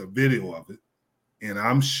 It was a video of it, and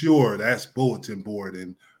I'm sure that's bulletin board,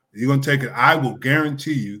 and you're going to take it. I will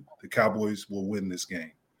guarantee you the Cowboys will win this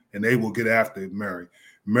game, and they will get after Murray.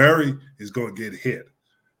 Murray is going to get hit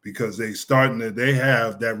because they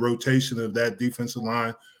have that rotation of that defensive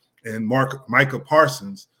line, and Micah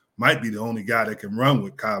Parsons might be the only guy that can run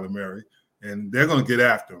with Kyler Murray, and they're going to get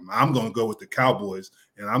after him. I'm going to go with the Cowboys,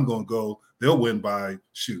 and I'm going to go – they'll win by,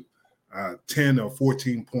 10 or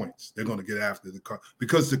 14 points. They're going to get after the Cardinals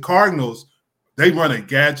because the Cardinals, they run a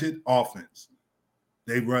gadget offense.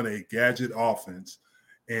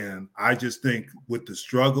 And I just think with the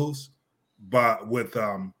struggles but with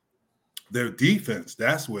their defense,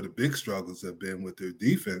 that's where the big struggles have been with their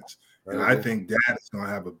defense. And I think that is going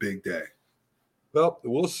to have a big day. Well,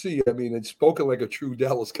 we'll see. I mean, it's spoken like a true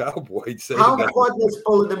Dallas Cowboy. How important is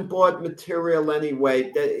bulletin board material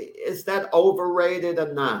anyway? Is that overrated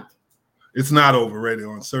or not? It's not overrated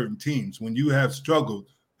on certain teams. When you have struggled,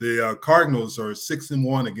 the Cardinals are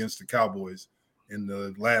 6-1 against the Cowboys in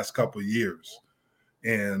the last couple of years.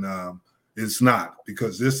 And it's not,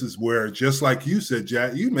 because this is where, just like you said,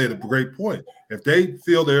 Jack, you made a great point. If they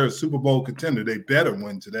feel they're a Super Bowl contender, they better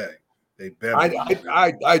win today. They better.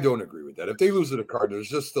 I don't agree with that. If they lose to the Cardinals,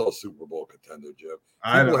 they're still a Super Bowl contender, Jim.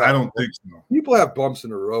 I don't think so. People have bumps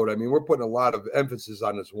in the road. I mean, we're putting a lot of emphasis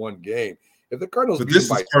on this one game. If the Cardinals But beat this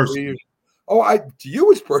them is by personal. 3, to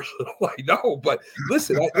you it's personal. I know, but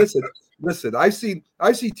listen. I see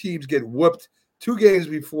teams get whooped 2 games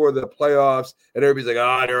before the playoffs, and everybody's like,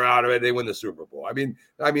 "Oh, they're out of it. They win the Super Bowl." I mean,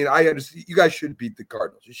 I understand. You guys should beat the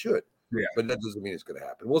Cardinals. You should. Yeah. But that doesn't mean it's going to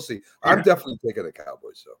happen. We'll see. Yeah. I'm definitely taking the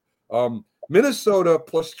Cowboys. So, Minnesota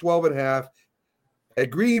plus 12.5 at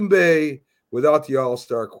Green Bay without the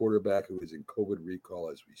all-star quarterback who is in COVID recall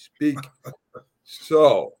as we speak.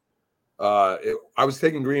 So, I was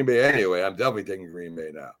taking Green Bay anyway. I'm definitely taking Green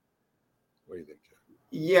Bay now. What do you think, Jeff?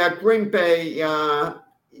 Yeah, Green Bay,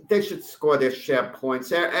 they should score their share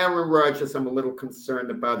points. Aaron Rodgers, I'm a little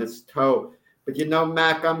concerned about his toe. But,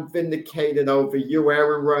 Mac, I'm vindicated over you.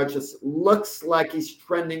 Aaron Rodgers looks like he's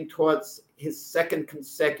trending towards his 2nd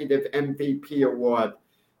consecutive MVP award.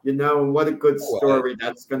 And what a good story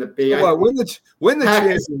that's going to be. Win the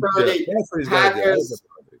Packers championship. 30, Packers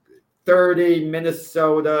 30,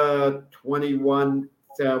 Minnesota 21,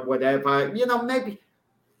 whatever. Maybe,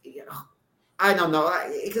 I don't know.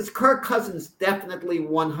 Because Kirk Cousins definitely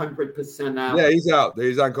 100% out. Yeah, he's out.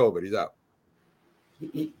 He's on COVID. He's out.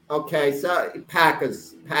 Okay, so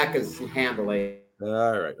Packers handle it.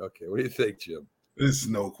 All right. Okay. What do you think, Jim? There's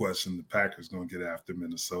no question the Packers going to get after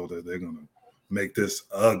Minnesota. They're going to make this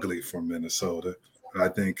ugly for Minnesota. I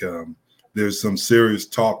think there's some serious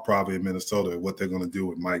talk probably in Minnesota of what they're going to do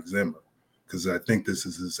with Mike Zimmer, because I think this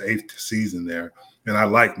is his 8th season there. And I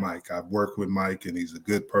like Mike. I've worked with Mike, and he's a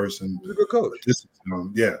good person. He's a good coach.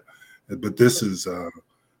 But this is a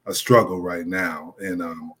struggle right now. And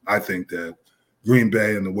I think that Green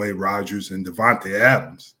Bay and the way Rodgers and Devontae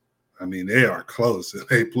Adams, I mean, they are close and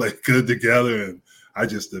they play good together. And I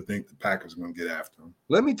just think the Packers are going to get after him.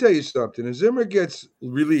 Let me tell you something. If Zimmer gets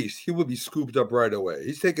released, he will be scooped up right away.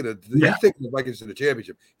 He's taking the Vikings to the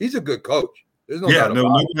championship. He's a good coach. There's no doubt about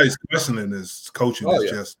it. Nobody's questioning his coaching.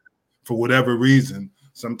 Just for whatever reason,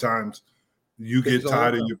 sometimes you get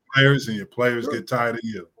tired of your players and your players get tired of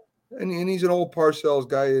you. And he's an old Parcells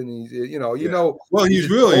guy, and he's Well, he's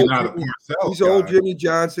really not a Parcells. He's an old Jimmy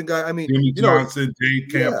Johnson guy. I mean, Jimmy Johnson, Dave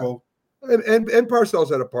Campo, and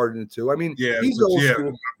Parcells had a part in it too. I mean, he's old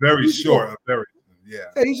school.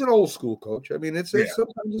 He's an old school coach. I mean, it's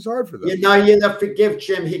sometimes it's hard for them. Forgive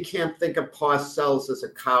Jim. He can't think of Parcells as a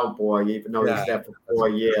cowboy, even though he's there for 4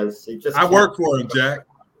 years. I work for him, Jack.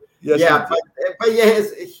 Yes, but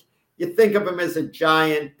you think of him as a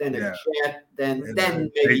Giant, then a Jet, then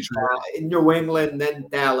maybe New England, then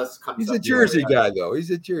Dallas comes. He's a Jersey guy, though. He's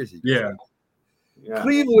a Jersey guy. Yeah.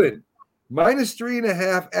 Cleveland minus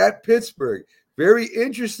 3.5 at Pittsburgh. Very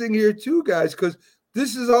interesting here too, guys, because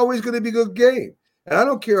this is always going to be a good game. And I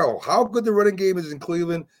don't care how good the running game is in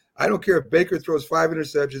Cleveland. I don't care if Baker throws 5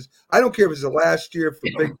 interceptions. I don't care if it's the last year for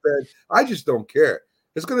Big Ben. I just don't care.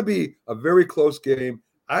 It's going to be a very close game.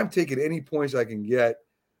 I'm taking any points I can get.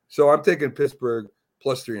 So I'm taking Pittsburgh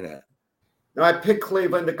plus 3.5. No, I picked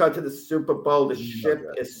Cleveland to go to the Super Bowl. The ship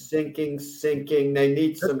is sinking. They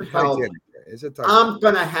need some help. I'm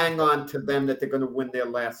going to hang on to them that they're going to win their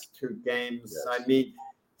last 2 games. Yes. I mean,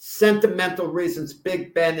 sentimental reasons.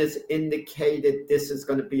 Big Ben has indicated this is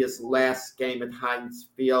going to be his last game at Heinz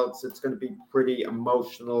Field. So it's going to be pretty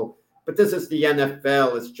emotional. But this is the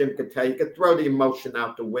NFL, as Jim could tell. You could throw the emotion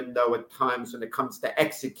out the window at times when it comes to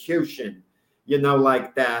execution,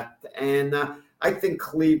 like that. And I think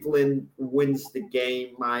Cleveland wins the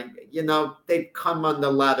game. They've come under a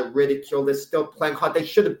lot of ridicule. They're still playing hard. They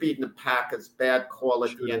should have beaten the Packers. Bad call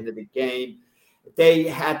at the end of the game. They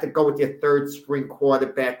had to go with their 3rd-string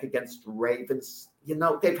quarterback against the Ravens.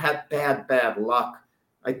 They've had bad luck.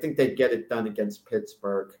 I think they'd get it done against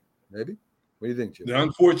Pittsburgh. Maybe. What do you think, Jim? The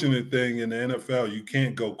unfortunate thing in the NFL, you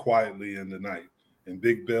can't go quietly in the night. And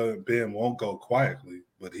Big Ben won't go quietly,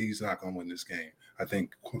 but he's not going to win this game. I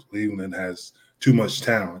think Cleveland has too much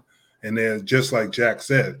talent. And then, just like Jack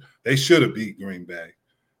said, they should have beat Green Bay.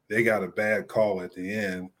 They got a bad call at the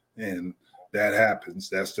end, and that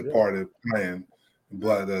happens. That's the part of playing.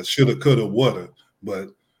 but shoulda, coulda, woulda. But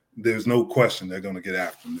there's no question they're going to get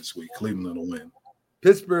after them this week. Cleveland will win.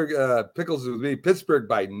 Pittsburgh, Pickles with me. Pittsburgh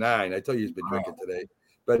by 9. I tell you, he's been drinking today.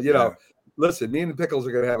 But, listen, me and Pickles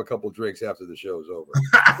are going to have a couple drinks after the show's over.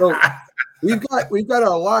 So we've got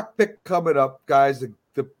our lock pick coming up, guys.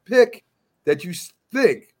 The pick that you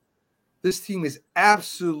think this team is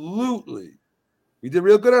absolutely. We did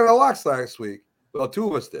real good on our locks last week. Well, 2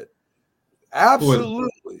 of us did.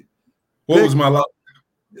 Absolutely. What was my lock?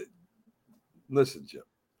 Listen, Jim.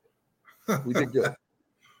 We did good.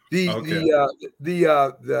 The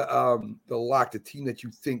lock, the team that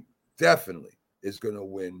you think definitely is going to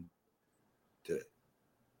win today.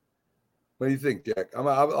 What do you think, Jack?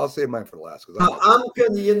 I'll save mine for last. I'm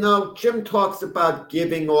gonna, Jim talks about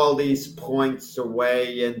giving all these points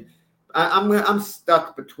away, and I'm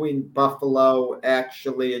stuck between Buffalo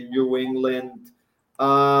actually and New England.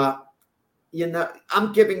 I'm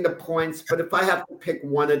giving the points, but if I have to pick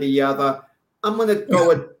one or the other, I'm going to go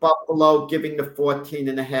with Buffalo, giving the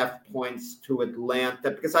 14.5 points to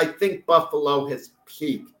Atlanta, because I think Buffalo has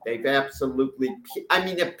peaked. They've absolutely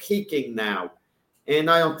they're peaking now.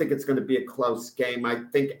 And I don't think it's going to be a close game. I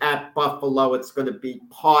think at Buffalo, it's going to be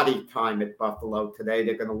party time at Buffalo today.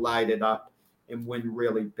 They're going to light it up and win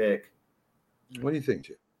really big. What do you think,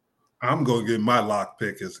 Jim? I'm going to give my lock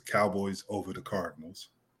pick as the Cowboys over the Cardinals.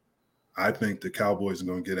 I think the Cowboys are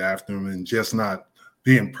going to get after them, and just not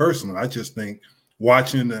being personal. I just think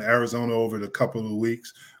watching the Arizona over the couple of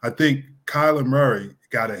weeks, I think Kyler Murray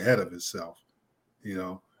got ahead of himself.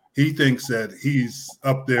 He thinks that he's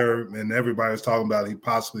up there, and everybody's talking about he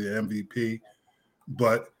possibly an MVP,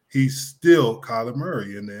 but he's still Kyler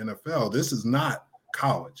Murray in the NFL. This is not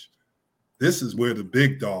college. This is where the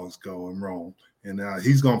big dogs go and roam. And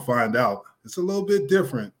he's going to find out it's a little bit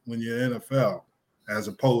different when you're NFL as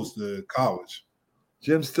opposed to college.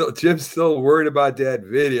 Jim's still worried about that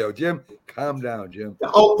video. Jim, calm down, Jim. The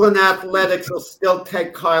Oakland Athletics will still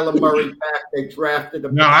take Kyler Murray back. They drafted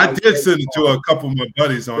him. No, I did send it to a couple of my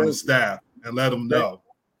buddies on the staff and let them know.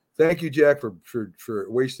 Thank you, Jack, for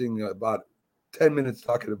wasting about 10 minutes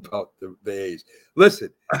talking about the A's. Listen,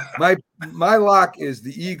 my lock is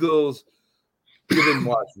the Eagles giving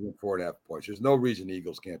Washington 4.5 points. There's no reason the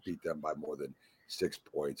Eagles can't beat them by more than 6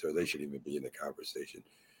 points, or they shouldn't even be in the conversation.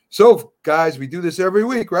 So, guys, we do this every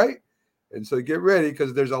week, right? And so get ready,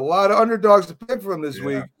 because there's a lot of underdogs to pick from this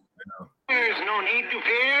week. There's no need to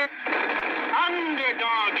fear.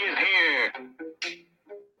 Underdog is here.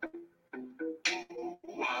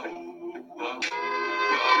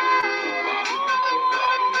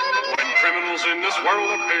 When criminals in this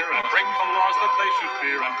world appear and break the laws that they should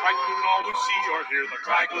fear and frighten all who see or hear, the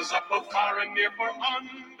cry goes up both far and near for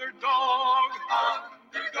underdog.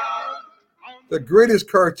 Underdog. The greatest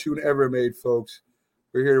cartoon ever made, folks.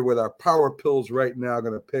 We're here with our power pills right now,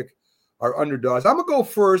 going to pick our underdogs. I'm going to go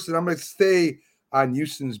first, and I'm going to stay on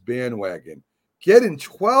Houston's bandwagon. Getting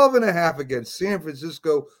 12.5 against San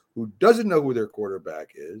Francisco, who doesn't know who their quarterback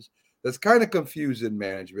is. That's kind of confusing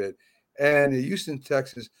management. And the Houston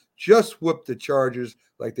Texans just whipped the Chargers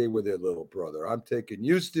like they were their little brother. I'm taking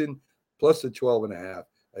Houston plus the 12.5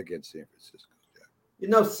 against San Francisco.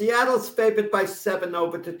 Seattle's favored by 7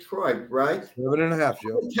 over Detroit, right? 7.5,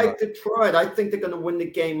 Joe. Take Detroit. I think they're going to win the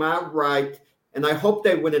game outright, and I hope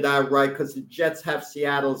they win it outright because the Jets have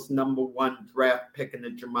Seattle's #1 draft pick in the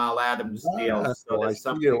Jamal Adams deal. So there's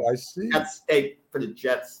something at stake for the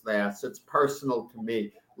Jets there. So it's personal to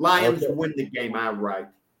me. Lions win the game outright.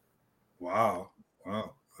 Wow.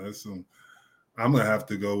 That's I'm going to have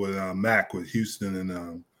to go with Mac with Houston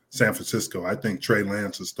and San Francisco. I think Trey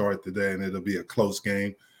Lance will start today, and it'll be a close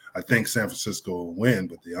game. I think San Francisco will win,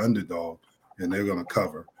 but the underdog, and they're going to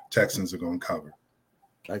cover. Texans are going to cover.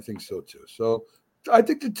 I think so, too. So I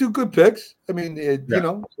think they're 2 good picks. I mean,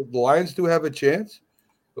 the Lions do have a chance,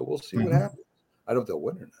 but we'll see what happens. I don't know if they'll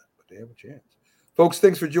win or not, but they have a chance. Folks,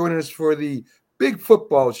 thanks for joining us for the Big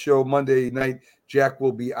Football Show Monday night. Jack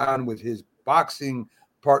will be on with his boxing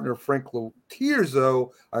partner Frank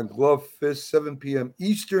Lotierzo on Glove Fist, 7 p.m.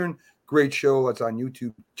 Eastern. Great show. It's on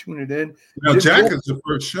YouTube. Tune it in. Jack is the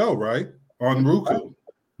first show, right? On Roku.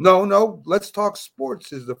 No. Let's Talk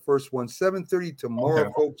Sports is the first one. 7:30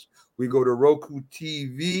 tomorrow, folks. We go to Roku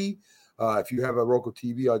TV. If you have a Roku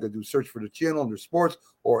TV, all you got to do is search for the channel under sports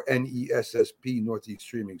or NESSP, Northeast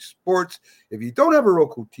Streaming Sports. If you don't have a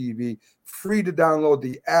Roku TV, free to download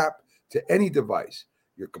the app to any device,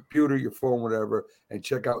 your computer, your phone, whatever, and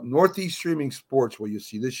check out Northeast Streaming Sports, where you'll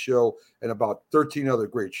see this show and about 13 other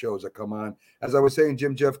great shows that come on. As I was saying,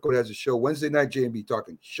 Jim Jeffcoat has a show Wednesday night, J&B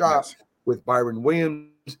Talking Shop with Byron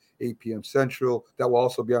Williams. 8 p.m. Central. That will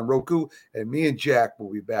also be on Roku. And me and Jack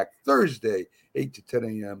will be back Thursday, 8 to 10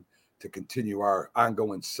 a.m. to continue our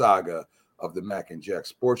ongoing saga of the Mac and Jack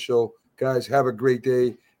Sports Show. Guys, have a great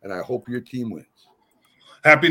day, and I hope your team wins. Happy